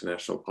 there's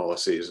international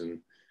policies,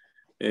 and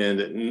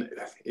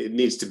it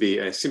needs to be.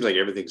 It seems like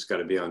everything's got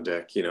to be on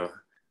deck.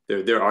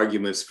 There are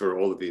arguments for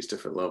all of these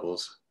different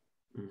levels.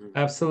 Mm-hmm.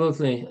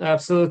 Absolutely.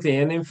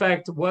 And in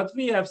fact, what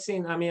we have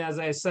seen, as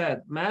I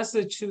said,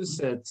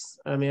 Massachusetts,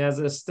 as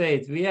a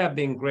state, we have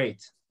been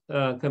great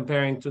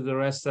comparing to the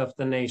rest of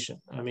the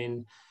nation.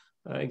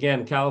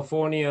 Again,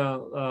 California,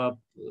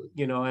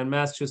 and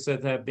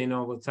Massachusetts have been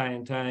over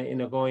time,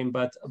 going,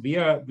 but we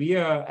are,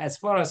 as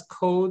far as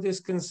code is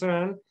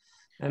concerned,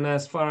 and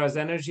as far as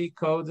energy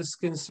code is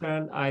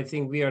concerned, I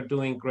think we are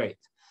doing great.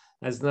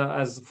 As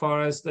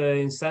far as the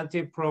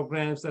incentive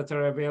programs that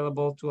are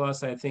available to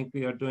us, I think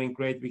we are doing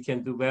great. We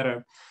can do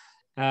better.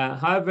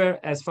 However,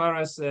 as far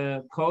as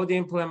code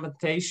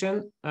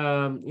implementation,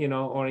 or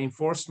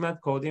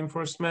code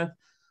enforcement,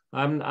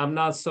 I'm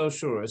not so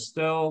sure.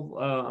 Still,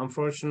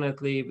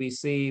 unfortunately, we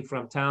see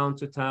from town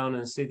to town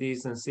and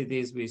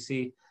cities, we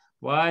see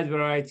wide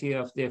variety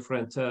of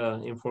different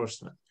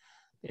enforcement.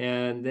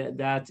 And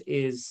that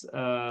is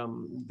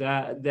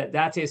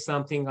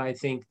something I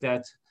think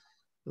that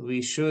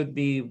we should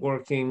be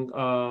working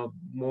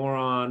more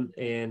on,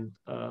 and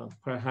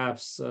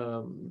perhaps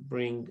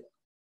bring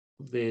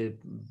it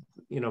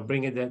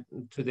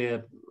to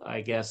the,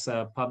 I guess,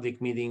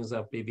 public meetings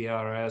of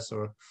BVRS,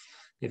 or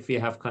if we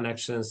have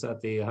connections at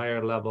the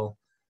higher level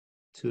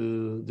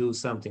to do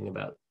something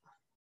about it.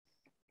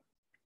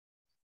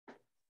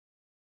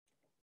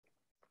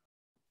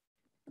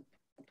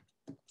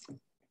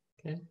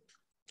 Okay.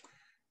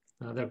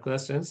 Other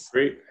questions?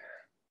 Great.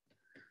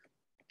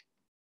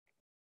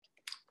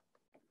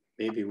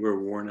 Maybe we're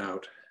worn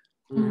out.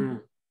 Mm-hmm.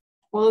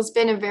 Well, it's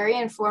been a very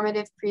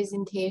informative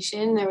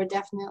presentation. There were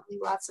definitely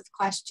lots of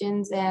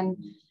questions, and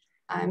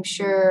I'm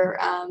sure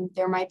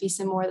there might be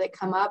some more that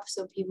come up,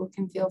 so people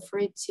can feel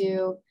free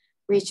to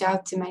reach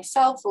out to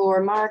myself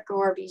or Mark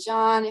or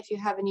Bijan if you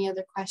have any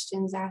other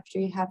questions after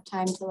you have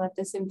time to let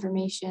this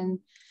information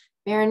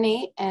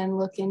marinate and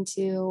look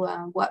into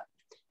what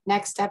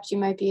next steps you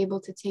might be able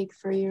to take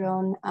for your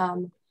own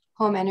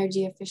home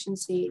energy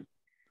efficiency.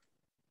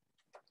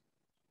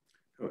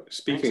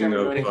 Speaking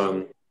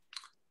of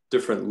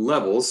different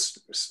levels,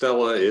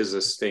 Stella is a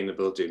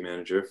sustainability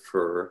manager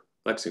for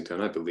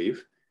Lexington, I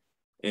believe.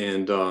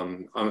 And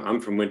I'm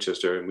from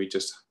Winchester, and we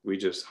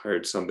just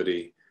hired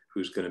somebody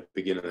who's going to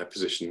begin in that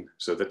position.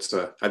 So that's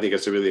I think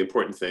that's a really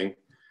important thing,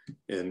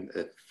 and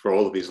for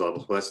all of these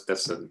levels. Well,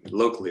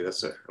 locally,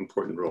 that's an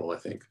important role, I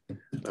think.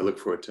 I look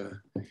forward to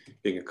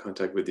being in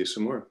contact with you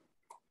some more.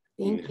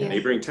 Thank you.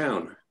 Neighboring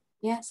town.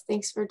 Yes,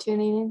 thanks for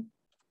tuning in.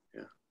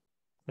 Yeah.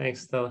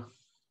 Thanks, Stella.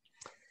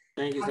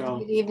 Thank you, Have a Stella.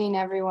 good evening,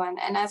 everyone.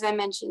 And as I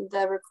mentioned,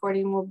 the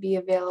recording will be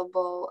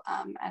available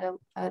at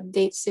a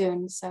date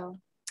soon, so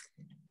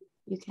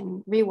you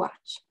can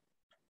rewatch.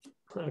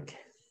 Okay,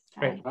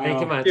 Bye. great.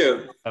 Thank you much.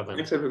 Yeah. Bye-bye.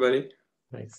 Thanks, everybody. Thanks.